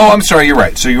due. Oh, I'm sorry, you're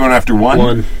right. So you're going after 1?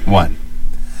 One. 1.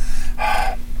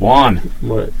 Juan.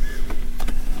 What?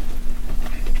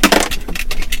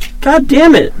 God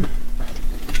damn it!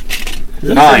 Is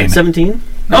that 9. 17?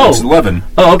 No, Oh. it's 11.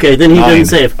 Oh, okay. Then he 9. doesn't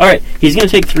save. All right. He's going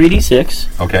to take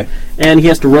 3d6, Okay. and he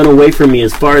has to run away from me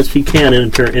as far as he can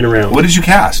in a round. What did you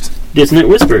cast? Dissonant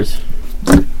Whispers.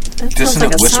 That sounds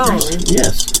Dissonant like a Whispers. song.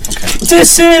 Yes.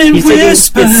 Dissonant He's taking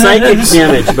it's psychic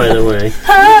damage, by the way.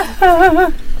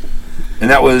 And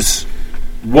that was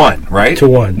 1, right? to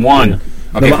 1. One.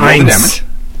 Okay, Nummer roll the eins.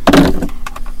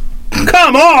 damage.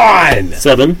 Come on,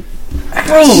 7.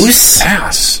 Bruce.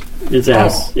 Ass. It's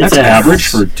ass. It's That's ass. average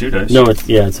for 2 dice. No,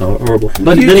 it's horrible.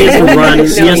 But then he has to run.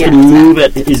 He has to move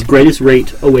at his greatest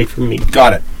rate away from me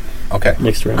Got it. Okay.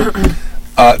 next round.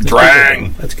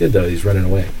 Drang. That's good though. He's running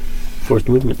away. Forced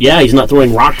movement. Yeah, he's not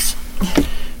throwing rocks.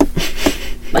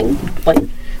 Boing, boing.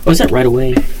 Oh, is that right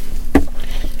away?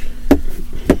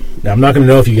 Now I'm not going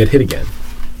to know if you get hit again.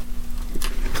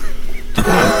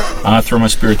 Throw my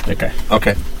spirit. Okay.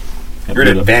 Okay. That You're at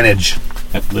lit up- advantage.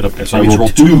 That lit up. So So I you roll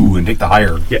rolled 2 and take the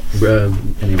higher. Yeah.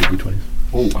 Any of the d20s.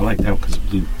 Oh, I like that because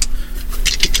blue.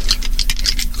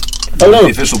 Oh The no!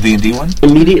 official D&D one?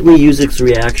 Immediately use its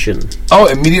reaction Oh,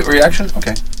 immediate reaction?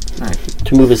 Okay.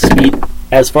 to move its speed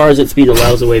as far as its speed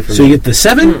allows away from So me. you get the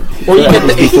 7, Or you get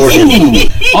the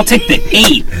beforehand. I'll take the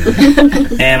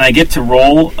 8, and I get to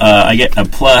roll. I get a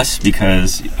plus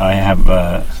because I have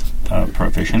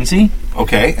proficiency.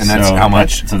 Okay, and that's So how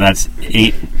much? So that's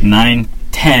 8, 9,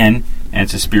 10, and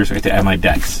it's a spear, so I have to add my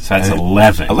dex. So that's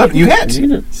 11. 11. You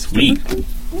hit. Sweet.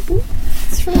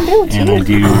 It's from Bill, And I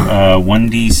do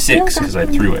 1d6 because I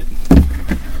threw it.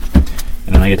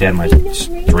 And then I get to add my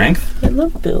strength. I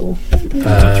love Bill.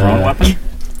 Thrown weapon.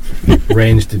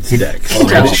 ranged its dex. Oh,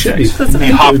 It should be.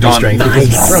 He hopped on. strength because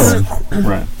it's thrown.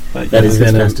 Right. But, That is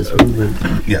his Then, fastest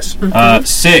movement. Yes.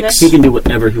 6. He can do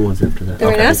whatever he wants after that. The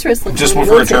Okay. rhinoceros looks Just like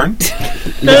one for a he turn?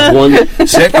 Yeah, one.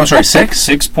 6? I'm sorry, 6?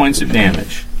 6 points of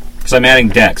damage. Because I'm adding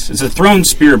dex. It's a thrown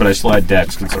spear, but I still add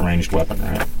dex because it's a ranged weapon,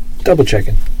 right? Double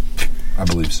checking. I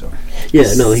believe so.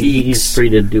 Yeah, no, he's Six. free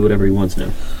to do whatever he wants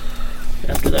now.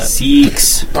 After that.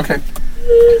 6. Okay.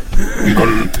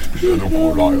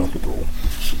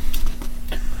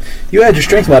 You add your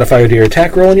strength modifier to your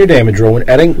attack roll and your damage roll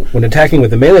when attacking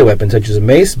with a melee weapon such as a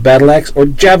mace, battle axe, or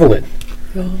javelin.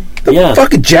 The Yeah.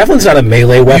 fucking javelin's not a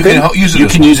melee You weapon. can use it You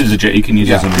as can one. use it as a you can use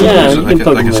it as a Yeah, Use it you like can a-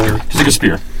 poke like a him spear. around. Just like a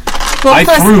spear. Well, I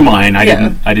plus- threw mine. I yeah.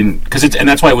 didn't because it's and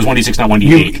that's why it was 1d6, not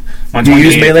 1d8. Mine's You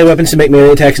use 1d8. melee weapons to make melee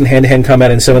attacks in hand-to-hand combat,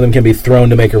 and some of them can be thrown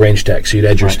to make a ranged attack. So you'd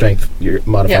add your Right. strength, your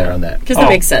modifier Yeah. on that. Because Oh. that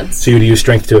makes sense. So you'd use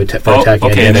strength to for Oh,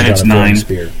 attacking okay, and then damage it's on a throwing 9.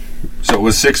 spear. So it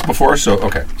was 6 before, so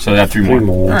okay. So I have 3 Three more.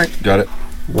 more. All right, got it.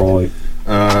 Right.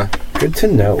 Good to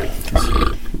know.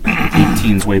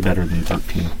 18's way better than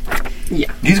 13.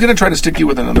 He's going to try to stick you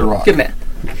with another rock. Good math.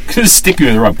 Gonna stick you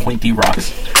in the rock, pointy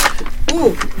rocks.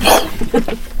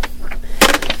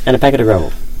 And a packet of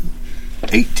gravel.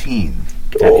 18.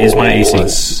 That is my AC.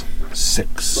 Plus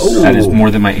 6. That is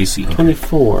more than my AC.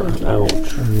 24. Ouch.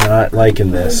 I'm not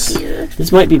liking this.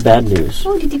 This might be bad news.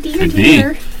 Oh, dear, Could be.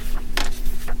 dear.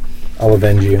 I'll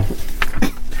avenge you.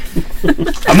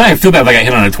 I'm not even feel bad like I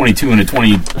hit on a 22 and a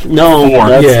 20. No. Four.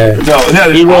 that's- Yeah. No, that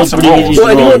is He rolled awesome pretty rolls. easy. Well,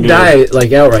 and you Wrong, won't dude. die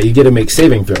like outright. You get to make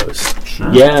saving throws.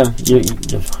 Yeah, you're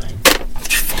fine.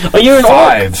 Oh, you're an orc.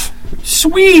 5.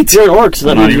 Sweet! You're an orc, so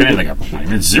that Not means even like not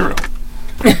even 0.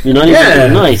 you're not Yeah.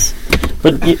 even nice.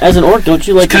 But as an orc, don't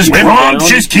you like? Because to keep Mom's down?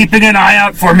 just keeping an eye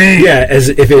out for me. Yeah, as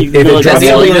if it feel like drops that's you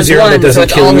the only to one 0 and it so doesn't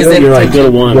it's kill always you, you're empty. like Go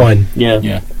to 1. 1. Yeah.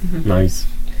 Yeah. Nice.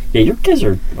 Yeah, your guys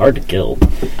are hard to kill.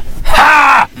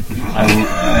 Ha! I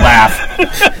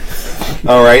laugh.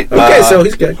 All right. Okay, so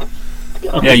he's good.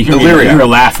 Yeah, you Illyria. hear a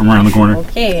laugh from around the corner.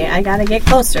 Okay, I gotta get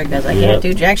closer because I Yep. can't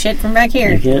do jack shit from back You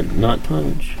here. can't not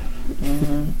punch.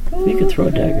 You could throw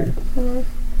a dagger.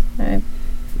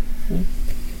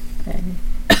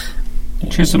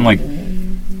 She has some, like,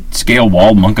 scale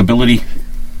wall monk ability.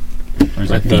 Or is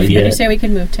that Not beefy? yet. Did you say we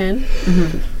could move 10?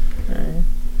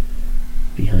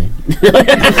 Behind.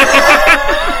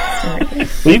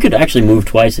 Well, you could actually move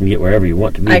twice and get wherever you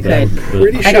want to move. I could.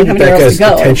 Pretty I sure don't have anywhere else Becca's to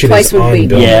go. attention Twice is would on be-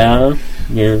 Bill. Yeah.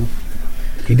 Yeah.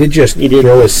 He did just He did.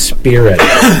 throw a spear at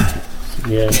it.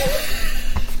 Yeah.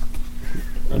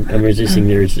 I'm resisting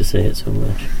the urge to say it so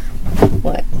much.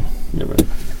 What? Never mind.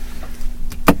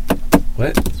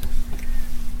 What?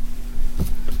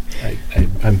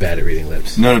 I'm bad at reading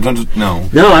lips. No, don't. No.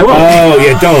 No, I won't. Oh,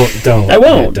 yeah, don't. I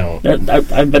won't. Yeah, don't.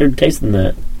 I have better taste than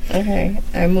that. Okay,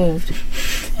 I moved.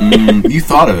 You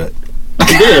thought of it. I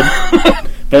did.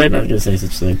 But I'm not going to say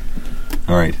such thing.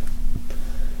 All right.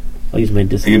 I'll use my You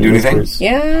discipline. can do anything? words.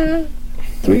 Yeah,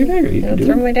 Throw your dagger. You I'll can do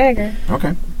throw it. my dagger.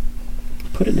 Okay.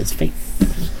 Put it in his face.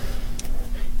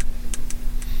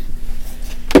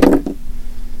 You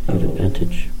have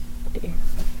advantage. dear.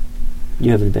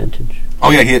 You have advantage. Oh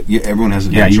yeah, everyone has.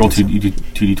 Yeah, you roll advantage. you do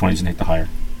 2d20s and take the higher.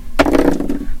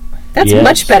 That's Yes.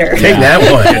 much better. Take that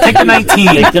one. Take the 19.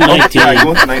 Take the 19. Yeah, you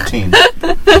went to 19.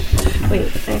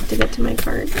 Wait, I have to get to my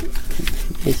card.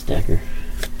 It's dagger.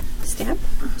 Stab?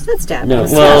 Is that stab? No,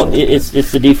 It's well, stab.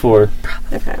 it's the D4,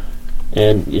 Okay.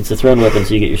 and it's a thrown weapon,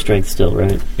 so you get your strength still,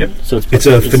 right? Yep. So It's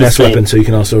a the finesse same- weapon, so you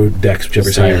can also dex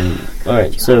whichever's higher. same. All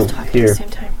right, so Talking at here, the same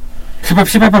time.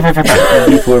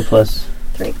 D4 plus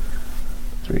 3.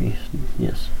 3.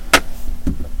 Yes.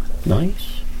 Nice.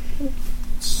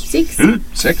 6.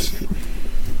 6.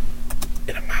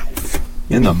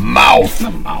 In the mouth.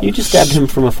 You just stabbed him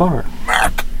from afar,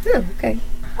 Oh, okay.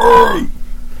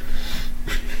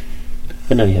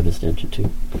 but now you have his attention too.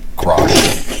 Cross.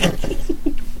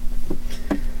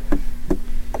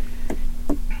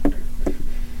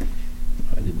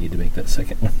 I didn't need to make that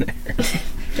second one there.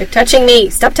 You're touching me.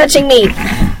 Stop touching me.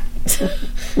 Stop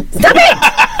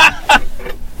it!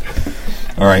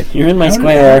 All right. You're in my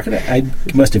square. I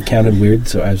must have counted weird,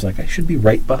 so I was like, I should be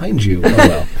right behind you. Oh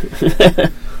well.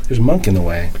 There's a monk in the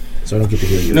way, so I don't get to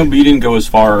hear you. No, but you didn't go as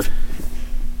far.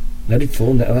 I did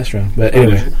full in that last round. But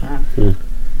anyway,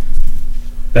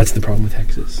 that's the problem with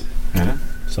hexes. Yeah.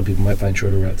 Some people might find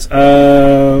shorter routes.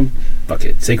 Fuck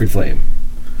it. Sacred Flame.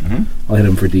 Mhm. I'll hit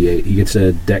him for D8. He gets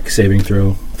a dex saving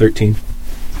throw, 13.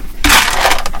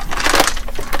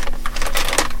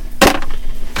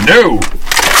 No!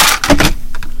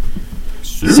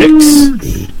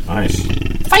 6. Nice.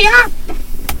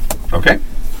 Okay.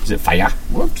 Is it fire?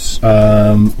 Whoops.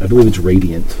 I believe it's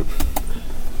radiant.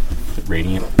 Is it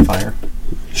radiant fire?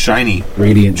 Shiny.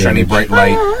 Radiant Shiny damage. bright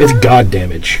light. It's god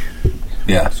damage.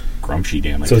 Yeah. Grumpy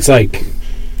damage. So it's like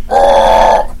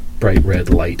bright red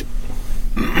light.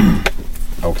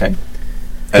 Okay. And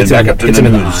Hits back him, up to hits him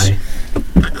in the Nazuz. eye.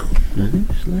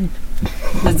 Nice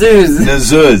light. Zeus.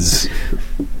 Nazuz.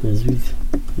 Nazuz.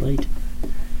 Light.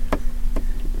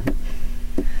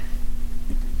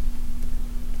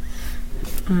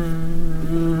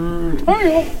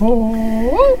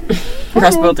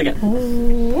 Crossbow again.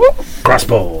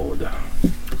 Crossbowed.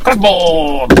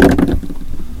 Crossbow!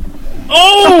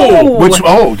 Oh! Which?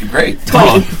 Oh, great.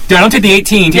 Oh, dude, don't take the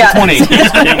 18, take Yeah. the 20.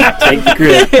 Take the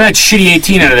crit. That shitty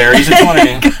 18 out of there. Use a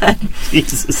 20.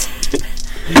 Jesus.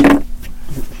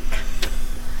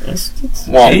 That's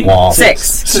Womp Eight? womp.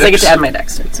 6. Because I get to add my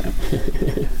dex to it. So.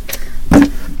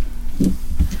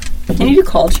 Can you do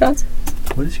called shots?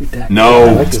 What is your deck?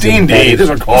 No, it's D&D. Those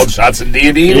are called shots in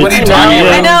D&D. What are you talking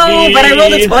I about? know, but I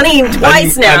rolled a 20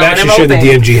 twice now. I'm and actually I'm sure the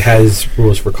hoping. DMG has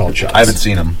rules for called shots. I haven't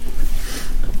seen them.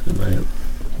 my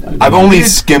I've only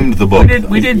skimmed the book.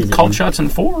 We did called shots in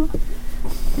 4.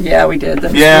 Yeah, we did.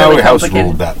 That was Yeah, really we house complicated.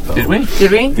 ruled that though. Did we?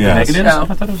 Did we? Yeah. Negatives? No.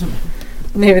 I thought it was in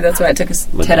Maybe that's why it took us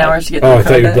 10 hours to get Oh, I through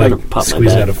thought you'd combat. like Pop my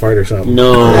squeeze back. out a fart or something.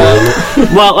 No.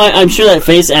 Well, I'm sure that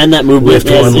face and that movement Lift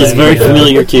one is leg, very yeah.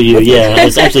 familiar to you. Yeah,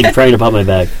 it's actually trying to pop my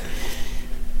back.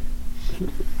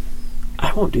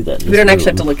 I won't do that. in We this don't actually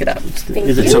have room. to look it up.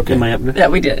 Is it It's okay. Am I up? Yeah,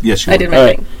 we did. Yes, you I are. did my All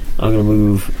right. thing. I'm gonna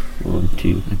move 1,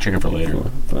 2, Check it for later.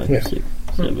 4, 5, Yeah. 6,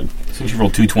 7. Since you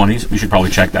rolled 2 20s, we should probably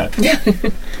check that.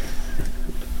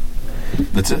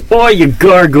 That's it. Boy, you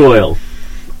gargoyle!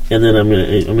 And then I'm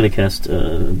gonna cast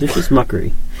Vicious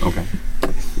Mockery, Okay.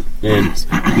 and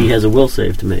he has a will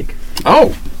save to make.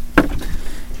 Oh.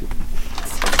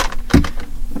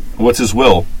 What's his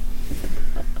will?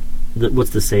 What's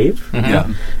the save?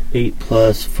 Yeah. 8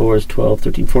 plus 4 is 12,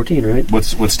 13, 14, right? What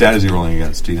stat is he rolling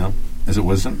against? Do you know? Is it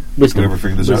wisdom? Wisdom. Did we ever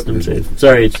figure this Wisdom out? save.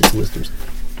 Sorry, it's just wisdom.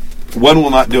 One will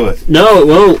not do it. No, it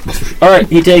won't. All right,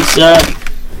 he takes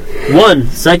 1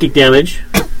 psychic damage,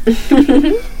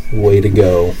 Way to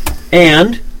go.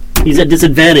 and he's at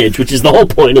disadvantage, which is the whole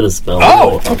point of the spell.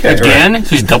 Oh, okay. Again?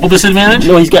 So he's double disadvantage?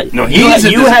 No, he's got. No, you he's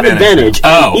at you have disadvantage.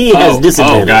 advantage. He has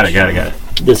disadvantage. Oh, got it.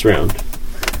 This round.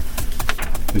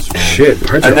 Shit.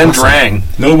 Hearts And are then awesome. Drang.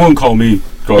 No one call me.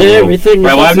 Gargoyle. Everything.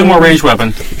 Right, well, I have no more ranged weapon.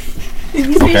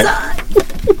 Okay.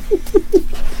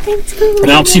 And I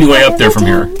don't see any way up there from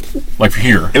here. Like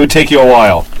here. It would take you a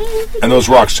while. And those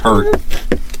rocks hurt.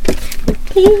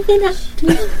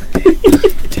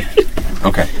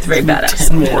 Okay. It's very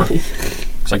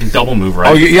badass. So I can double move,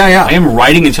 right? Oh, yeah. I am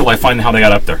riding until I find how they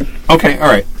got up there. Okay, all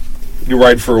right. You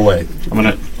ride for a way. I'm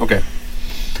gonna. Okay.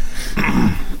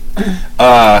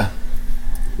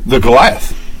 The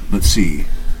Goliath. Let's see.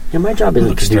 Yeah, my job isn't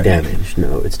Looks to do strange. damage.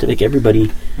 No, it's to make everybody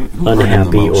hurt him the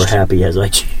unhappy or most? happy as I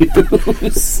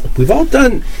choose. We've all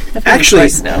done. Actually,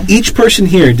 twice now. each person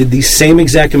here did the same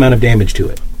exact amount of damage to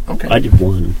it. Okay. I did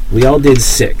 1. We all did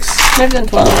 6, I've done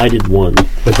 12. I did 1.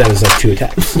 but that was like 2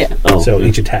 attacks. Yeah. Oh, So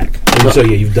each attack. And so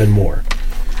yeah, you've done more.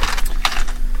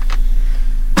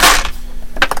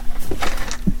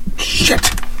 Shit.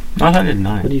 No, I did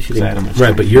 9. What are you shooting?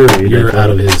 Right, but you're out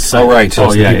of his sight. Oh, right. So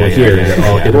it's Oh, the yeah, people yeah, here yeah, that yeah,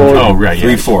 all yeah. hit him. Oh, right, yeah.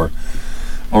 3-4.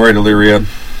 All right, Illyria.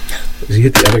 Because you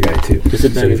hit the other guy too. So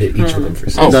Disadvantage. you've hit each of them for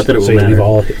 6. Oh, not that it so will matter. you've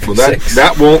all hit for Well, that 6.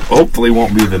 that won't hopefully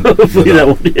won't be the. Hopefully that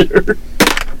won't hit her.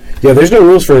 Yeah, there's no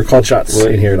rules for called shots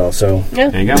Right. in here at all. So There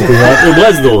you go. It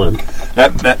was the one.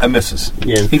 that misses.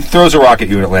 Yeah. He throws a rock at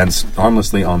you and it lands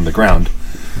harmlessly on the ground.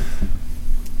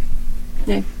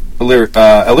 Yeah.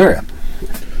 Illyria.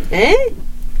 Eh?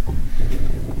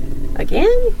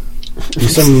 Again? do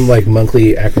some like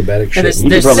monthly acrobatic shit. there's- You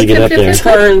could probably get up there.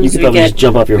 turns You could we probably get. just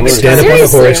jump off your horse. Stand up on the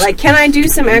Seriously, horse. like, can I do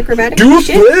some acrobatic Do a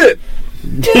shit? flip.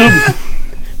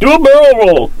 Do a barrel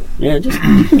roll. Yeah, just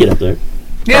you can get up there.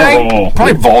 Yeah, Oh.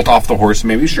 probably vault off the horse.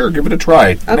 Maybe sure, give it a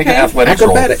try. Make an Okay. athletics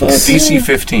Acrobatics. roll. DC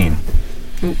 15.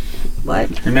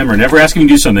 What? Remember, never ask him to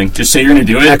do something. Just say you're going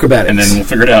to do it. Acrobatics. And then we'll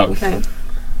figure it out. Okay.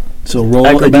 So roll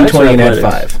Acrobatics a or d20 and add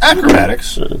athletics? 5.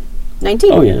 Acrobatics.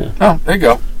 19. Oh yeah, Oh, there you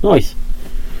go. nice.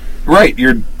 Right,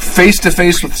 you're face to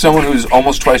face with someone who's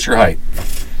almost twice your height.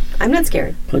 I'm not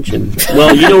scared. Punch him.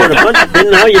 Well, you know where to punch him.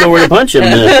 Now you know where to punch him.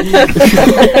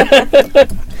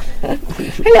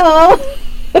 Hello!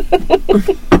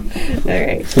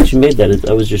 Alright. Since you made that,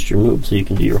 that was just your move, so you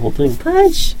can do your whole thing.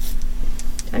 Punch.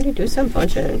 Time to do some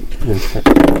punching.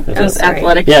 Those sorry.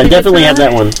 athletic. Yeah, definitely have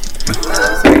that one.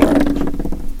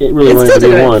 It really It's wanted still to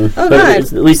be doing it. 1, Oh, but God.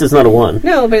 at least it's not a 1.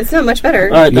 No, but it's not much better.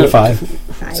 All right, You get then, 5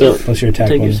 Five. so plus your attack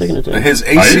take your bonus. second attack. His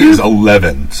AC is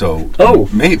 11, so Oh.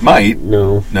 might.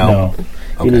 No, No. No.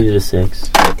 Okay. you needed a 6.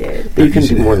 I did. But you can Easy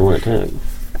do to more hit. than one attack.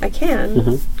 I can.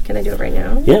 Mhm. Can I do it right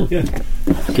now? Yeah, Yeah.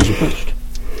 because you punched.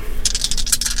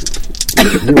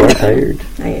 You are tired.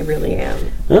 I really am.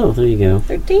 Oh, there you go.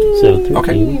 13. So 13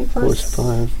 Okay. plus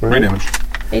 5, right? Brain damage.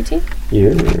 18.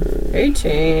 Yeah,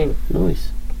 18. nice.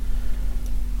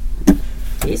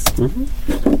 Yes.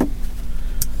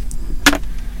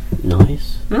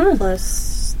 Nice.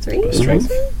 Plus 3.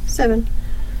 Strength. 7.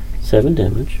 7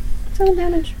 damage. 7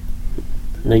 damage.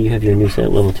 Now you have your new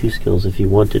set level 2 skills if you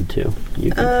wanted to.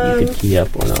 You could key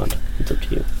up or not. It's up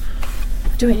to you.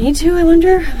 Do I need to, I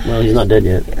wonder? Well, he's not dead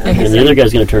yet. Okay. And the other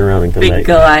guy's going to turn around and come Big back.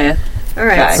 Goliath.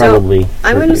 Alright, Okay. so Probably.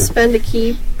 I'm hurt going to you. spend a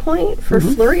key point for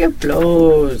Flurry of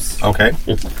Blows. Okay.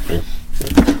 Yeah.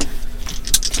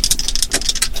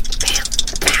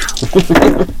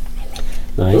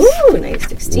 Nice. Ooh, nice.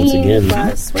 16 Once again.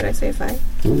 plus, what did I say, 5?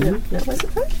 Mhm. No, was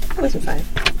it 5? It wasn't 5.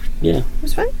 Yeah, It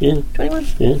was 5? yeah, 21.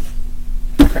 yeah.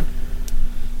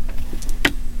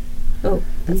 Oh,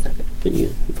 that's not good. But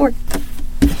you, 4.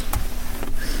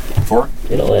 4.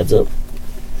 it all adds up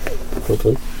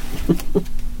quickly.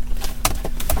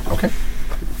 Okay.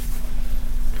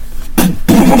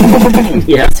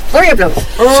 Yeah. Flurry of blows.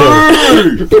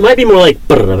 So It might be more like.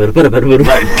 in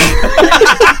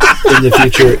the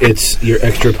future, it's your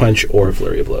extra punch or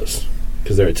flurry of blows.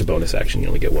 Because there, it's a bonus action. You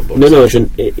only get one bonus. No,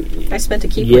 action. it's I spent a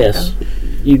key point, yes. though.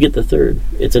 You get the third.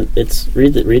 Read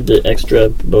the extra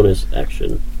bonus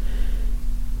action.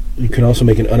 You can also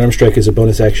make an unarmed strike as a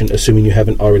bonus action, assuming you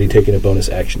haven't already taken a bonus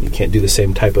action. You can't do the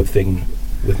same type of thing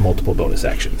with multiple bonus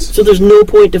actions. So there's no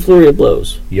point to flurry of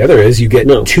blows. Yeah, there is. You get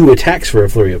No. 2 attacks for a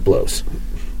flurry of blows.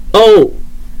 Oh,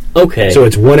 okay. So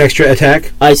it's 1 extra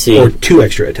attack I see. or 2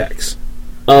 extra attacks.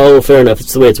 Oh, fair enough.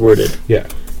 It's the way it's worded. Yeah.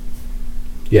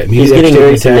 Yeah, He's getting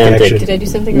very semantic. Did I do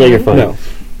something No, wrong? you're fine. No.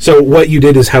 So what you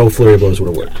did is how flurry of blows would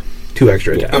have worked. 2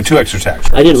 extra attacks. Oh, 2 extra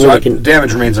attacks. I didn't so want to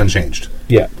damage remains unchanged.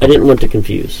 Yeah. I didn't want to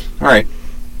confuse. All right.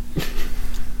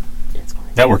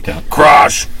 That worked out.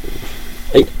 Crush.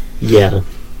 Yeah,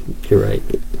 you're right.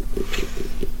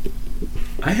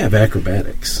 I have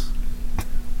acrobatics.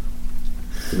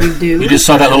 You do? You just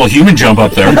saw that little human jump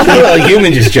up there. Well, a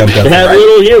human just jumped up. That Right.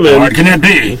 little How human, hard can that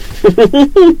be?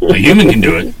 A human can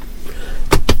do it.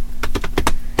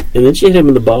 and then she hit him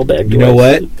in the ball bag. You know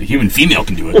twice. what? The human female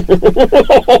can do it.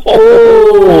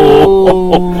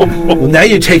 Well, now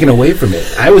you're taking away from it.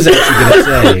 I was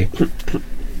actually going to say,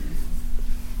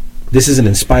 this is an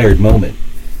inspired moment.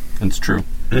 That's true.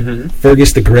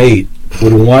 Fergus the Great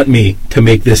would want me to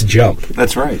make this jump.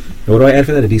 That's right. Now, what do I add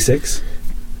for that? A D6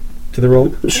 to the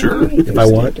roll? Sure. If I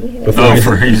want? Do we have, Before Oh, I-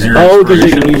 for your Oh, because you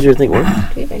inspiration. can use your thing. What? do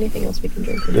we have anything else we can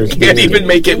drink? There's- Can't even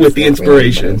make it with the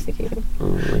inspiration.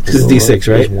 This is D6,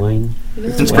 right? There's wine.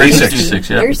 Inspiration 6,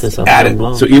 yeah. There's This Add it.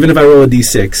 Blanc. So even if I roll a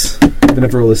D6, even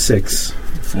if I roll a 6,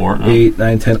 4. 8,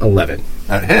 9, 10, 11.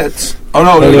 That hits. Oh,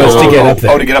 no. no, it's to get up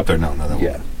there. Oh, to get up there. No, that won't.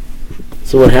 Yeah.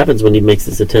 So what happens when he makes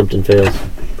this attempt and fails?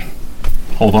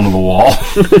 Hold onto the wall.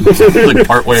 Like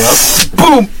part way up.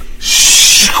 Boom!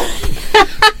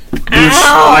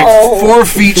 Like 4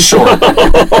 feet short.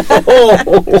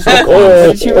 What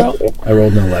did you roll? I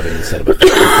rolled an 11 instead of a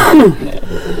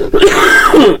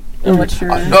And what's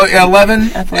your... Oh, yeah, 11?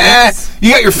 Athletics.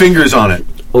 You got your fingers on it.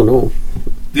 Oh no!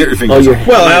 You got your Oh, fingers you're on it.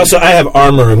 Well, I have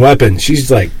armor and weapons. She's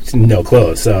like no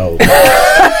clothes, so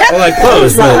I like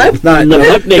clothes, but not No, no,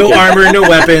 not naked. armor, no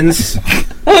weapons.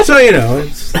 So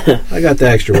it's, I got the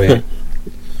extra weight.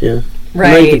 Yeah.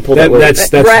 Right. Now you can pull that weight.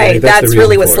 That's right. That's That's the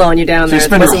really reason what's for it. slowing you down So you there.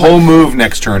 spend It your wasn't whole move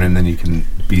next turn, and then you can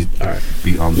be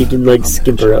on You the, can like on the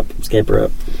skimper up, scamper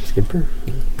up, skimper.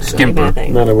 Skimper.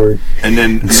 anything. Not a word. And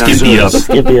then Skimpy up.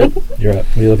 Skimpy up, You're up.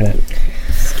 What are you looking at?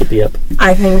 skippy up.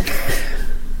 I think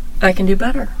I can do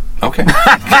better. Okay.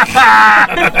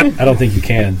 I don't think you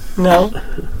can. No?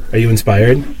 Are you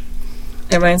inspired?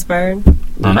 Am I inspired?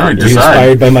 No, no, Are you decide.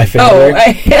 inspired by my Oh,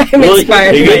 favorite? I'm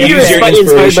inspired. you gotta use your Inspired by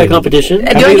inspiration. competition. Do How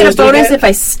I many get of a those do you bonus get? if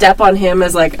I step on him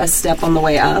as like a step on the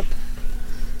way up?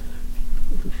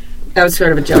 That was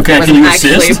sort of a joke. Okay, It can you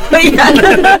wasn't actually, assist? but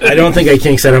yeah. I don't think I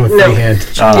can because I don't have a No. free hand.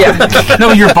 Yeah.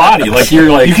 No, your body. Like,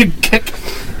 you're like... You could kick.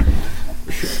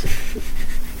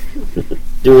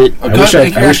 Do it. I wish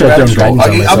I'd done guidance on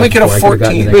myself. I'll make it a before I could've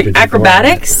gotten 14. an Wait, extra D4.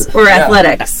 acrobatics or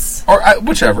athletics? Or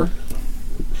whichever.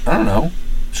 I don't know.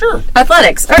 Sure.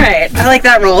 Athletics. All right. I like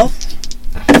that roll.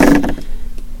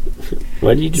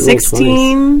 Why did you roll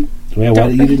 16. Yeah, why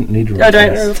you didn't need to roll Oh, do I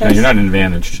twice. roll No, twice? you're not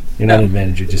advantaged. You're not an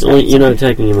advantage. You're just twice? You're not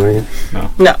attacking him, are you? No,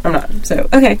 I'm not. So,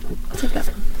 okay. I'll take that.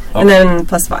 And then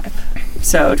plus 5.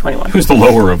 So, 21. Who's the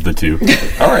lower of the two?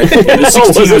 All right. The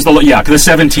 16 was the yeah, because the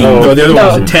 17. Oh, the other No,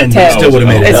 one was a 10. 10. You still would have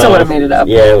made It it. still would have made it up.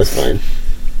 Yeah, it was fine.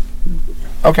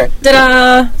 Okay.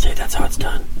 Ta-da! Say that's how it's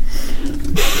done.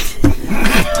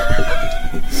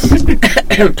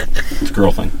 It's a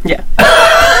girl thing. Yeah.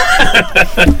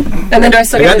 And then do I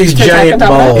still I get got these to attack giant on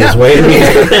top of that? balls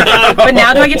waiting. But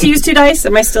now do I get to use 2 dice?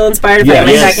 Am I still inspired if Yeah, I'm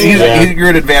yes. attacking? Yeah. You're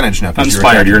at advantage now. 'cause you're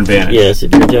Inspired, you're advantaged. Yes,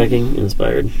 if you're attacking,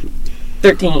 inspired.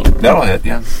 13. That'll hit,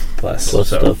 yeah. Plus Plus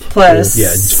stuff. Plus. Yeah,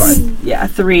 it's fine. Yeah,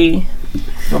 3.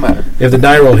 No matter. If the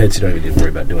die roll hits, you don't even need to worry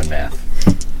about doing math.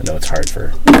 I know it's hard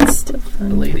for That's still a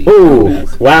fun. lady. Ooh,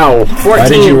 wow. 14. Why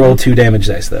did you roll 2 damage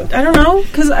dice, though? I don't know,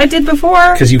 because I did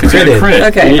before. Because you Because you're critted. a crit.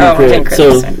 Okay, You didn't I crit. can't crit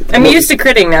So- this time. I'm used to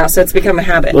critting now, so it's become a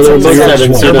habit. Well, they're So both you're 7. just So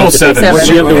one. you They're don't both 7. have to-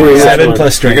 you have to worry about 7 one. plus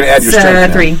You're strength. going to add your strength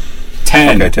now. 3.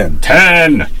 10. Okay, 10.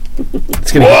 10.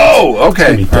 It's gonna Whoa! be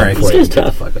Okay. All right. This guy's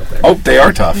tough. Oh, they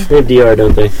are tough. They have DR,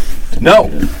 don't they?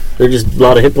 No. They're just a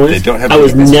lot of hit points. They don't have I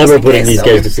was DR. never Okay, putting these so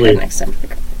guys to sleep. Next time.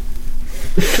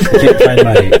 I can't find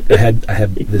my. I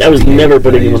had this I was D8 never that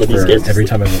I putting one use of these for guys to every sleep.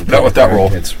 time I went. Not with that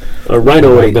roll. It's A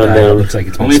rhino would have white gone die. It down. looks like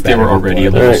it's been Only if they were spattered with already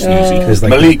a blood. little Alright. snoozy. It's like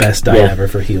Malik. the best die Yeah. ever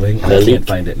for healing. And I Malik. can't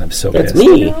find it, and I'm so That's pissed.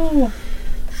 me.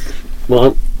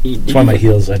 Well, you, That's why my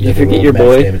heals. I've You never forget rolled your max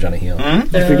boy? damage on a heal.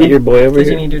 you forget your boy over Did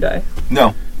you here. need your die?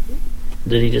 No.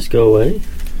 Did he just go away?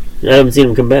 I haven't seen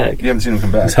him come back. You haven't seen him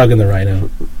come back. He's hugging the rhino.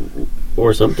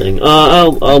 Or something.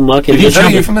 I'll mock him. Is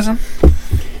that a euphemism?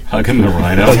 Hugging the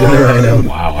rhino. Hugging the rhino.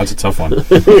 Wow, that's a tough one.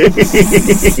 He's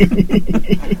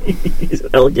an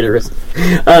alligatorist.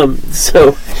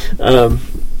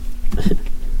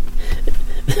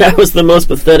 That was the most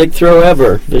pathetic throw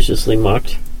ever. Viciously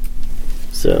mocked.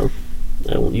 So,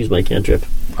 I won't use my cantrip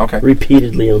Okay.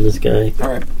 repeatedly on this guy. All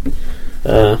right.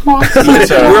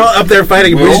 We're all up there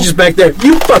fighting, and Will? Bruce is just back there.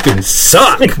 You fucking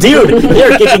suck! Dude,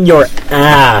 they're kicking your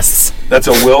ass. That's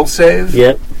a will save.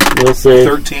 Yep, we'll say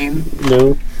 13.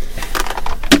 no.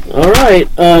 Alright,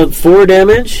 4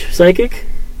 damage, psychic.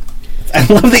 I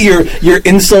love that your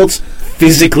insults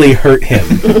physically hurt him.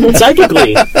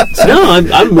 Psychically. No, I'm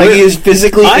Like he is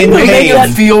physically I'm in making pain. that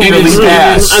Feel It really is-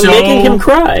 bad. it is I'm making him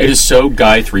cry. It is so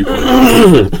Guy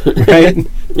 3.0. Right?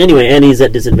 Anyway, and he's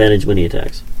at disadvantage when he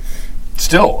attacks.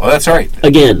 Still, that's right.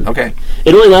 Again. Okay.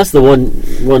 It only lasts the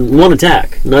one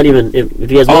attack. Not even if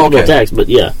he has multiple okay. attacks, but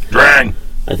yeah, Drang.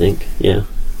 I think. Yeah.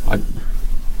 I'm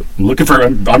looking for.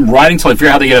 I'm riding till I figure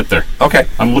out how to get up there. Okay.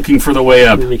 I'm looking for the way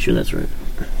up. Let me make sure that's right.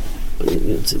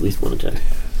 It's at least one attack.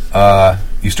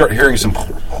 You start hearing some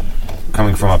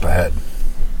coming from up ahead.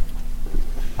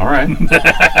 All right.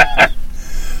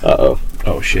 Uh-oh.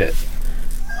 Oh shit!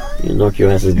 You knock your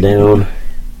asses down.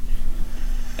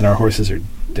 And our horses are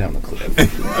down the cliff.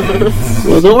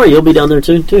 Well, don't worry, you'll be down there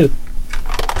soon, too.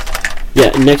 Yeah,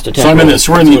 next attack. So I'm in roll. this.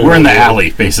 We're in the alley,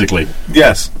 basically.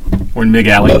 Yes. We're in Big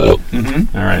Alley.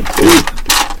 Mm-hmm. All right.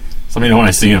 So let me know when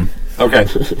I see him. Okay.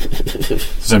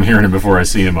 Because I'm hearing him before I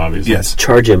see him, obviously. Yes.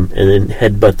 Charge him and then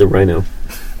headbutt the rhino.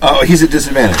 Oh, he's at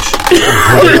disadvantage.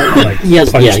 Like, He has,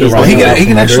 punch yeah, the he's rhino He out can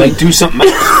from actually under it. do something.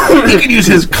 He can use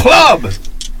his club.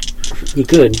 He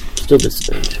could. Still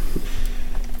disadvantage.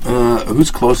 Who's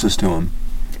closest to him?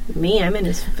 Me, I'm in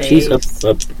his face. She's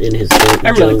up in his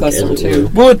I'm really close to him, as it too.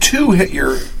 were. Will a 2 hit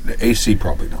your AC?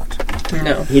 Probably not.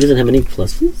 No. He doesn't have any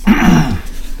pluses?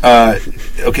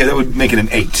 Okay, that would make it an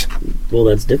 8. Well,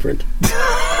 that's different.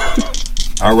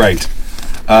 All right.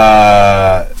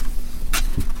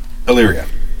 Illyria.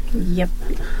 Yep.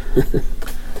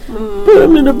 Put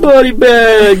him in a body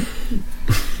bag!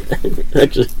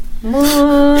 Actually,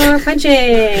 More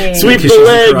punching. Sweep Because the she's a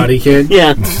leg! Karate Kid.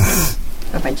 Yeah.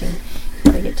 More punching.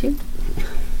 Did I get 2?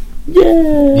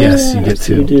 Yeah. Yes, you get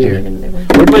 2. You do. Here.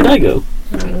 Where'd my die go?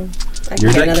 I can Yours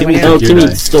get that another Kimmy one had? Oh, out. Your Timmy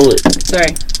die. stole it.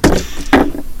 Sorry.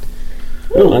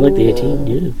 Oh, I like the 18.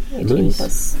 Yeah. 18 Nice.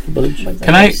 plus. Bunch.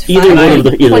 Can I? Either one of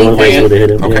the either one of those 23. would have hit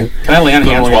him. Okay. Yeah. Can I lay on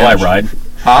hands while I ride?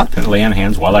 Huh? Can I lay on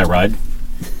hands while I ride?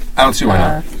 I don't see why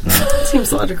not.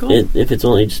 Seems logical. If it's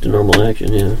only just a normal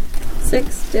action, yeah.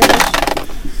 6 damage.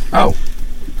 Oh.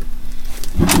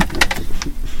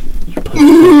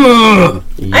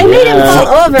 I made him fall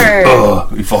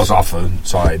over. He falls off the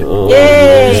side. Oh,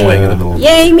 He's laying in the middle of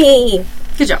Yay me!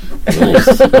 Good job.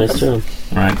 nice, nice job.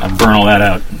 All right, I burn all that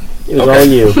out. It was all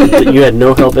you. You had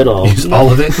no help at all. Use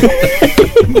all of it.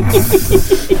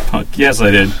 Fuck, yes,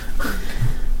 I did.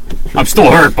 I'm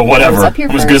still hurt, but I was whatever. up here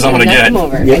I'm as good as I'm first gonna and get.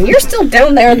 knocked him over. And you're still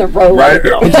down there in the road. Right,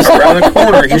 just around the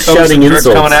corner. He's Shouting insults.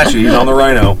 coming at you. He's on the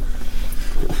rhino.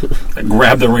 I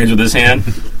grab the reins with his hand.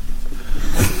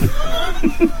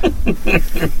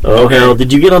 Oh, hell.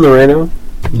 Did you get on the rhino?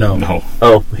 No. No.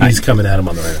 Oh. He's coming at him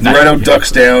on the right. The rhino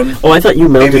ducks down, Oh, I thought you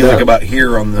mounted maybe like up. about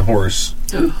here on the horse.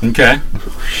 Okay.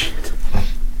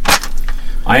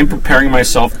 I am preparing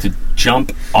myself to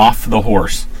jump off the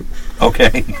horse.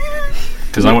 Okay.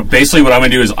 Because basically what I'm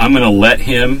going to do is I'm going to let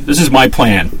him... This is my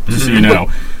plan, just so you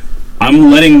know. I'm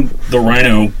letting the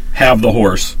rhino have the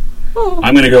horse.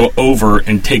 I'm going to go over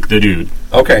and take the dude.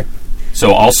 Okay.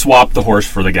 So I'll swap the horse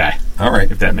for the guy, All right.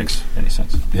 if that makes any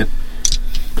sense. On the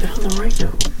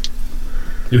rhino.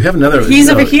 Do we have another? He's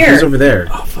over here. He's over there.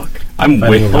 I'm Fighting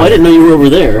way... over Oh, I didn't know you were over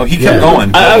there. Oh, he kept Yeah.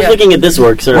 going. I was Yeah. looking at this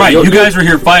work, sir. Right, you guys were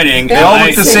here fighting. They all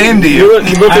look the same to You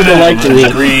you. look alike to me.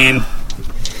 Green.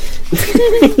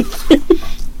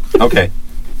 Okay.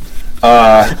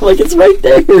 Like, it's right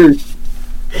there.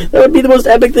 That would be the most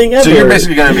epic thing ever. So you're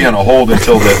basically going to be on a hold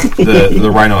until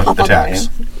the rhino on the attacks,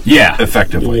 Yeah.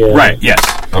 effectively. Yeah. Right, yes.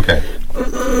 Okay.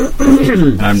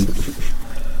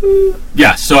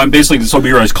 So I'm basically... So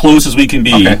we're as close as we can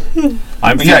be. Okay.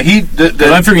 I'm Yeah,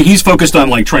 I'm figuring he's focused on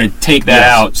like trying to take that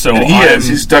out. So and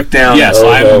he's ducked down. Yes,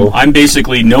 Oh. I'm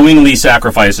basically knowingly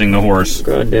sacrificing the horse.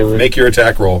 God damn it. Make your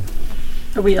attack roll.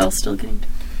 Are we all still gained?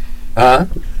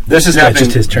 This is Yeah, happening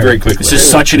just his turn. very quickly. This is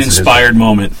such an This is his inspired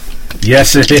moment.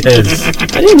 Yes, it is.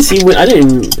 I didn't see. I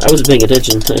wasn't paying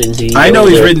attention. I didn't see. I know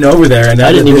he's ridden over there, and now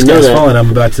I that didn't this even know guy's that. falling, I'm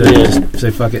about to Yeah. just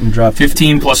say fuck it and drop.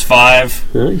 15 plus 5,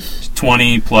 Nice.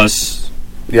 20 plus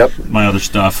Yep. my other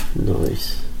stuff.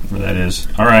 Nice. Where that is.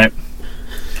 All right.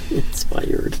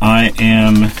 Inspired. I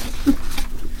am.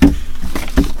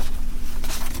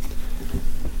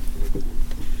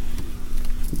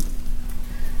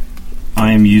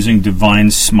 Using Divine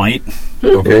Smite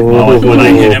Okay. when I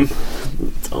hit him.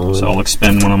 It's on. So I'll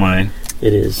expend one of my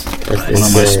It is. As they one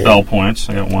of my say. spell points.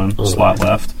 I got one Oh. slot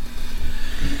left.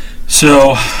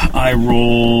 So I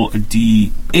roll a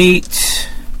D8,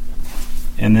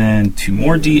 and then 2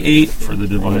 more D8 for the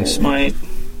Divine Smite.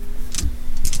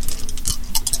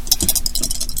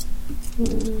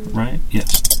 Right?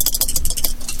 Yes.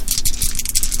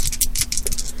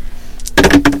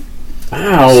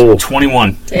 Ow.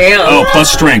 21. Damn. Oh, plus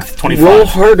strength. 25. Roll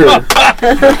harder.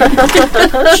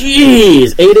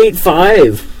 Jeez.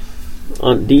 885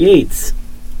 on D8s.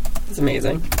 It's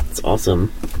amazing. It's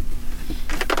awesome.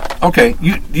 Okay,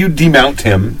 you demount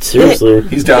him. Seriously.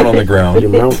 He's down on the You ground.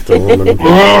 mount the woman.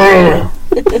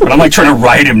 But I'm like trying to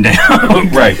ride him down.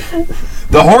 Right.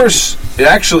 The horse,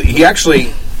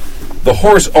 the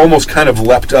horse almost kind of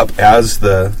leapt up as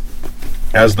the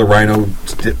rhino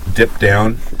dipped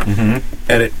down, and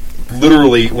it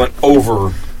literally went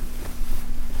over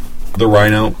the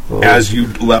rhino as you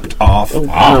leapt off. Oh,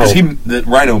 wow. Because the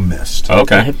rhino missed.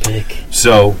 Okay. Epic.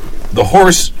 So the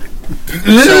horse,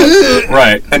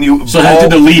 Right. and you So after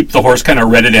the leap, the horse kind of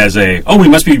read it as we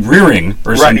must be rearing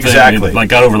or Right, something. exactly. It, like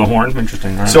got over the horn.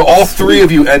 Interesting. All right. So all three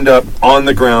of you end up on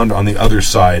the ground on the other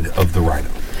side of the rhino.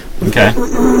 okay.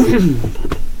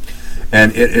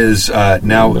 And it is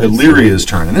now Illyria's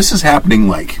turn. And this is happening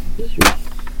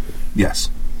yes.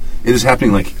 It is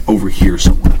happening over here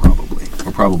somewhere probably.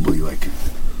 Or probably like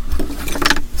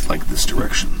this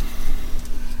direction.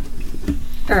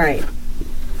 All right.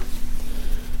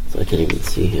 So I can't even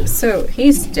see him. So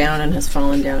he's down and has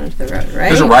fallen down into the road, right?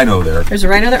 There's a rhino there. There's a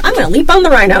rhino there. I'm going to leap on the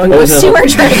rhino and go see where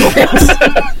Dragon is.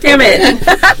 Damn it.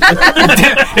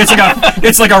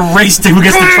 It's like a race to who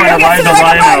gets to try to ride the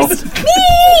rhino.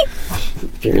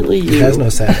 Apparently It you. has no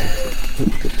saddle.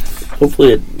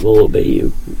 Hopefully it will obey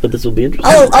you. But this will be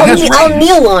interesting. I'll has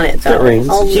kneel on it, though. got rings.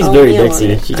 I'll She's very kneel on ditzy.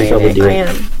 it. She can probably do I it.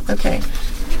 am. Okay.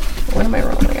 What am I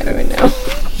rolling? I don't even know.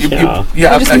 Yeah.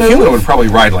 A human would probably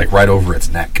ride right over its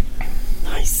neck.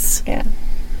 Nice. Yeah. All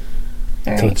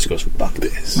So it right. just goes fuck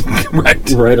this. Right.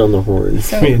 Right on the horn.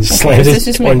 So, I mean, it just okay, slams this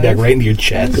his is my horn back move. right into your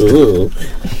chest. Ugh.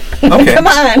 Okay. Come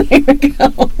on. Here we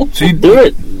go. So you Do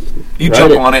it. You Ride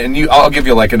jump it. on it, and I'll give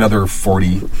you another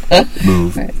 40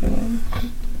 move.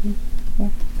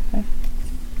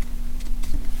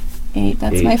 8.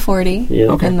 That's 8. my 40. Yeah.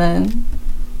 Okay. And then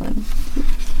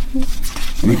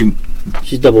You can.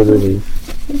 She's double moving.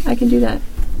 I can do that.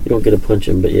 You don't get to punch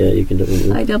him, but yeah, you can double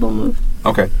move. I double move.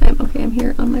 Okay. I'm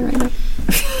here on my rhino.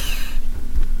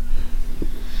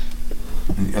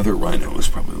 And the other rhino is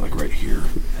probably right here,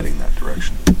 heading that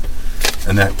direction.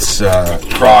 And that's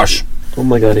Krosh. Oh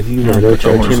my god, if you rhino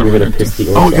charge him, you're gonna piss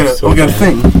the orc off so we got a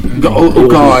bad. thing.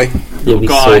 Guy. You'll be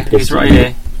so God, pissed. he's right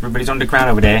there. Everybody's on the ground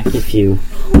over there. If you.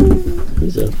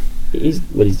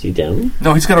 He's he down?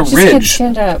 No, he's got a Just can't ridge.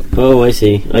 stand up. Oh, I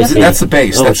see. I see. That's the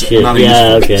base. Oh That's shit. not a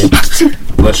Yeah, useful okay.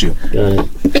 base. Bless you. Got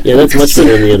it. Yeah, that's much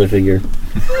better than the other figure.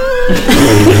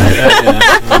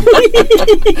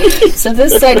 So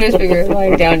this sideways figure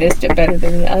lying down is better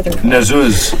than the other one.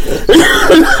 Nazuz.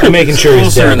 I'm making sure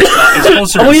he's Closer in dead. it's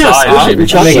closer Oh in yes, size. oh, shit, Making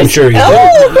chocolate. sure he's dead.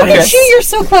 Oh, look Okay. at you! You're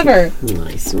so clever.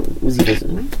 Nice. Was he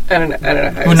listening? I don't know.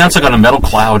 How Ooh, now it's like on a metal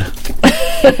cloud.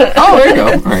 Oh, there you go.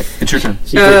 All right, it's your turn.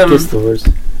 She could kiss the horse.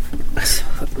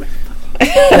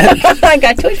 I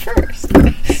got to it first.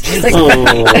 She's like,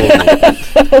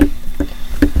 Oh.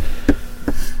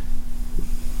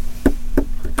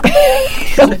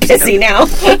 I'm pissy now.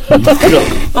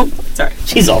 Oh, sorry.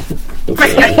 She's all.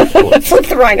 Flip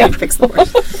the rhino. Fix the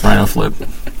horse. Rhino flip.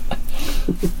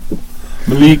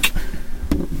 Malik.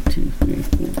 2, 3,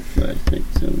 4, 5, 6,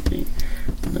 7, 8,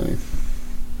 9,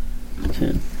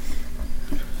 10.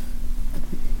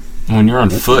 Oh, and you're on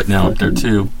foot now up there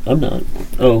too. I'm not.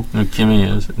 Oh. No, Kimmy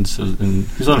is. And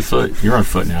who's on foot? You're on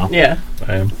foot now. Yeah.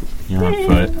 I am. You're on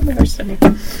foot. My horse steady.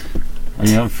 Are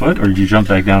you on foot, or did you jump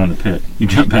back down in the pit? You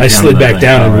jumped back. I down slid in the back thing.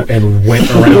 down All right. and went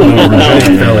around over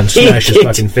Giant fell and smashed his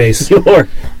fucking face. Your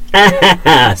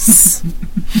ass.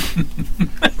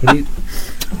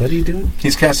 What are you doing?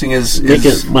 He's casting his Make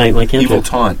it my evil cantrip.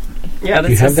 taunt. Yeah, You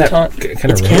that's have his that taunt. kind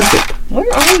It's of range? cantrip.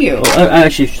 Where are you? Oh, I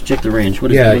actually should check the range.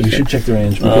 What is Yeah, what is you that? should check the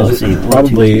range Let's because see. it 1, 2,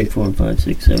 probably 3, 4, 5,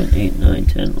 6, 7, 8, 9,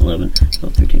 10, 11,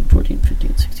 12, 13, 14,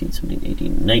 15, 16, 17,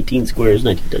 18, 19 squares.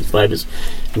 19 times 5 is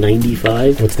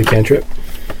 95. what's the cantrip?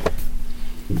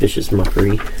 Vicious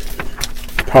mockery.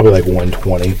 Probably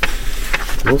 120.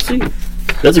 We'll see.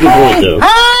 That's a good point, though.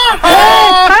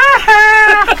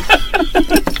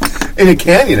 In a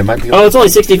canyon, it might be. Oh, it's only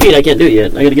 60 feet. I can't do it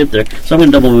yet. I gotta get there. So I'm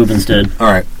gonna double move instead. All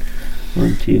right.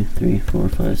 1, 2, 3, 4,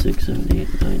 5, 6, 7,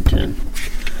 8, 9, 10.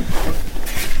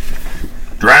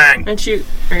 Drang. Aren't you?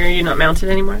 Are you not mounted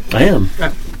anymore? I am.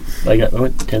 Oh. I got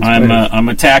 10 I'm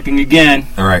attacking again.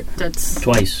 All right. That's.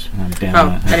 twice. I'm down,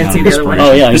 Oh, I didn't see the other one.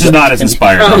 Oh yeah, This is not as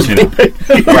inspired. Oh. You know.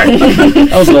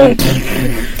 Right. I was low.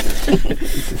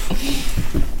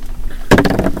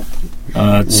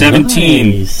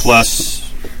 17 Nice. plus.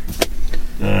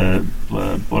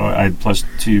 Plus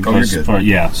 2 Oh, plus you're good. 4,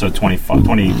 yeah, so 25,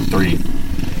 23.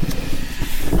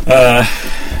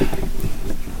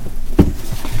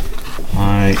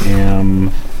 I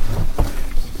am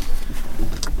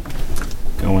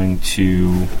going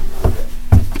to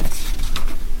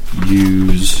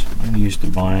use. I'm going to use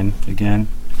Divine again.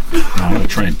 No, I'm going to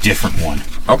try a different one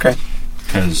Okay.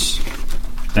 because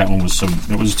that one was so.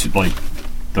 It was too like.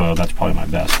 Though that's probably my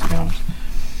best, to be honest.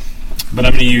 But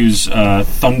I'm going to use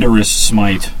Thunderous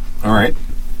Smite. All right.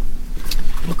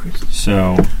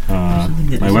 So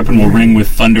my weapon will ring with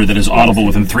thunder that is audible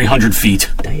within 300 feet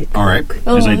All right.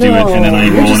 as I do it, and then I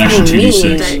roll an extra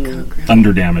 2d6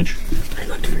 thunder damage.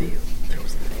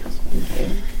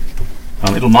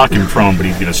 It'll knock him prone, but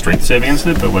he'd get a strength save against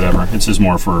it. But whatever, it's just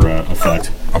more for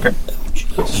effect. Okay.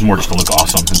 This is more just to look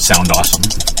awesome and sound awesome.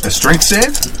 A strength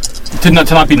save? To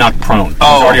not be knocked prone. He's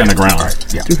already on the ground. All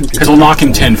right. Yeah. Because it'll knock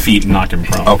him 10 feet and knock him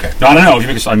prone. Okay. No, I don't know,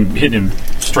 because I'm hitting him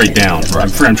straight down. Right.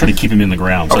 I'm trying to keep him in the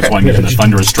ground. So Okay. that's why I'm using the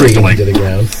thunderous strike Digging to like. into the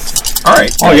ground All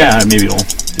right. Oh yeah, maybe it'll.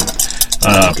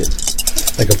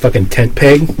 like a fucking tent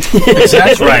peg.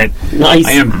 That's right. Nice.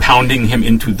 I am pounding him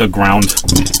into the ground.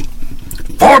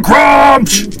 For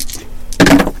crunch!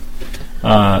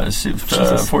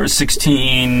 For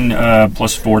 16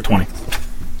 plus 4, 20.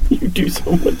 You do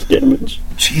so much damage.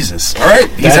 Jesus. All right.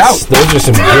 He's out. Those are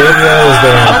some good rolls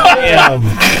there.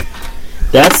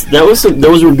 Damn.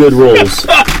 Those were good rolls.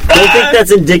 I don't think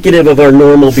that's indicative of our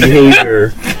normal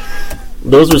behavior.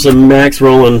 Those were some max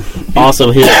rolling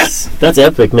awesome hits. That's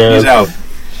epic, man. He's out.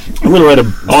 I'm gonna write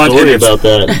a Oh, story it's- about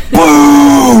that.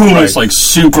 Boom! It's like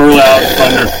super loud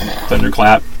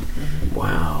thunderclap.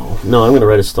 Wow. No, I'm gonna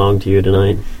write a song to you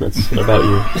tonight. That's about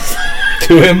you.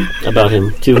 To him. About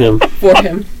him. To him. For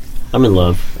him. I'm in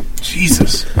love.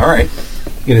 Jesus. All right.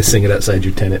 You're gonna sing it outside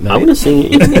your tent at night. I'm gonna sing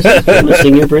it. I'm gonna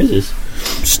sing your praises.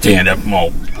 Stand up,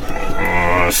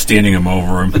 standing him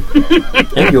over him.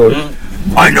 And yours.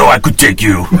 I know I could take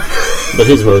you. But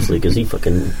his mostly, because he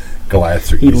fucking...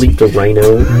 Goliaths are He easy. leaped a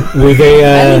rhino. Were they?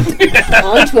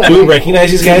 Onto Do you it.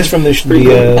 recognize these guys from the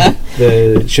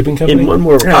shipping company? In one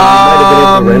more round, you might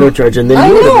have been able to rhino charge, and then I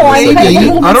you would know, have I been know.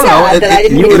 able to- I don't know. Sad that I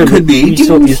didn't You get would It have could be. You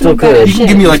still could. Shit.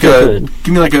 Give me like Good.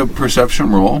 a perception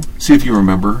roll. See if you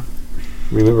remember.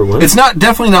 Remember what? It's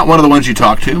definitely not one of the ones you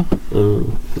talked to, Uh,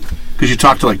 because you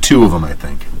talked to like 2 of them, I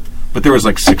think. But there was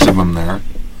like 6 of them there.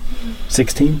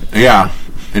 16. Yeah,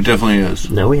 it definitely is.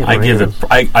 now we have I give rhinos.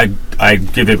 it. I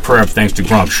give it prayer of thanks to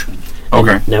Grumsh.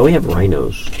 Okay. Now we have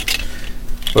rhinos.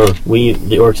 Or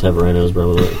the orcs have rhinos,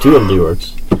 probably. 2 of the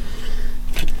orcs.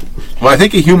 Well, I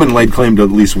think a human laid claim to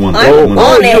at least one. I'm one-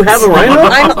 on you it. have a rhino?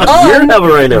 I'm You on have a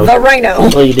rhino. the rhino.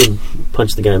 Well, you did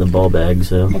punch the guy in the ball bag,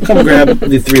 so... Come grab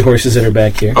the 3 horses that are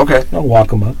back here. Okay. I'll walk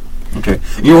them up. Okay.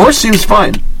 Your horse seems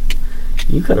fine.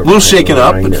 You got A little shaken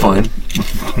up, rhino. but fine.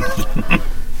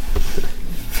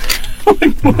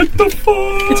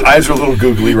 Its eyes are a little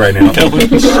googly right now.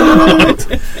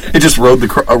 It just rode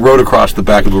across the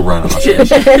back of the rhinoceros.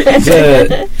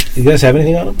 You guys have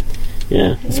anything on them?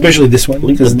 Yeah. Especially this one,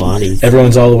 Leave the because body.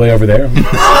 everyone's all the way over there.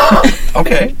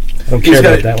 Okay. I don't He's care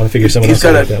got about that one. I figure someone He's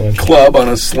else will got like that one. a club on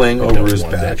a sling I over don't his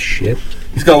want back. that shit.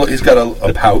 He's got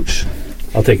a pouch.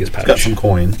 I'll take his pouch. Got some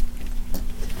coin.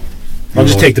 I'll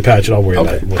just take the pouch and I'll worry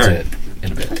Okay, about what's all in right. it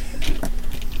in a bit.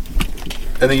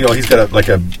 And then he's got a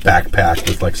backpack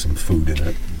with like some food in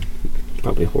it.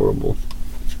 Probably horrible.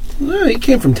 No, he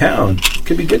came from town.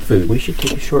 Could be good food. We should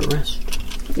take a short rest.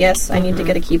 Yes, I need to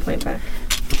get a key point back.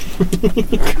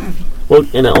 Well,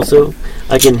 and also,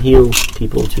 I can heal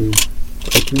people too.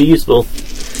 I can be useful.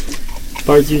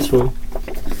 Bard's useful.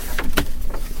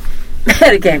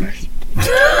 Metagamers.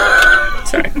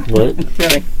 Sorry. What?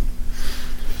 Nothing.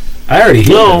 I already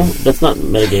healed No, him. that's not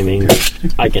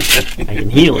metagaming. I can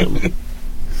heal him.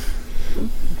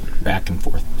 Back and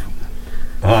forth.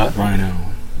 Rhino.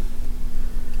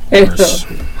 Horse.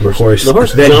 The horse, The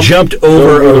horse that jumped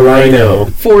over a rhino.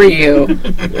 For you.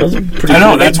 That was pretty I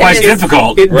know, that's why it's It is-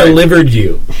 difficult. It delivered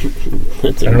you.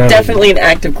 That's I don't a know. Definitely an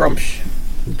active grumsh.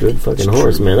 good fucking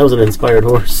horse, man. That was an inspired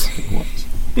horse.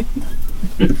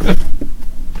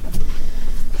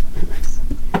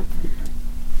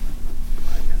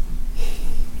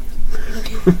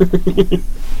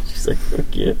 She's like, fuck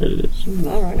yeah, it is.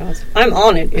 All right, I'm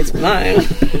on it. It's mine.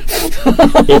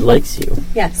 It likes you.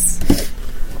 Yes.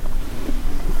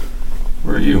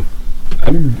 Where are you?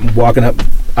 I'm walking up.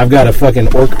 I've got a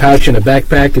fucking orc pouch and a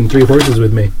backpack and 3 horses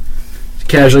with me.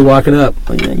 Casually walking up.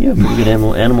 Oh yeah, you have pretty good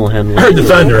animal handling. I heard the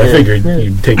thunder. I Yeah. figured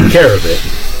you'd taken care of it.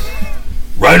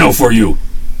 Rhino for you.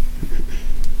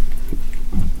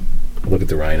 Look at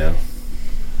the rhino.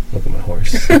 Look at my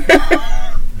horse.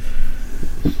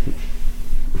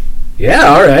 Yeah,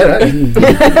 all right. I can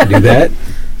do that.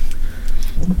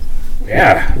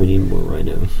 Yeah. We need more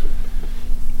rhinos.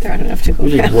 There aren't enough to go We're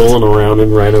just around. rolling around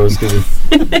in rhinos because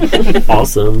it's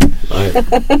awesome. All right.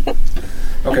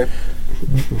 Okay.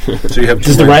 So you have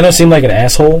Does the rhino seem like an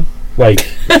asshole? Like,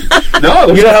 No.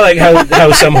 you know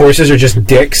how some horses are just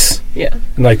dicks Yeah.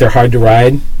 and like they're hard to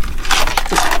ride?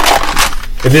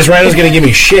 If this rhino's gonna give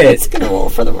me shit, It's gonna roll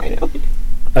for the rhino.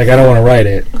 like I don't want to ride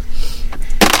it.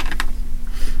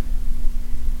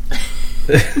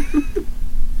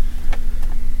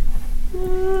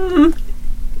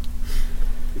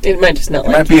 It might just not It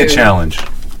like might be you. a challenge.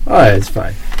 Oh, it's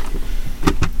fine.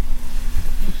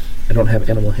 I don't have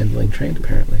animal handling trained,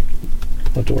 apparently.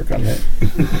 I'll have to work on that.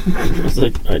 It's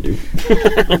like, I do.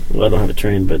 Well, I don't have a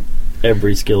train, but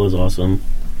every skill is awesome.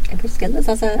 Every skill is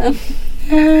awesome.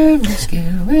 I'm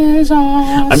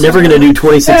never going to do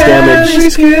 26 damage. I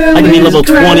can be level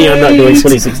 20, I'm not doing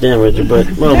 26 damage, but,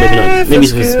 well, maybe not. Maybe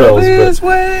some spells,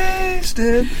 but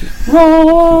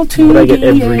I get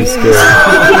every skill.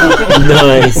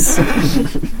 Nice.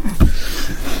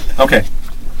 Okay.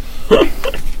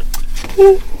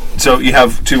 So you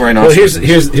have 2 Well,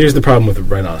 rhinoceroses. here's the problem with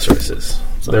rhinoceroses.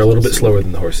 They're a little bit slower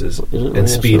than the horses, Isn't and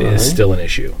speed rhinoceros is high? still an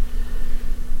issue.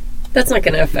 That's not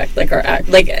going to affect like our act.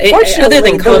 Like Fortunately, other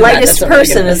than the combat, lightest that's not really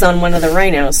person gonna- is on one of the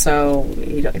rhinos, so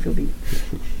you don't. If you'll be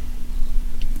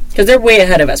because they're way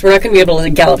ahead of us. We're not going to be able to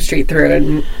gallop straight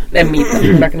through and meet them.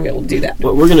 We're not going to be able to do that.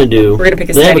 What we're going to do... We're gonna pick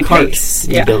a they have steady a cart. pace.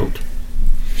 We Yeah. don't.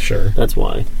 Sure. That's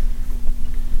why.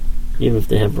 Even if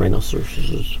they have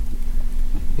rhinoceroses.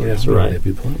 Yeah, That's so right. If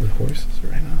you pull it with horses or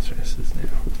rhinoceroses now.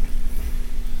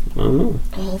 I don't know.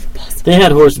 All the possible. They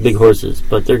had big horses,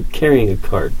 but they're carrying a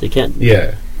cart. They can't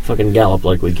Yeah, fucking gallop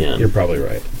like we can. you're probably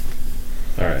right.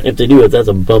 All right. If they do it, that's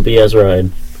a bumpy ass ride.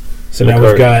 So the now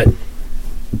we've cart. got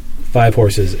 5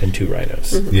 horses and 2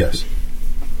 rhinos. Yes.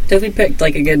 So if we picked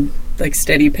like a good like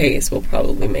steady pace, we'll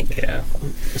probably make it. Yeah.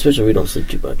 Especially if we don't sleep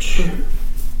too much.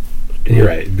 And you're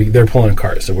right. They're pulling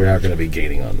carts, so we're not going to be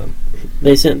gaining on them.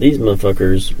 They sent these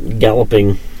motherfuckers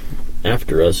galloping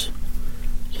after us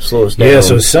to slow us down. Yeah,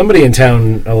 so somebody in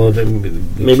town,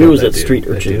 Maybe it was that street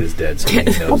That urchin. dude is dead.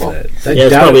 Somebody knows that. I Yeah,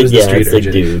 it's doubt probably- it was the yeah, street it's the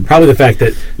urchin. dude. Probably the fact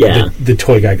that Yeah. the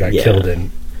toy guy got Yeah. killed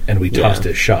and we tossed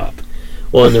his shop.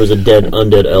 Well, and there was a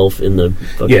undead elf in the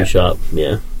fucking Yeah. shop.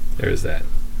 Yeah. There is that.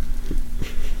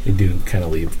 We do kind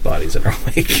of leave bodies in our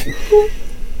wake.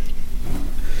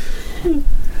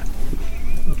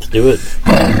 Let's do it.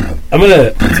 I'm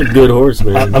gonna It's a good horse,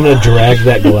 man. I'm gonna drag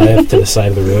that Goliath to the side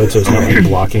of the road so it's not like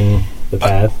blocking the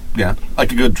path. Yeah.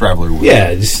 Like a good traveler would.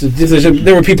 Yeah,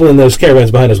 there were people in those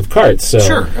caravans behind us with carts, so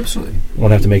Sure. Absolutely.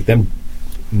 won't have to make them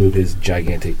move his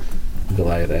gigantic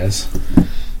Goliath ass.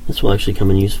 This will actually come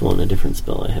in useful in a different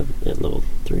spell I have at level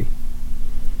 3.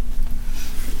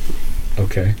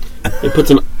 Okay. It puts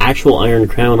an actual iron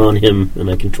crown on him, and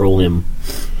I control him.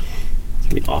 It's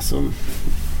gonna be awesome.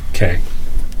 Okay.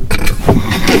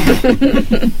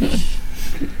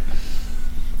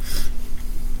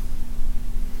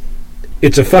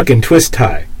 It's a fucking twist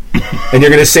tie. And you're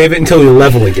going to save it until you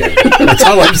level again. That's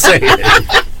all I'm saying.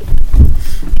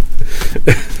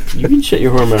 You can shut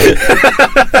your horn out.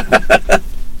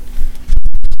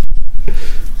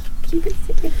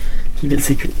 Keep it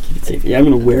secret. Keep it safe. Yeah, I'm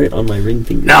gonna wear it on my ring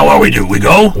finger. Now what we do? We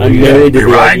go? I'm married to we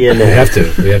the ride? idea We now. have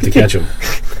to. We have to catch him.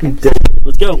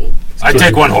 Let's go. I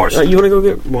take one horse. You want to go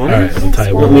get water? All right, I'll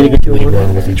tie Want one. me to get you lead water?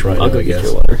 one with each rhino, I'll go I get guess.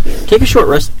 your water. Take a short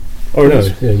rest. Or no,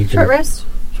 yeah, you can. short rest.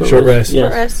 Short rest. Yeah.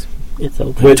 Short rest. It's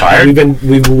okay. But Tired?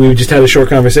 we just had a short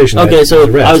conversation. Okay, That so was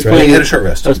a rest, I was right? playing- You had a short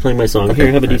rest. I was playing my song. Okay,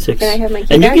 Here, have a right. D6. Can I have my key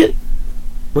And you back? get...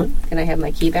 Can I have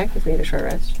my key back if we had a short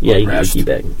rest? Yeah, you get Rest. your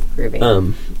key back.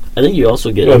 Groovy. I think you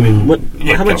also get... Well, I mean,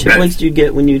 yeah, how much go hit back. points do you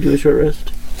get when you do a short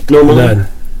rest? Normally? None.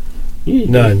 You-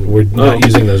 None. We're not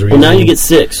using those. Well, now you get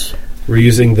 6. We're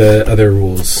using the other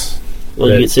rules. Well,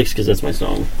 That- you get 6 because that's my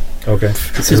song. Okay.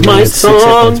 This is my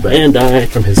song, and I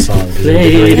from his song.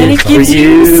 played And it it for gives you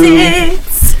you.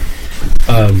 6.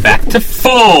 Back to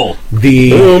full. The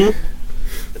Boom.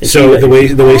 so the way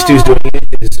Stu's doing it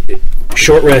is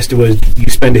short rest was you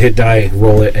spend a hit die,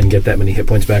 roll it, and get that many hit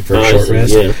points back for a short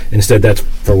rest. Yeah. Instead, that's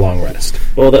for long rest.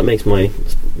 Well, that makes my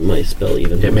spell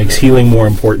even. It makes healing more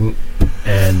important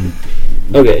and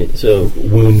Okay, so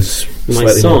wounds My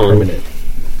slightly song more permanent.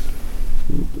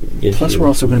 gives Plus, you- we're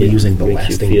also going to be it using the makes you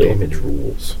lasting feel damage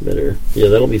rules. better. Yeah,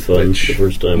 that'll be fun. Which- the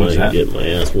first time what's I that? get my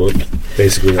ass whooped.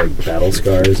 Basically, like battle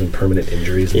scars and permanent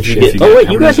injuries and If you shit. get, you oh wait,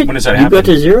 get- you when got does- to when does that you got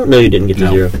happen? to 0? No, you didn't get to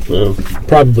No. 0. No,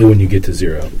 Probably when you get to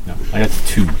 0. No, I got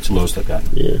 2. It's the lowest I've got.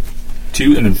 yeah.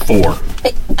 2 and then 4,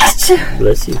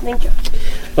 Bless you. Thank you.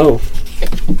 Oh,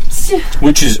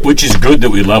 which is good that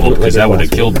we leveled because Like a that would have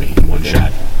boss. killed me in one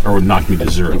shot, or would knock me to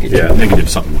 0. Yeah. Negative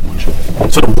something in one shot.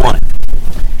 So to 1.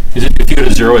 Is it if you go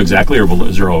to 0 exactly or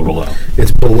below 0 or below?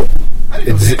 It's below.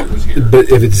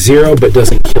 But if it's 0 but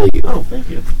doesn't kill you, oh, thank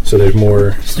you. so there's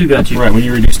more Stu got you. Right, when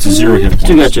you reduce to 0 hit points,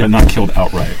 gotcha. but not killed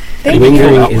outright.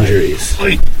 lingering Outright. injuries.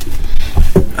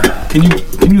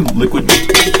 Can you liquid me?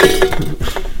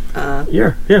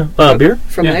 Yeah. Beer.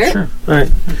 From Yeah, there? sure. All right.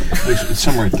 It's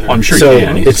somewhere right there. Oh, I'm sure So you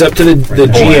can. it's up to the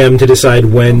GM to decide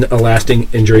when a lasting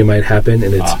injury might happen,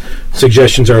 and its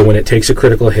suggestions are when it takes a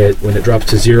critical hit, when it drops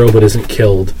to 0 but isn't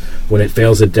killed, when it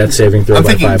fails a death saving throw I'm by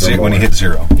thinking 5 or more. when he hit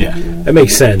 0. Yeah. That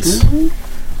makes sense.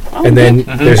 And then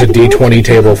there's a D20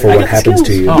 table for what happens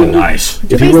to you. Oh, nice.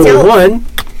 If you roll a 1,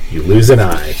 you lose an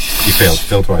eye. He failed.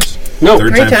 Failed twice. No.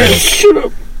 Third Great time time. failed. Shut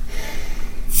up.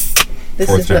 This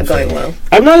Fourth is not time going failed. well.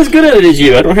 I'm not as good at it as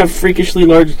you. I don't have freakishly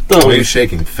large thumbs. Why are you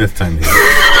shaking? 5th time. He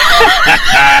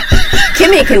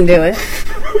Kimmy can do it.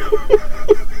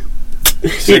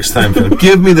 6th time failed.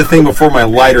 Give me the thing before my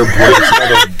lighter breaks.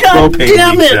 Now the propane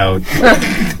damn leaks it. out.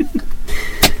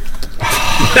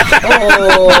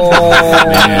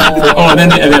 Oh,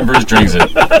 and then Bruce drinks it.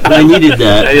 I needed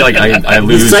that. I He's lose. in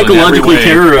every psychologically way.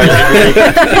 terrorizing me.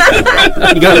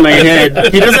 He got in my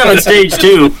head. He does that on stage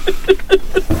too.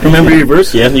 Remember your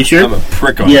verse? Yeah. You sure? I'm a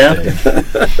prick on Yeah.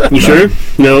 stage. You sure?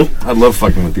 No. I love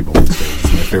fucking with people on stage.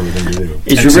 It's my favorite thing to do.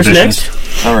 Is your verse Exhibitions.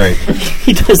 next? All right.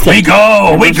 He does that. We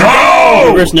go! We Your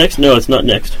go! verse next? No, it's not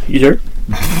next. You sure?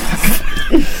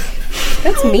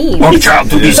 That's mean. One child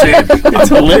to be saved. It's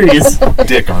hilarious.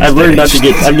 Dick on I've stage. learned not to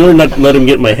get. I've learned not to let him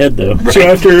get in my head though. So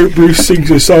after Bruce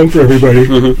sings a song for everybody,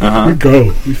 we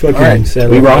go. We fucking All right.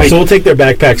 settle. We ride. So we'll take their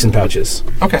backpacks and pouches.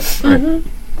 Okay. All right.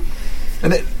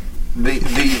 And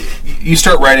the you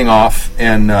start riding off,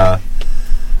 and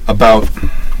about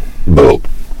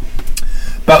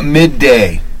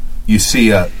midday, you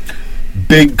see a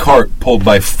big cart pulled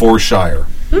by 4 Shire.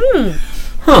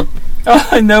 Oh,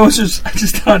 I know. I just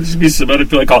thought it'd be some other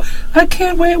people call. I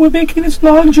can't wait. We're making this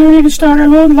long journey to start our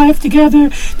own life together.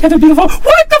 To have a beautiful.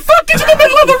 What the fuck is in the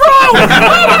middle of the road?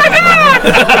 Oh my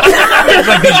god! There's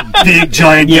like these big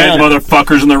giant dead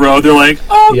motherfuckers in the road. They're like,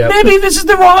 oh, Yep. maybe this is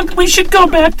the wrong. We should go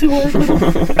back to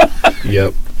it.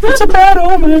 Yep. That's a bad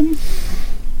omen.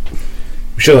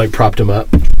 We should have, like, propped him up.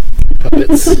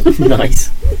 Puppets. Nice.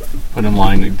 Put them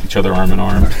lying with each other arm in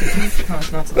arm.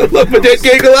 Love my dead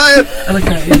gay Goliath.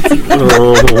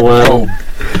 Oh wow.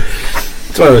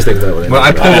 That's what I was thinking about when When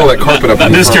I pulled all that carpet up,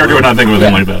 in the This front character would room, not think of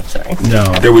anything like that.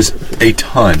 No. there was a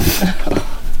ton.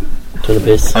 To the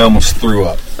piss. I almost threw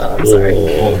up. I'm sorry.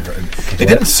 It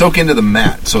didn't soak into the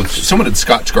mat, so someone had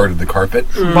Scotch guarded the carpet.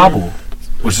 Babu.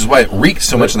 Which is why it reeked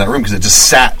so much in that room, because it just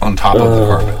sat on top of the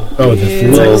carpet. Oh,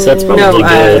 the Well, that's probably No,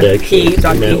 good. Actually, pee,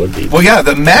 dog that pee. would be. Well, yeah,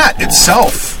 the mat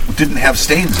itself didn't have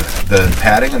stains in it. The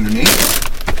padding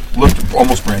underneath looked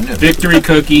almost brand new. Victory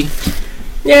cookie.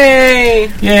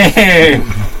 Yay! Yay!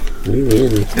 We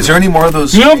win. Is there any more of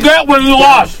those? You don't get what you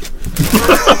lost.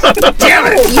 Damn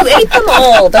it! You ate them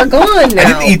all. They're gone now. I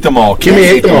didn't eat them all. Kimmy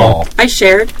Yes, ate you them did. all. I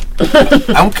shared.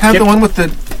 I don't count the one with the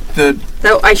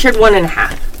So I shared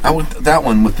 1.5. I want that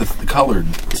one with the colored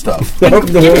stuff. the one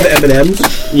with the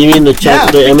M&Ms? You mean the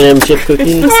the M&M chip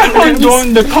cookie? I'm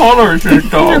doing the colors and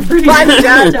stuff. Watch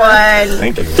that one.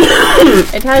 Thank you.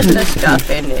 It has the stuff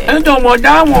in it. I don't want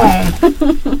that one.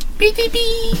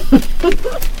 BTB.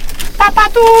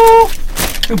 Papatu.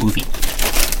 Oh, Goofy.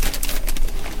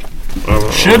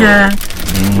 Sugar.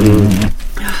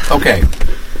 Okay.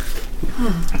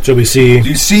 So we see Do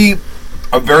you see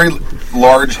a very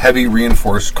large, heavy,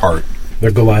 reinforced cart?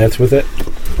 the Goliaths with it.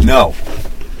 No.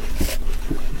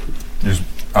 There's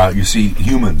you see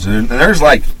humans, and there's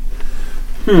like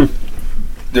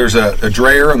there's a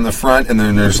drayer in the front, and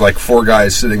then there's like 4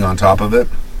 guys sitting on top of it.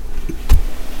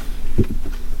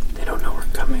 They don't know we're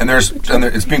coming. And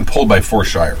it's being pulled by 4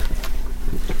 Shire.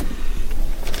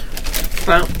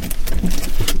 Well,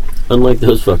 Unlike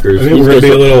those fuckers, I think these we're going to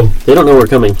guys be don't- they don't know we're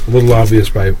coming. a little obvious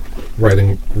by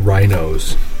writing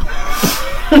rhinos.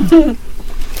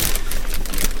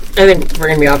 I think we're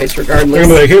gonna be obvious They're regardless. gonna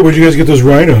be like, hey, where'd you guys get those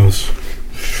rhinos?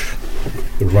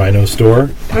 The rhino store.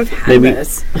 I've had Maybe.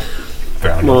 this.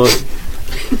 Found Well, it.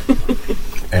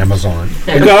 Amazon.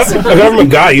 I got from a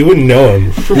guy, you wouldn't know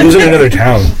him. He lives in another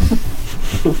town.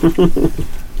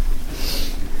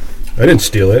 I didn't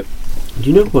steal it. do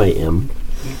you know who I am?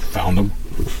 Found them.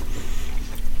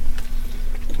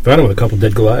 Found him with a couple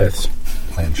dead Goliaths.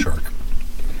 Land shark.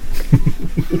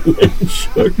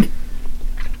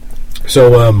 So,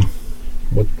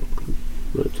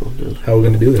 That's all it is. how are we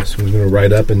going to do this? We're going to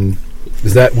ride up and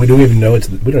is that we don't even know it's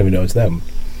them.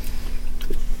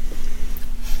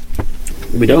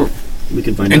 We don't. We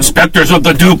can find Inspectors of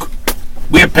the Duke.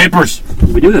 We have papers. out.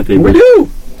 We do have papers. We do.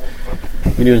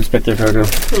 We do inspect their cargo.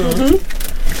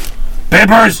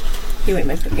 Papers. You ate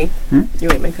my cookie.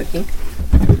 You ate my cookie.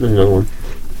 There's another one.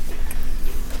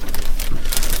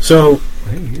 So,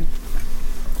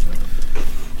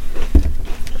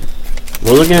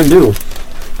 What are they going to do?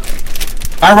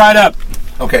 I ride up.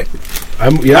 Okay. I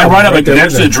ride up like there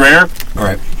next with to the them. Dreher. All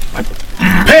right.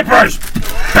 Papers.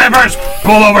 Papers.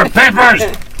 Pull over. Papers.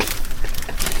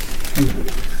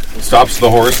 Stops the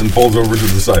horse and pulls over to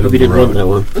the side Hope of you the didn't want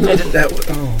road. that one. I did that.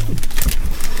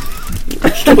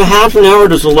 It took a half an hour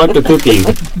to select a cookie.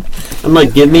 I'm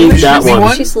like, give me that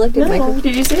one. She selected my cookie.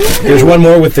 Did you see it? There's one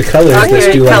more with the colors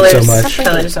that you like so Colors. much.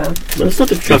 Colors on. That's not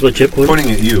the chocolate chip one.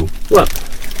 Pointing at you. What?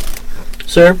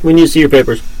 Sir, we need to see your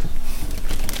papers.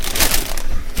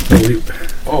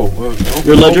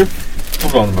 Your ledger?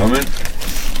 Hold on a moment.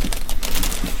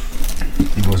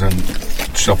 He goes and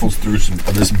shuffles through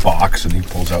this box and he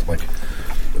pulls out like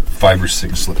 5 or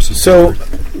 6 slips of So, paper.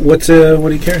 what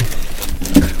are you carrying?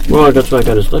 Well, that's why I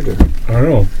got his ledger. I don't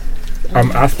know.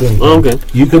 I'm asking. Oh, okay.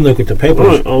 You can look at the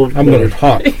papers. Oh, I'm going to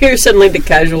talk. You're suddenly the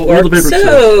casual All the orc. papers.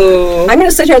 So I'm going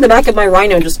to sit here at the back of my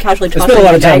rhino and just casually I toss spent a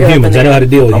lot of time with humans. I know how to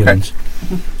deal with Okay. humans.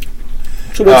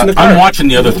 So what's in the car? I'm watching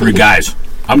the other 3 guys.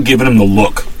 I'm giving them the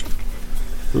look.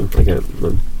 I got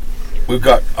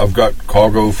it. I've got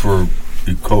cargo for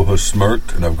Ikoha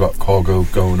Smirt and I've got cargo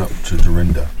going up to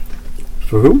Dorinda.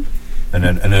 For who? And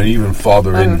then even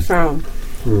farther in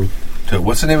to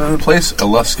what's the name of the place?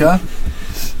 Iluska?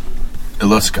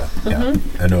 Iluska. Yeah.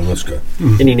 I know Iluska.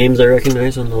 Any names I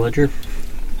recognize on the ledger?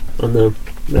 On the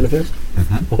manifest?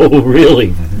 Oh,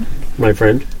 really? My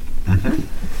friend?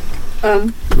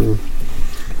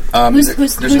 Who's-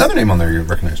 There's another name on there you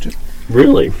recognize too.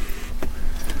 Really?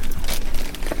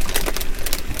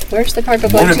 Where's the cargo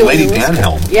One going and to? Lady in Elizabeth?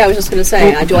 Danhelm. Yeah, I was just going to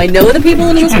say, do I know the people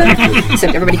in Elizabeth?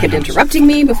 Except everybody kept interrupting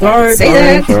me before I could say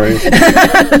that. Sorry.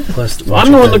 Plus, Well,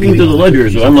 I'm the one looking through the ledger,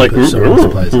 so I'm like, I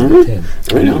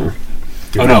know.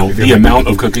 Oh no, the amount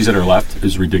of cookies that are left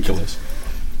is ridiculous.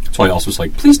 That's why I also was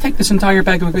like, please take this entire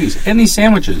bag of cookies and these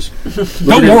sandwiches.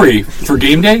 Don't worry, for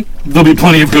game day, there'll be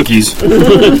plenty of cookies.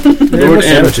 Lord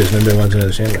sandwiches. Nobody wants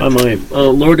another sandwich.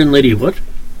 Lord and Lady what?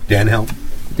 Danhelm.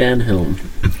 Danhelm.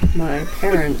 My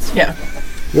parents. yeah.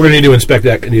 We're gonna need to inspect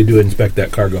that. Inspect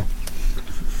that cargo.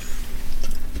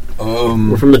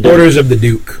 We're from the Duke. Orders of the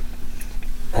Duke.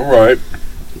 All right.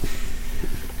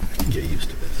 Get used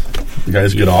to this. The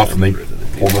guys get off and they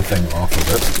pull the thing off of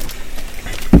it.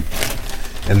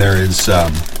 And there is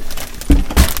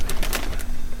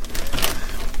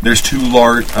there's 2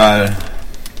 large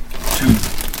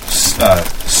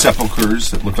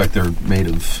sepulchers that look like they're made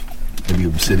of maybe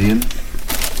obsidian,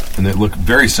 and they look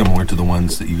very similar to the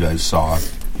ones that you guys saw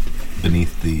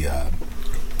beneath the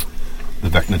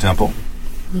Vecna temple.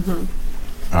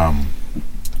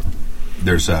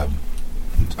 There's a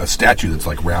statue that's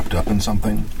like wrapped up in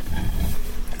something.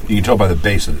 You can tell by the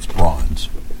base that it's bronze.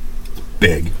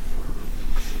 Big.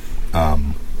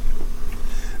 And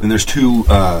there's 2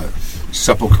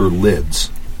 sepulcher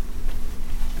lids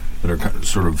that are kind of,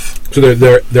 sort of. So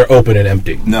they're open and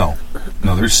empty. No,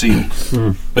 they're sealed.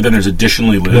 But then there's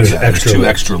additionally lids. There's There's extra 2 lids.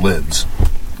 extra lids,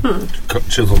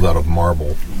 chiseled out of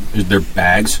marble. Is there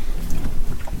bags?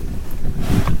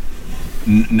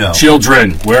 No,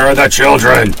 Children, where are the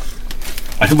children?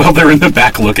 While they're in the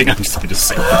back looking, I'm just like, just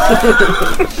saying.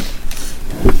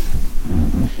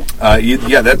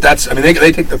 that's. I mean,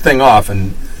 they take the thing off,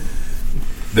 and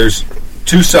there's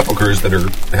 2 sepulchers that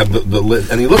have the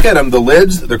lid. And you look at them, the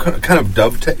lids, they're kind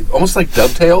of almost like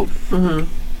dovetailed.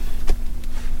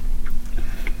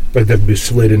 Like they'd be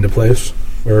slid into place,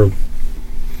 or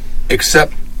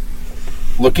Except,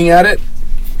 looking at it,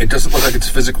 it doesn't look like it's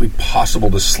physically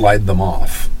possible to slide them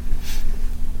off.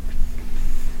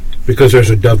 because there's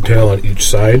a dovetail on each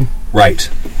side. Right.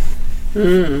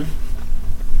 Only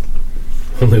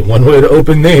one way to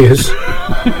open these.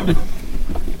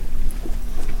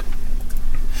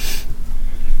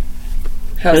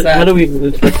 How's that? How do we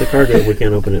inspect the cargo if we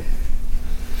can't open it?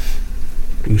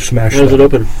 You smash How does it them.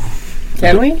 open?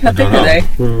 Can we? How thick are they?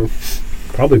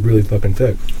 Probably really fucking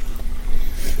thick.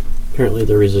 Apparently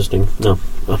they're resisting. No.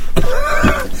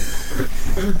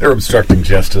 They're obstructing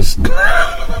justice.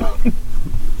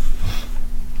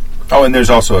 Oh, and there's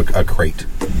also a crate.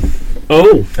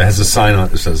 Oh, It has a sign on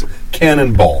it that says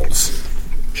 "Cannonballs."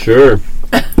 sure.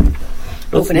 Let's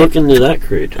Open look into that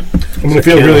crate. I'm going to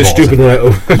feel really Cannonballs. stupid when I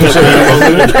open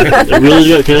It really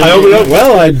got kind I open up.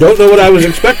 Well, I don't know what I was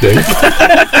expecting.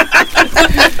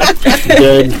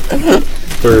 Dead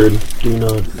bird. Do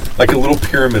not. Like a little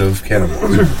pyramid of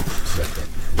cannonballs.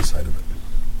 Inside of it.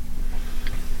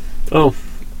 Oh,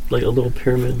 like a little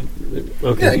pyramid.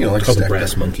 Okay. Yeah, you know, like Called the stacked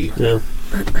brass up. monkey. Yeah,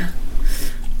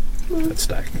 That's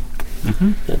stacked.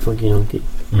 that funky hunky.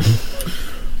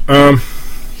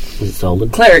 Is it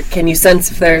solid? Cleric, can you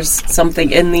sense if there's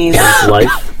something in these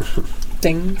Life.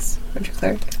 things? Aren't you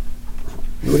cleric?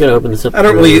 We gotta open this up. I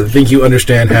don't really think you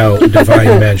understand how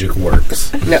divine magic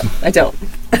works. No, I don't.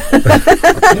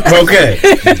 Okay.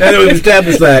 Now that we've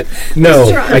established that,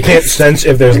 no, I can't sense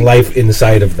if there's life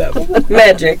inside of them.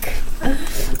 Magic.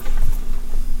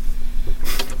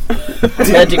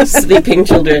 Magic sleeping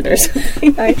children or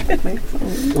something.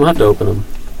 We'll have to open them.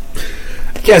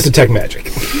 Cast detect magic.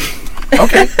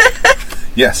 Okay.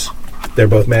 Yes. They're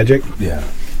both magic. Yeah.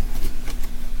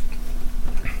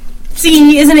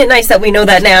 See, isn't it nice that we know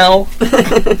that now?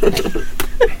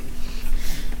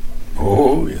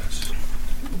 Oh, yes.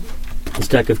 The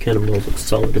stack of cannonballs looks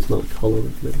solid. It's not hollow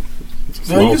in the middle. It's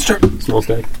a No, you small, can start. small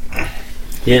stack.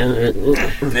 Yeah.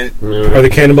 Are the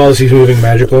cannonballs he's moving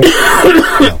magical?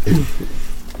 I'll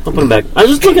put them back. I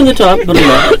was just looking at the top. Put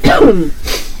them back.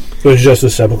 Those are just the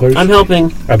sepulchres? I'm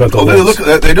helping. How about the Oh, lids?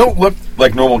 they don't look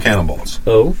like normal cannonballs.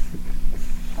 Oh.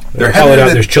 They're heavier hollowed out.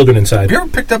 than- There's children inside. Have you ever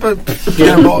picked up a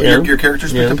cannonball? Yeah. Your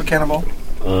characters picked Yeah. up a cannonball?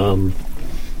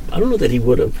 I don't know that he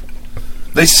would have.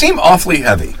 They seem awfully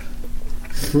heavy.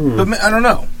 But I don't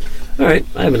know. All right,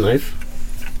 I have a knife.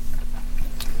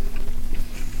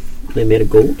 They made of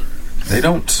gold. They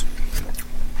don't.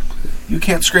 You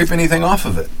can't scrape anything off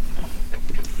of it.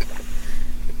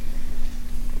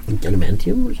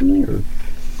 Adamantium or something? Or?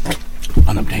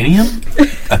 Unobtainium?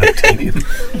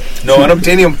 Unobtainium. No,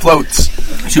 unobtainium floats.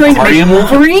 Trying to make Superium?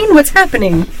 Wolverine? What's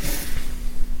happening?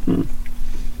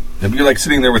 If you're like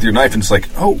sitting there with your knife and it's like,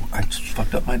 oh, I just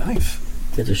fucked up my knife.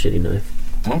 It's a shitty knife.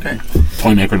 Okay.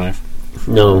 Toy maker knife.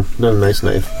 No, not a nice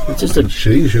knife. It's just a.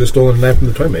 Shit, you should have stolen a knife from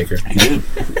the toy maker. He did.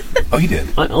 Oh, he did.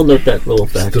 I'll note that little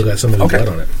fact. Still got some of his Okay.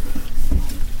 blood on it.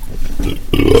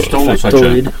 Stole is such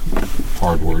Factoid. a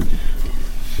hard word.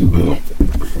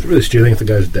 Is it really stealing if the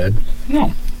guy's dead?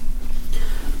 No.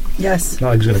 Yes. Not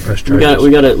like he's going to press We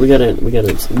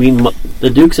charges. gotta. The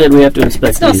Duke said we have to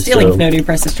inspect It's not these. stealing so if nobody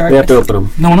presses we charges. have to open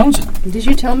them. No one owns it. Did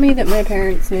you tell me that my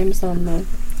parents' name's on the...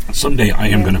 Someday I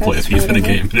am going to play a That's thief in a right.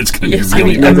 game, and it's going to Yes, be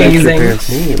really you bad. do. That's your Amazing. parents'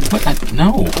 name. What?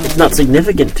 No. It's not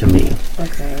significant to me.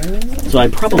 Okay. So I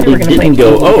probably We're gonna didn't play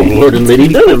go, Evil oh, Game. Lord and Lady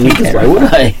Dunham, because why would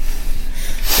I?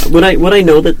 Would I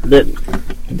know that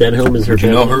Denhelm is her Do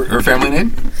you know family? her family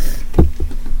name?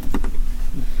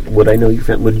 Would I know your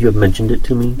family? Would you have mentioned it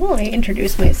to me Well, I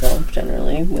introduce myself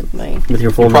generally with my... with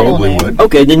your full Probably name? would.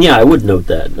 Okay, then yeah, I would note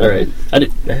that. All right. I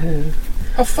did.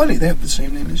 How funny, they have the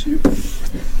same name as you.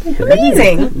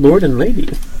 Amazing. Lord and Lady.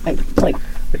 I, like,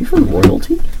 Are you from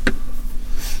royalty?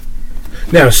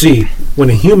 Now, see, when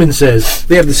a human says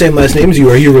they have the same last name as you,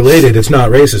 are you related? It's not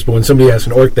racist. But when somebody asks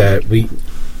an orc that,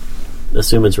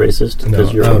 Assume it's racist No,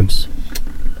 because you're orcs.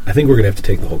 I think we're going to have to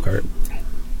take the whole cart.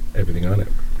 Everything on it.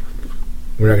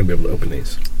 We're not going to be able to open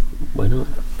these. Why not?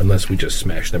 Unless we just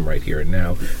smash them right here and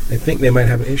now. I think they might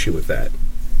have an issue with that.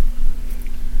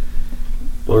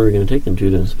 Where are we going to take them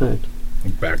to inspect?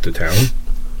 Back to town.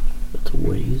 That's a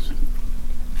ways.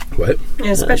 What?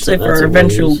 Yeah, especially That's for a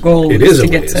eventual ways. goals It is to a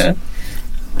get ways. to.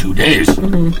 2 days.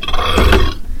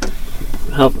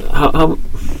 How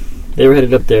they were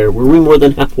headed up there? Were we more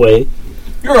than halfway?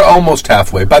 You're almost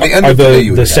halfway. By the end Are of the day, the,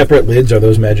 you the would have. separate lids, are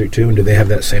those magic too? And do they have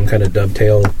that same kind of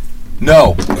dovetail?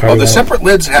 No. Oh, the out. separate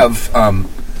lids have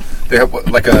they have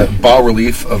like a bas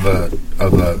relief of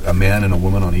a man and a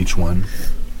woman on each one,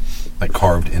 like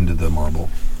carved into the marble.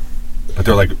 But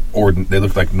they're like they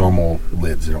look like normal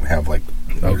lids. They don't have like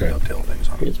Okay. dovetail things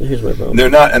on them. Here's my problem. They're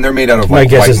not, and they're made out of My like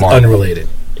guess white is marble. unrelated.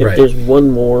 If Right. there's one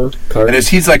more card, And as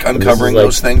he's like this is, uncovering like,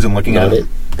 those things and looking at not it,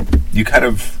 you kind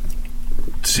of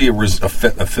see a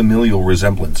familial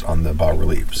resemblance on the bas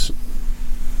reliefs.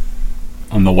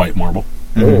 On the white marble.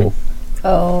 Oh,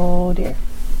 oh, dear.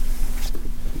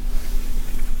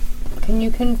 Can you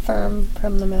confirm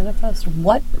from the manifest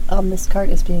what on this cart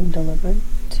is being delivered?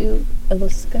 2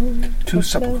 Iliska. 2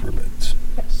 sepulchre lids.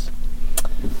 Yes.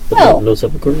 Well, No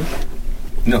sepulchres?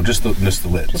 No, just the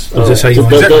lids. Is this how you So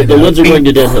want to the lids are going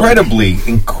to Den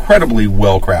Incredibly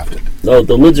well crafted. Oh,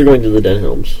 the lids are going to the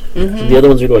Denhelms. The other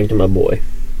ones are going to my boy.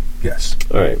 Yes.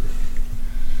 All right.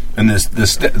 And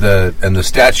the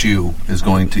statue is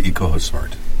going to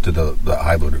Ecohosmart, to the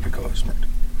High Lord of Ecohosmart.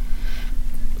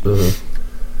 The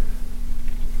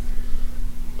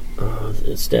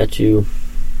statue.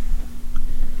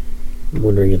 I'm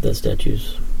wondering if that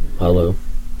statue's hollow.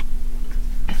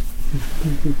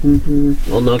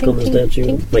 I'll knock on the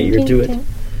statue. My ear to it.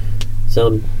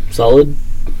 Sound solid?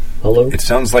 Hollow? It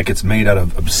sounds like it's made out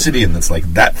of obsidian that's like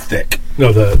that thick.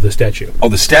 No, the statue. Oh,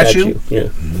 the statue? Yeah.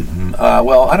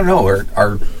 Well, I don't know.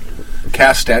 Are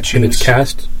cast statues... And it's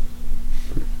cast?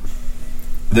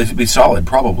 They'd be solid,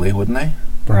 probably, wouldn't they?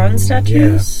 Bronze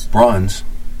statues? Bronze.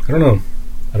 I don't know.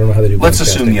 I don't know how they do. Let's bronze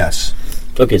assume casting. yes.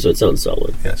 Okay, so it sounds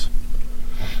solid. Yes.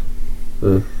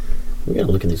 We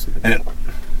gotta look at these. And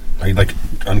are you like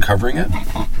uncovering it?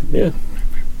 Yeah.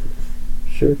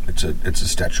 Sure. It's a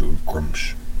statue of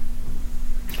Grumsh.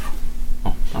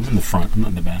 Oh, I'm in the front. I'm not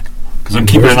in the back. Because I'm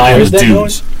keeping an eye on where's the that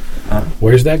dudes.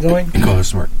 Where's that going?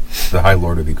 Ecohosmart. The High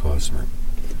Lord of Ecohosmart.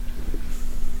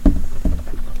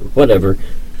 Whatever.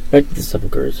 Back to the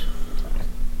sepulchres.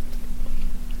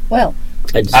 well,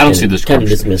 I don't see this kind of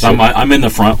Grumsh. dismiss So it. I'm in the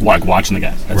front, like watching the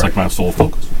guys. That's Right. like my sole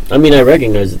focus. I mean, I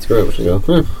recognize it's Grumsh. I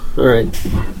go, all right.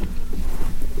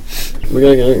 We're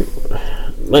gonna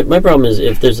go. My problem is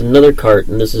if there's another cart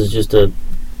and this is just a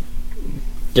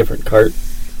different cart,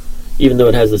 even though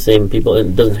it has the same people and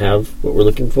it doesn't have what we're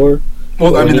looking for.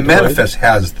 Well, I mean, the need to find. manifest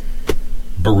has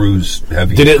Baru's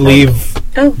heavy. Did it cargo. leave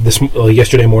Oh.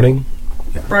 yesterday morning?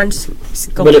 Bronze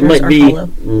sculptures But it might are be. hollow.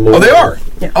 More, Oh, they are?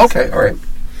 Yeah. Okay, all right.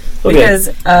 Okay. Because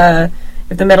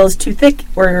if the metal is too thick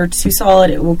or too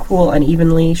solid, it will cool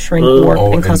unevenly, shrink, warp,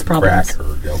 Oh, and cause problems. crack.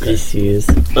 Okay. Issues.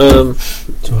 So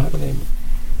how do they?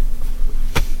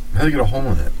 How do you get a hole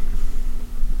in it?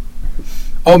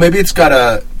 Oh, maybe it's got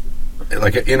an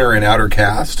inner and outer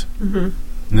cast. Mm-hmm. And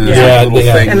then there's Yeah, little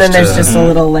yeah. things And then there's to, just a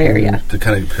little layer, yeah. to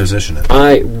kind of position it.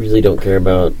 I really don't care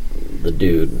about the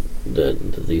dude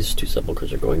that these 2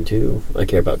 sepulchres are going to. I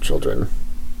care about children.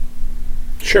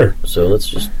 Sure. So let's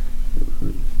just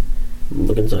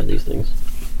look inside these things.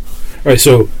 All right.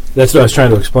 So that's what I was trying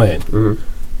to explain. Mhm.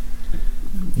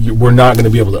 We're not going to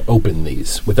be able to open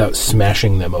these without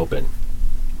smashing them open,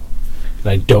 and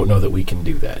I don't know that we can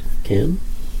do that. Can?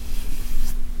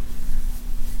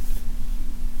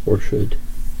 Or should?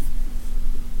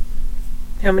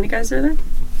 How many guys are there?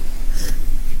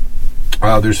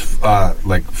 There's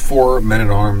 4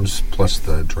 men-at-arms plus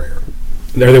the Dreyer.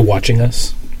 Are they watching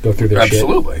us go through their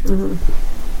Absolutely.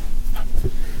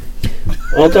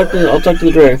 I'll talk to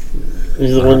the Dre.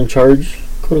 He's the one in charge,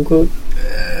 quote unquote.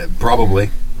 Probably.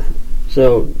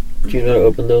 So, do you know how to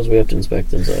open those? We have to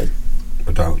inspect inside.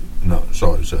 But don't. No,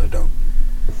 so it's don't.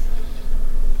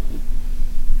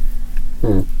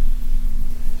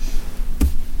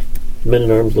 Men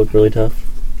at arms look really tough.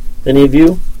 Any of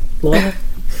you? Law?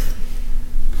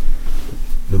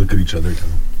 They look at each other. Too.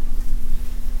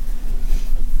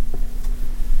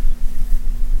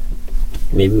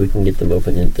 Maybe we can get them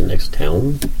open in the next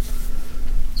town.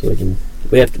 So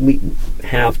we have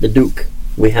the Duke.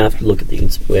 We have to look at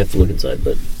we have to look inside,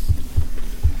 but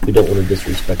we don't want to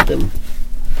disrespect them.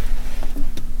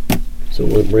 So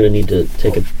we're going to need to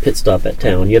take a pit stop at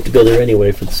town. You have to go there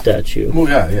anyway for the statue Well,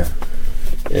 yeah.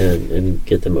 and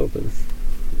get them open.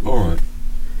 All right.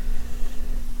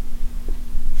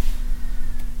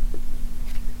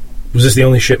 Was this the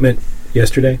only shipment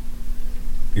yesterday?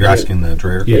 You're asking the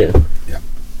Dreyer? Yeah. Yeah.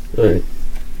 All right.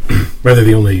 Rather,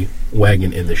 the only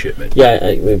wagon in the shipment.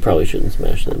 Yeah, we probably shouldn't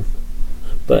smash them,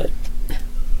 but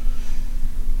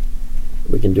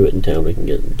we can do it in town. We can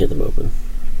get them open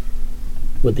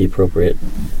with the appropriate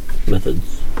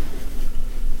methods.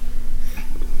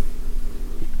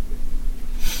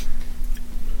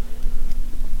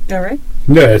 All right.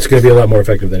 No, it's going to be a lot more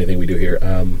effective than anything we do here.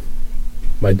 I'm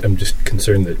just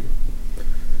concerned that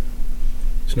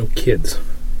there's no kids.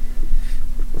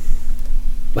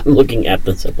 I'm looking at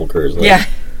the sepulchres. Like, Yeah.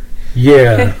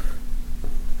 Yeah.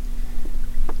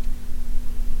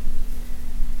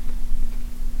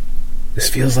 This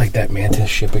feels like that Mantis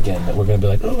ship again, that we're going to be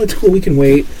like, oh, it's cool, we can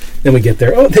wait. Then we get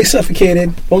there, oh, they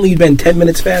suffocated. Only been 10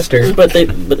 minutes faster. but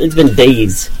it's been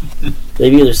days.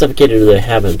 They've either suffocated or they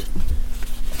haven't.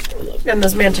 And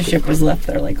this mantis ship was left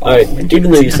there like all All right, winter.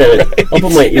 even though you said it, I'll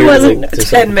put my ear. It wasn't to 10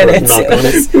 something, minutes. knock on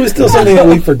it. It was still something that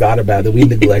we forgot about, that we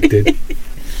neglected.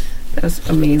 That was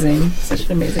amazing. Such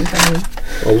an amazing time.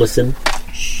 I'll listen.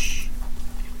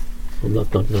 Well,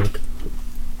 knock, knock, knock.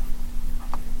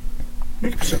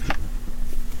 Make a perception.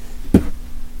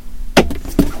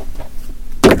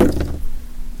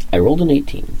 I rolled an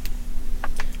 18.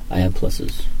 I have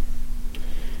pluses.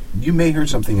 You may hear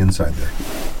something inside there.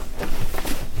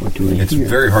 What do I It's hear?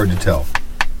 very hard to tell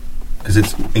because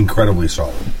it's incredibly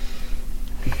solid.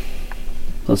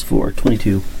 Plus 4,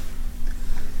 22.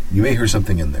 You may hear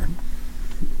something in there.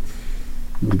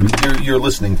 You're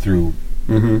listening through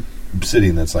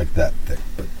obsidian that's like that thick,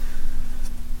 but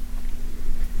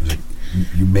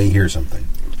you may hear something.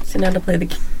 So now to play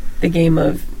the game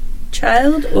of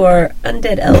child or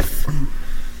undead elf.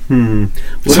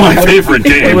 It's my favorite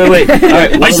game. Wait. All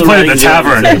right, I used to play it at the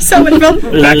tavern. Someone from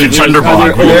Back in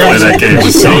Chunderbog, we would play that game. It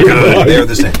was so good. They are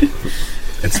the same.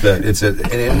 It's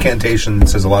an incantation that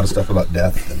says a lot of stuff about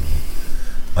death and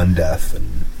undeath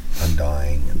and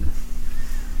undying and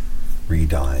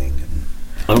redying. And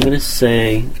I'm going to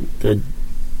say the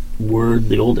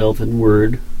old elfin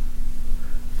word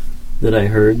that I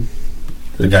heard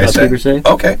the guy shopkeeper say,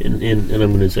 say. "Okay," And I'm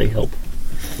going to say help.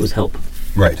 It was help.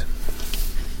 right.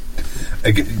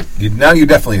 Now you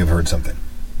definitely have heard something.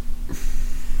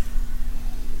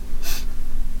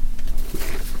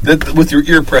 With your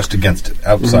ear pressed against it,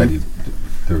 outside you,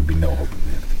 there would be no hope in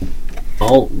that.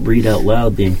 I'll read out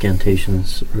loud the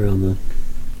incantations around the...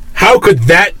 How could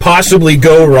that possibly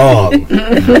go wrong?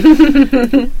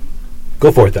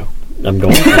 Go for it, though. I'm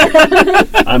going.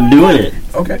 I'm doing it.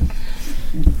 Okay.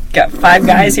 Got 5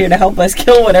 guys here to help us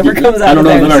kill whatever comes out I don't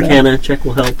of know if there. an Arcana check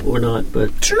will help or not,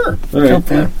 but... Sure. All right.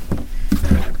 for it.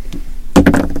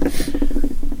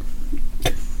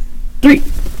 3.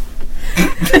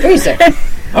 3, sir.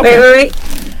 Wait.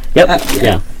 Yep.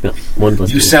 Yeah. 1 plus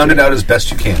You 2. sound it out as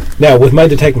best you can. Now, with my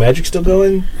detect magic still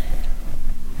going,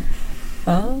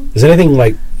 Oh. does anything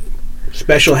like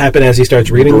special happen as he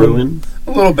starts reading them? Ruin.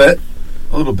 A little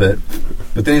bit.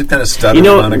 But then you kind of stutter You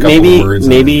know, on a couple maybe of words.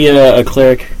 maybe a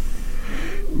cleric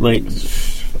might...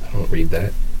 I don't read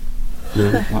that.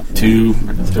 Two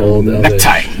Old Elvish.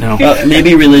 necktie. No.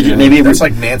 maybe religion. Maybe That's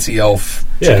like Nancy Elf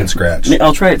chicken Yeah. scratch.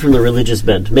 I'll try it from the religious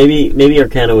bent. Maybe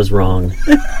Arcana was wrong.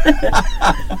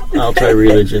 I'll try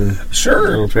religion.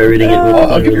 Sure. I'll try reading it. With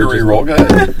I'll give you a reroll. Go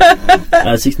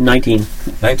ahead. 19.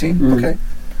 19? Okay.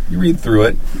 You read through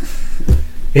it.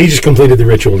 He just completed the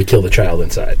ritual to kill the child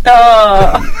inside.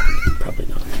 Oh. Probably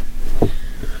not.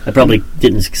 I probably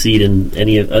didn't succeed in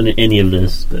any of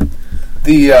this. But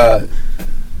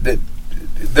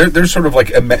There's sort of like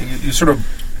you sort of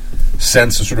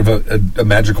sense a sort of a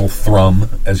magical thrum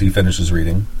as he finishes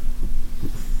reading.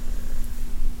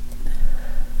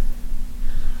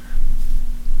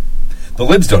 The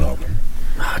lids don't open.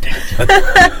 oh, damn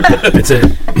it. That's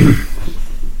it.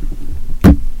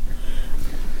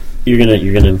 You're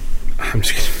gonna. I'm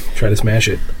just going to try to smash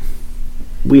it.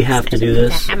 We have to do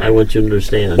this. I want you to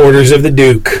understand. Orders of the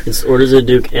Duke. It's orders of the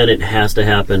Duke, and it has to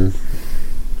happen.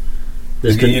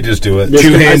 This You just do it. this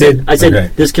Two-handed. I said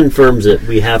Okay. this confirms it.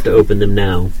 We have to open them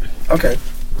now. Okay.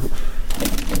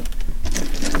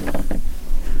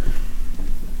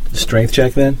 Strength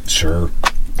check then? Sure.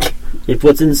 If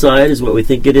what's inside is what we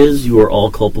think it is, you are all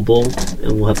culpable,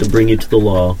 and we'll have to bring you to the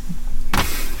law.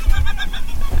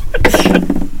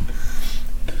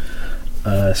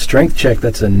 Strength check,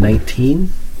 that's a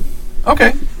 19.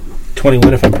 Okay.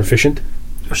 21 if I'm proficient.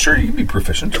 Sure, you can be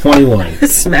proficient. 21.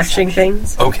 Smashing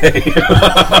things. Okay.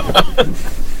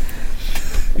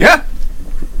 Yeah.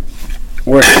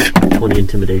 Or 20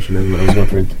 intimidation, that's what I was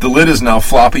offering. The lid is now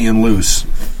floppy and loose.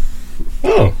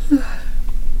 Oh.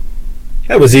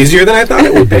 That was easier than I thought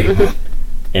it would be.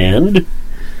 And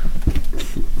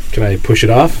Can I push it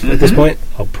off at this point?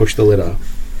 I'll push the lid off.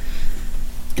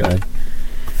 God.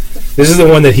 This is the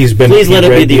one that he's been. Please let it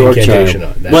be read the orc incantation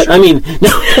child. on. That's What? true. I mean, no.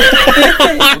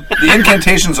 The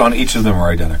incantations on each of them are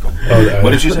identical. Oh,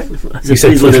 What did you say? You said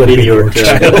Please let it be the orc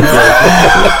child.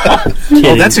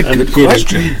 Oh, that's a I'm good kidding.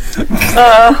 question.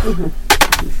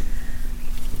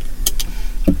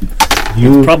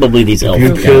 You Probably these elf you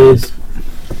guys. killed-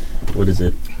 What is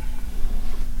it?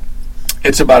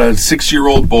 It's about a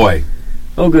 6-year-old boy.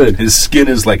 Oh, good. His skin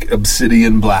is like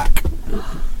obsidian black.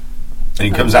 And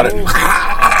he comes out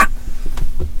of...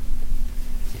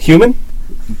 human?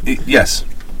 Yes.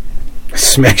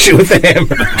 Smash it with the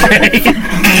hammer.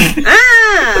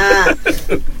 Ah!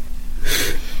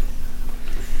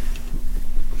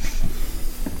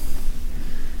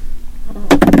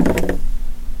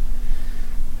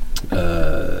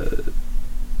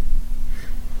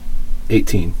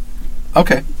 18.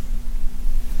 Okay.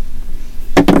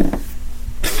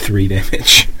 3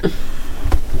 damage.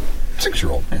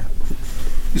 6-year-old, yeah.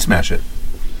 You smash it.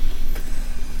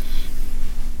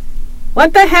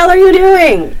 What the hell are you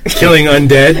doing? Killing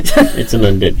undead. It's an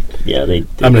undead. Yeah, they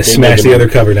I'm going to smash the other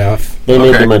cover now. They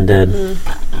made Okay. them undead.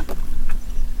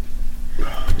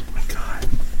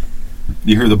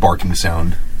 You hear the barking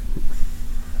sound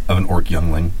of an orc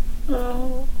youngling.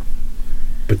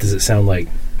 But does it sound like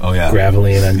Oh, yeah.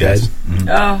 gravelly and undead? Yes. Mhm.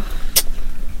 Oh,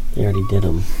 They already did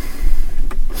them.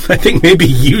 I think maybe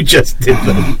you just did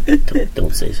them.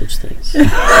 Don't say such things.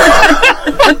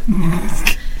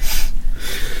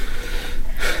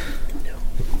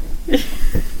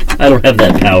 I don't have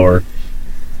that power.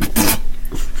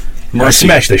 I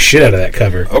smashed the shit out of that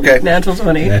cover. Okay. natural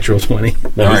 20. Natural 20.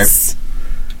 No, All right.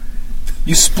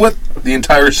 You split the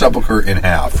entire sepulcher in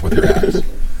half with your axe.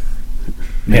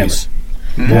 Nice.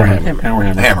 More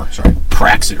hammer. The hammer, sorry.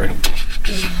 Cracks it right.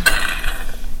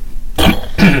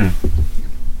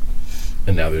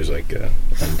 And now there's like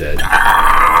undead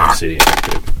obsidian.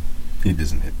 He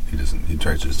doesn't hit. He doesn't. He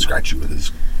tries to scratch you with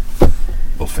his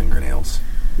little fingernails.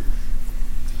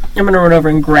 I'm gonna run over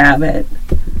and grab it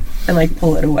and like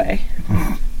pull it away.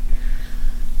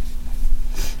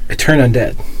 I turn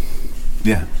undead.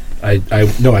 Yeah.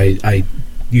 I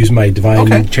use my divine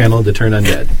Okay. channel to turn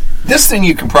undead. This thing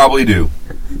you can probably do.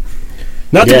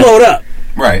 Not Yeah. to blow it up,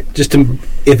 Right. just to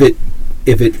if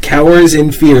it cowers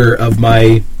in fear of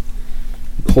my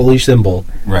holy symbol.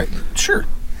 Right. Sure.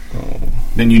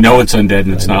 Then you know it's undead,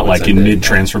 and it's I know not like it's in undead,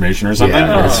 mid-transformation or something.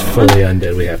 Yeah, it's fully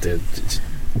undead. We have to.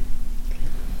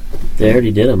 they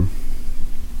already did them.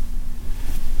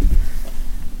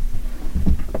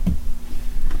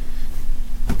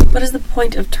 What is the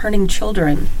point of turning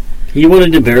children? He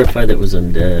wanted to verify that it was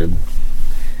undead.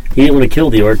 He didn't want to kill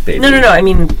the orc baby. No. I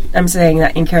mean, I'm saying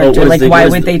that in character. what is like, the- why what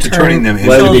is would they to turn? turning them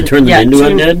Why would they into... turn them into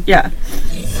turn- undead? Yeah.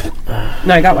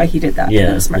 No, I got why he did that. That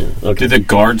Yeah. was smart. Okay. Did the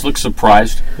guards look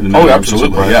surprised? Did the men Oh, at arms look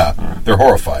absolutely. surprised? Yeah. They're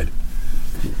horrified.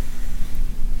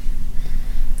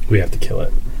 We have to kill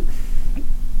it.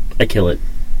 I kill it.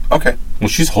 Okay. Well,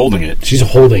 she's holding it. She's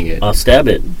holding it. I'll stab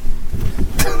it.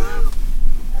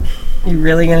 You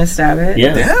really gonna stab it?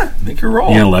 Yeah. Yeah. Make your roll.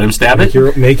 You gonna let him stab it?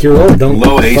 Make your roll. Don't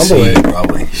Low fumble AC, it.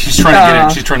 probably. She's trying to get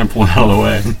it. She's trying to pull it out of the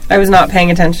way. I was not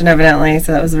paying attention, evidently,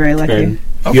 so that was very lucky.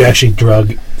 Okay. You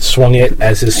actually swung it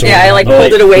as his sword. Yeah, I like Oh, pulled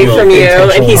wait. it away Well, from you,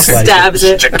 and he intentional stabs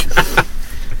it.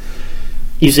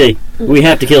 You say, we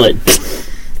have to kill it.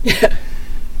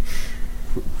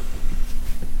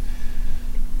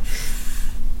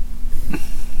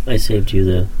 I saved you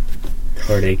the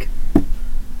heartache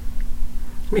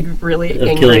Make me really of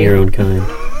angry. killing your own kind.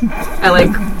 I like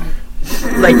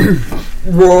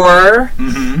roar,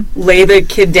 lay the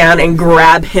kid down, and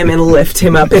grab him and lift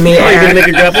him up in the Oh, you're air. gonna make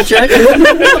a grapple check?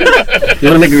 You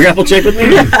wanna make a grapple check with me?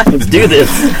 Let's do this.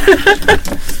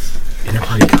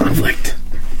 Interparty conflict.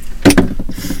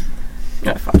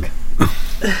 Oh,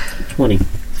 fuck. 20.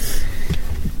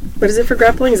 What is it for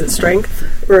grappling? Is it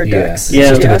strength or Yeah. dex? Yeah.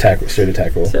 Just an attack, straight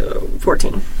attack roll. So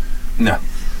 14. No.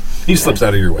 He slips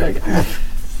out of your way.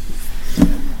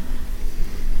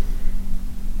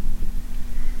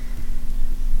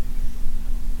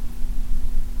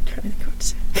 Trying to think what to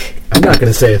say. I'm not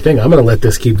going to say a thing. I'm going to let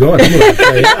this keep going. I'm going to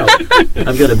play it out.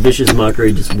 I've got a vicious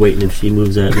mockery just waiting if she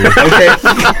moves at me. Okay.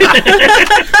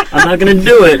 I'm not gonna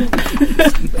do it.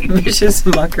 Vicious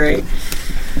mockery.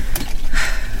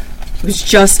 It was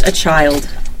just a child.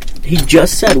 He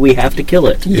just said we have to kill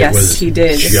it. Yes, was he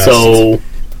did. just- So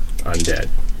Undead.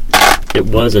 it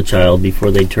was a child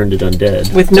before they turned it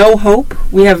undead. With no hope,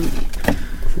 we have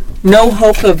no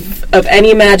hope of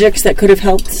any magics that could have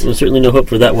helped. There's certainly no hope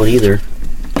for that one either.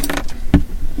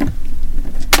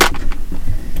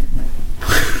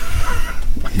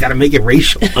 You got to make it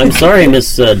racial. I'm sorry,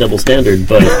 Miss Double Standard,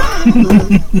 but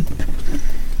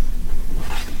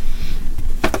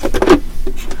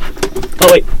oh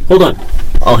wait, hold on.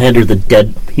 I'll hand her the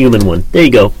dead human one. There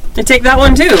you go. I take that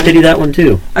one too. Pity that one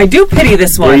too. I do pity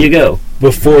this one. There you go.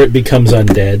 Before it becomes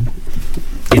undead,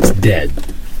 it's dead.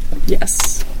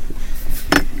 Yes.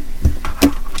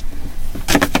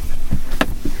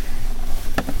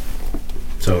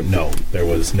 So, no, there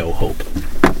was no hope.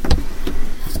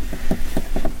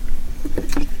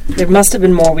 There must have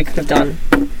been more we could have done.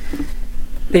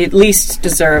 They at least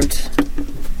deserved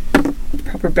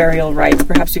proper burial rites.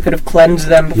 Perhaps we could have cleansed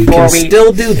them We before can we.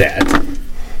 still do that.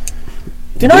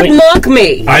 Do not Wait. mock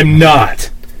me! I'm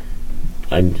not.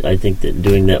 I think that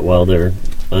doing that while they're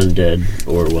undead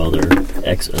or while they're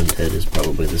ex-undead is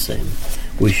probably the same.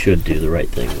 We should do the right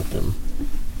thing with them.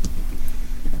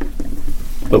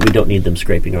 But we don't need them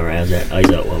scraping our eyes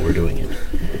out while we're doing it.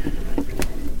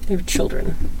 They're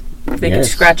children. If they could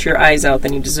Yes. scratch your eyes out,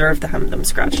 then you deserve to have them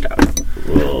scratched out.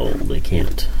 Well, they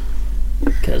can't.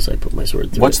 as I put my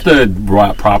sword through What's it.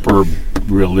 the proper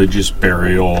religious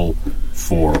burial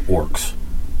for orcs?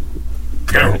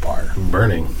 Campfire.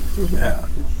 Burning. Yeah.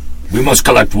 We must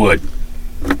collect wood.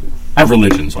 I have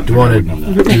religion, so I Do you want would know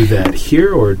to that. do that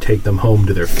here or take them home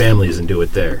to their families and do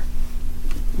it there?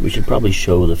 We should probably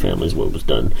show the families what was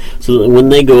done, so that when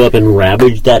they go up and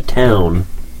ravage that town,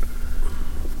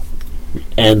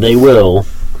 and they will,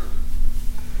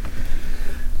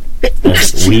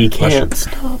 we can't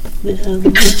stop them.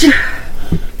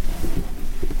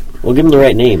 We'll give them the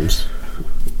right names.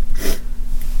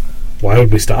 Why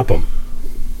would we stop them?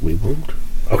 We won't.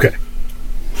 Okay.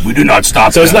 We do not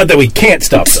stop So it's them. not that we can't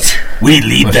stop them. We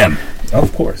lead them.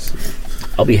 Of course.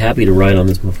 I'll be happy to ride on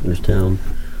this motherfucker's town.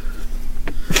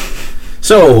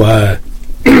 So,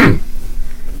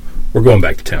 we're going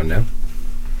back to town now.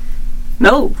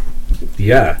 No,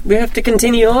 Yeah. we have to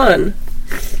continue on.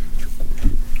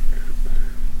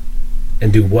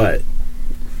 And do what?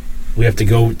 We have to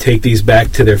go take these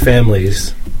back to their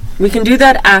families. We can do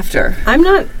that after. I'm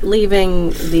not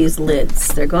leaving these lids.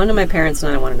 They're going to my parents,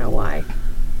 and I want to know why.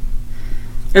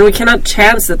 And we cannot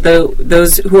chance that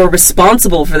those who are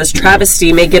responsible for this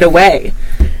travesty may get away.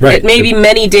 Right. It may be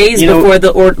many days You know- before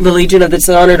the Legion of the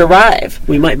Dishonored arrive.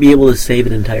 We might be able to save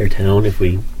an entire town if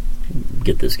we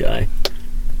get this guy,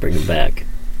 bring him back.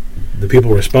 The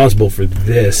people responsible for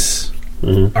this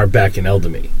Mhm. are back in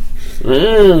Eldamy.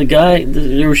 The guy,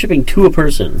 they were shipping to a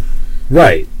person.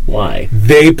 Right. Why?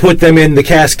 They put them in the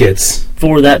caskets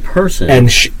For that person. and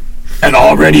And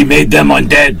already made them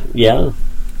undead. yeah.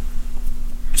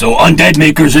 So undead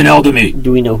makers in Eldamy.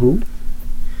 Do we know who?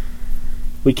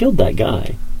 We killed that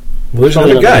guy. well, there's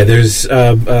Probably another not guy. me. There's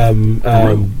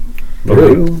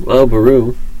Baru. Oh,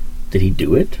 Baru. Did he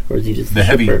do it, or is he just The a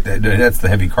heavy. shipper? That's the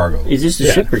heavy cargo. He's just a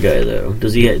Yeah. shipper guy, though.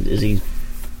 Does he? Is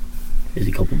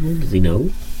he culpable? Does he know?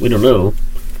 We don't know.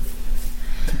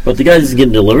 But the guy this is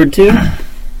getting delivered to,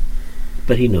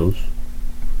 but he knows.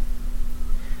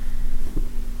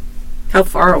 How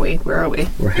far are we? Where are we?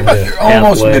 We're You're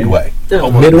almost halfway. midway.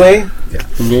 midway.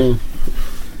 Yeah.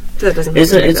 That doesn't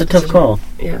It's make a that tough decision. call.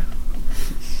 Yeah.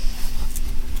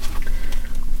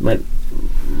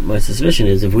 My suspicion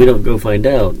is if we don't go find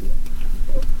out,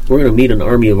 we're going to meet an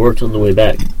army of orcs on the way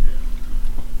back.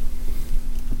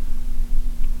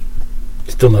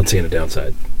 Still not seeing a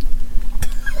downside.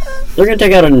 They're going to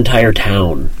take out an entire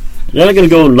town. They're not going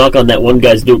to go and knock on that one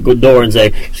guy's door and say,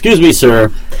 "Excuse me,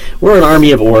 sir, we're an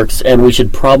army of orcs, and we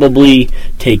should probably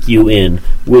take you in.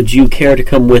 Would you care to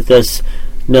come with us?"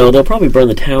 No, they'll probably burn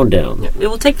the town down. It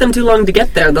will take them too long to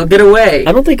get there. They'll get away.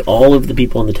 I don't think all of the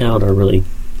people in the town are really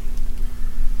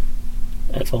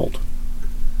at fault.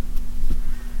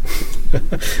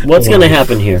 What's going to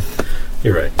happen here?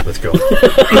 You're right. Let's go.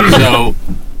 So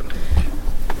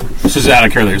this is out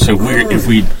of care there. So if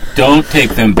we don't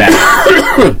take them back,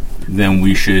 then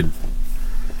we should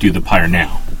do the pyre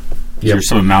now. Yep. There's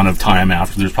some amount of time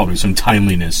after. There's probably some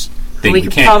timeliness thing. We We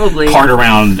could can't probably- cart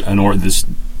around this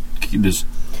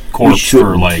corpse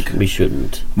for like We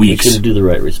shouldn't. weeks. We can do the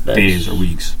right respects. days or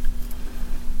weeks.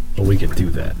 Well, we can do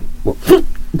that.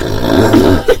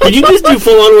 Did you just do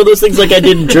full on one of those things like I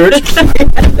did in church?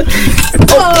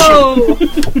 Oh!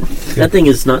 That thing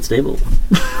is not stable.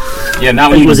 Yeah,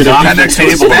 now we Was it knock a- the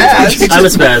table. I'm a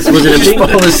spaz. Was it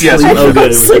empty? Yes. Oh, good. It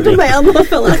was Sleep empty. with my elbow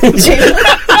fell off the table.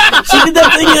 She did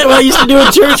that thing that I used to do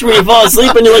in church where you fall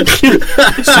asleep and you're like,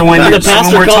 So when The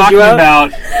pastor we're calls talking you out?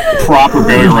 about proper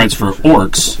burial rites for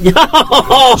orcs,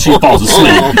 she falls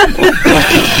asleep.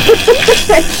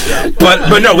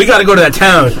 But no, we got to go to that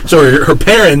town so her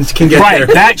parents can get Right, there.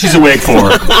 that she's awake for.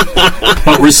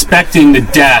 But respecting the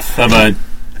death of a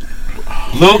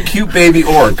Little cute baby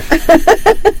orc.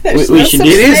 we should It do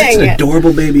is. It's an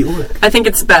adorable baby orc. I think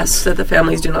it's best that the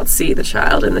families do not see the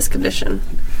child in this condition.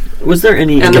 Was there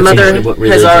any And the indication mother of what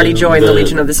has already religion joined the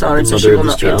Legion of Dishonored, so the she mother will of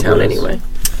not this be in child town was anyway.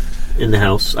 in the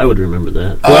house? I would remember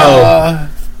that. Well,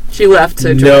 She left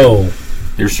to join. no.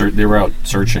 they were out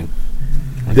searching.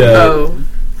 Oh.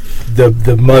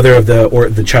 The mother of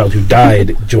the child who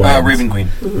died joined. Raven Queen.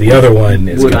 The other one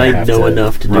is Would gonna I have know to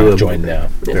enough to do a join now.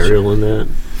 burial in that?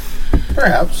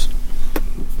 Perhaps.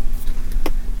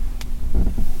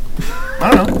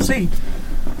 I don't know. We'll see.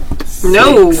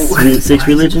 No! Six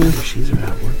religion? She's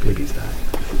around work. Baby's died.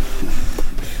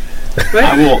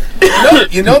 I will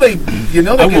You know they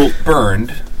I will- get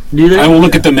burned. Do they? I will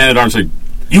look at the man at arms and say,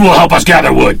 "You will help us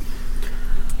gather wood."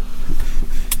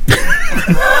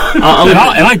 And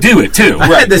I do it too. I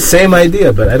had the same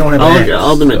idea, but I don't have an axe.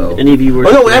 Alderman, so- any of you were...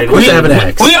 Oh, no, of course I have an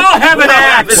axe. We all have an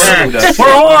axe. We're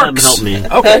We're Help orcs. me.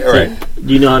 Okay, all right.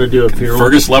 Do you know how to do a funeral?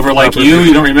 Fergus lover like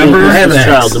you don't remember? I have an The axe.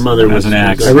 child, the mother Has was an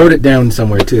axe. I wrote it down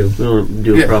somewhere too. We don't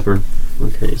do Yeah. a proper.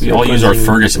 Okay. So We all use our cleansing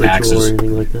Fergus ritual axes. Or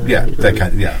anything like that. Yeah, that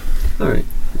kind. Yeah, All right.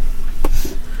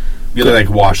 you like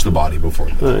wash the body before.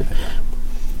 All right.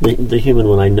 The human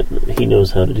one, he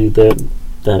knows how to do that.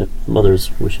 That mother's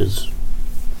wishes.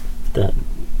 That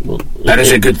That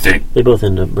is a good thing. They both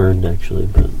end up burned, actually,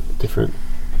 but different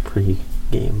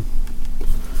pre-game.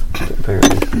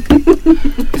 Apparently.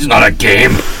 It's not a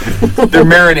game. They're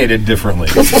marinated differently.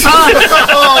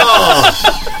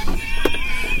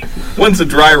 One's a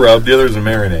dry rub, the other's a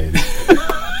marinade.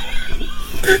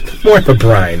 More of a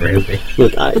brine, really.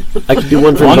 Look, I could do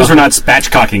one As from long as we're not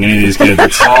spatchcocking any of these kids,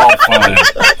 it's all fun.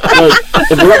 Look,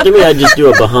 if we're up to me, I'd just do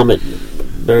a Bahamut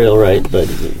burial rite, but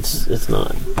it's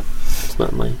not. It's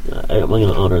not my. I'm going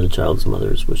to honor the child's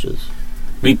mother's wishes.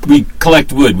 We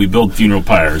collect wood. We build funeral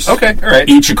pyres. Okay, all right.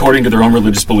 Each according to their own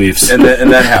religious beliefs. And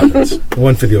that happens.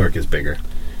 One for the orc is bigger.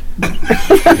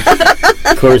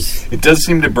 Of course. It does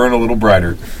seem to burn a little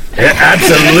brighter. It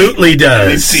absolutely They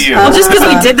does. see you. Well, just because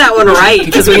we did that one right,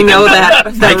 because we know that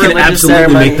I can religious absolutely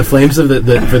ceremony. make the flames of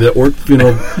the for the orc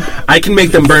funeral. I can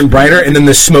make them burn brighter, and then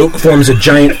the smoke forms a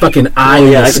giant fucking eye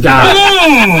in yeah, the I can-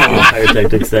 sky.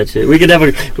 Pyrotechnics, that shit. We could have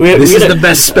a. This is the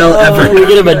best spell ever. We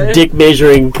could have a dick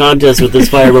measuring contest with this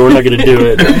fire, but we're not going to do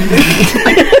it.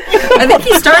 I think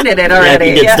he started it already.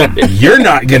 Yeah, get started. You're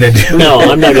not gonna do it. No,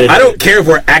 I'm not going to. I don't care if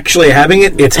we're actually having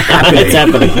it. It's happening. It's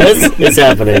happening. It's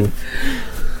happening.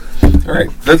 All right.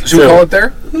 Should we call it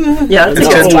there? Yeah, It's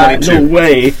that's all. 10:22. No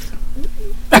way.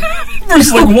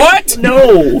 Bruce, like, what?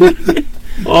 No.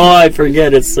 Oh, I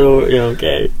forget. It's so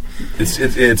okay.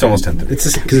 It's almost 10:30. It's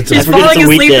just because it's He's I forget falling it's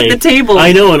a asleep weekday. at the table.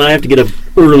 I know, and I have to get up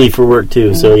early for work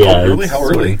too. So yeah. Really? it's- How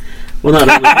early? Well, not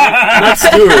early. Not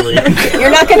too early.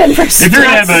 You're not going to If you're going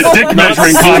to have a dick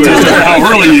measuring contest over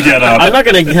how early you get up. I'm not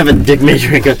going to have a dick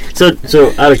measuring.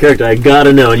 So out of character, I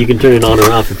gotta know, and you can turn it on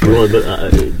or off if you want. But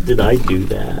did I do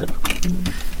that?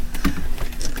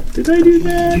 Did I do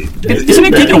that? Isn't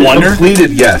it good to wonder?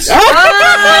 Completed, yes.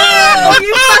 Oh,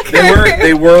 you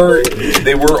fucker.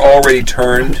 They were already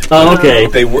turned. Oh, okay.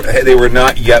 They were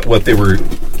not yet what they were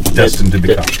destined to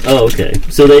become. Oh, okay.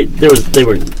 So they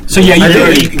were. So yeah, you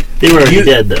did. They were already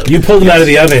dead though. You pulled them out of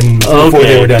the oven before Okay.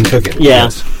 they were done cooking. Yeah.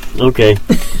 Okay.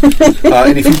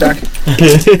 Any feedback?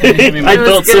 I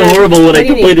felt so good. horrible when I What do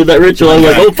you completed that ritual. I was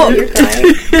like, oh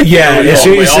fuck. Yeah, as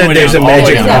soon as you all the said way there's a down, all the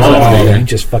way magic, down, I was all the way like, down. you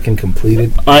just fucking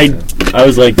completed. I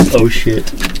was like, oh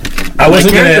shit. I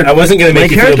wasn't gonna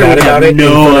make you feel bad about it. No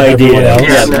in front of everyone idea.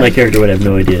 else. Yeah, my character would have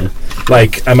no idea.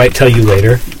 Like I might tell you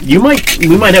later. We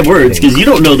might have words because you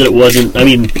don't know that it wasn't. I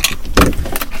mean,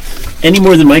 any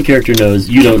more than my character knows,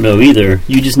 you don't know either.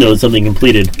 You just know something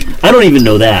completed. I don't even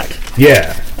know that.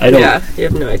 Yeah. I don't. Yeah, you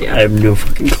have no idea. I have no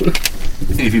fucking clue.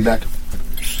 Any feedback?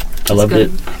 I loved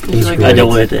good. it. Did you like I it? don't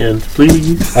want it to end.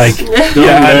 Please. Like Don't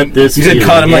yeah, let this you said feel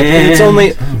caught him like again. it's only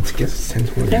it's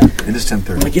 10:20. It is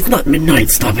 10:30. Like, it's not midnight.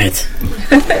 Stop it.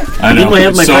 I know. Didn't I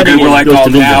have my So fighting good. We're game like, goes oh, to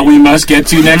now midnight. we must get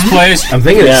to next place. I'm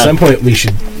thinking Yeah. at some point we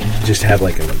should just have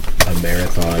like a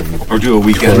marathon Or do a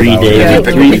weekend. 3 days. Yeah, Pick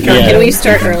a can we- weekend. Can we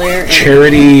start earlier?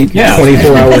 charity Yeah.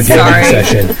 24-hour Sorry. gaming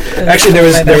session. Actually, there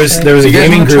was a You guys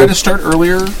gaming want to try group. to start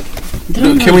earlier?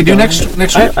 Can we do next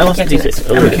week? I lost a D6.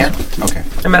 We can. Okay.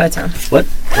 I'm out of town. What?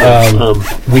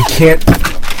 We can't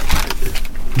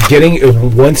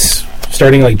once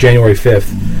starting like January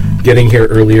 5th. Getting here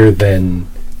earlier than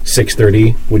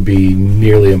 6:30 would be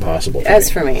nearly impossible. As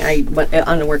for me,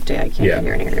 on a work day, I can't Yeah. get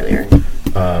here any earlier.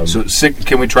 So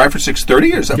can we try for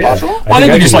 6:30? Is that possible? Well, I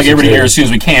think we just like everybody here here. as soon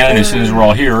as we can, and as soon as we're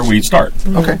all here, we start.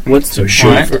 Okay. What's So shoot.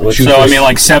 Right? for- shoot So I for- mean,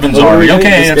 like 7's Oh, already yeah, okay.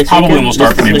 this That's next probably when weekend? we'll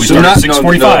start. Maybe we This- start at not-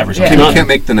 6:45 or something. We can't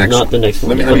make the next not one. the next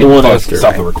one. Let me the one pause- after.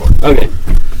 stop the record. Okay.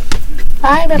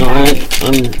 Bye, No,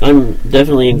 I'm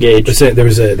definitely engaged. There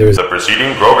was The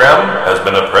preceding program has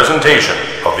been a presentation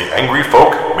of the Angry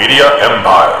Folk Media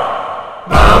Empire.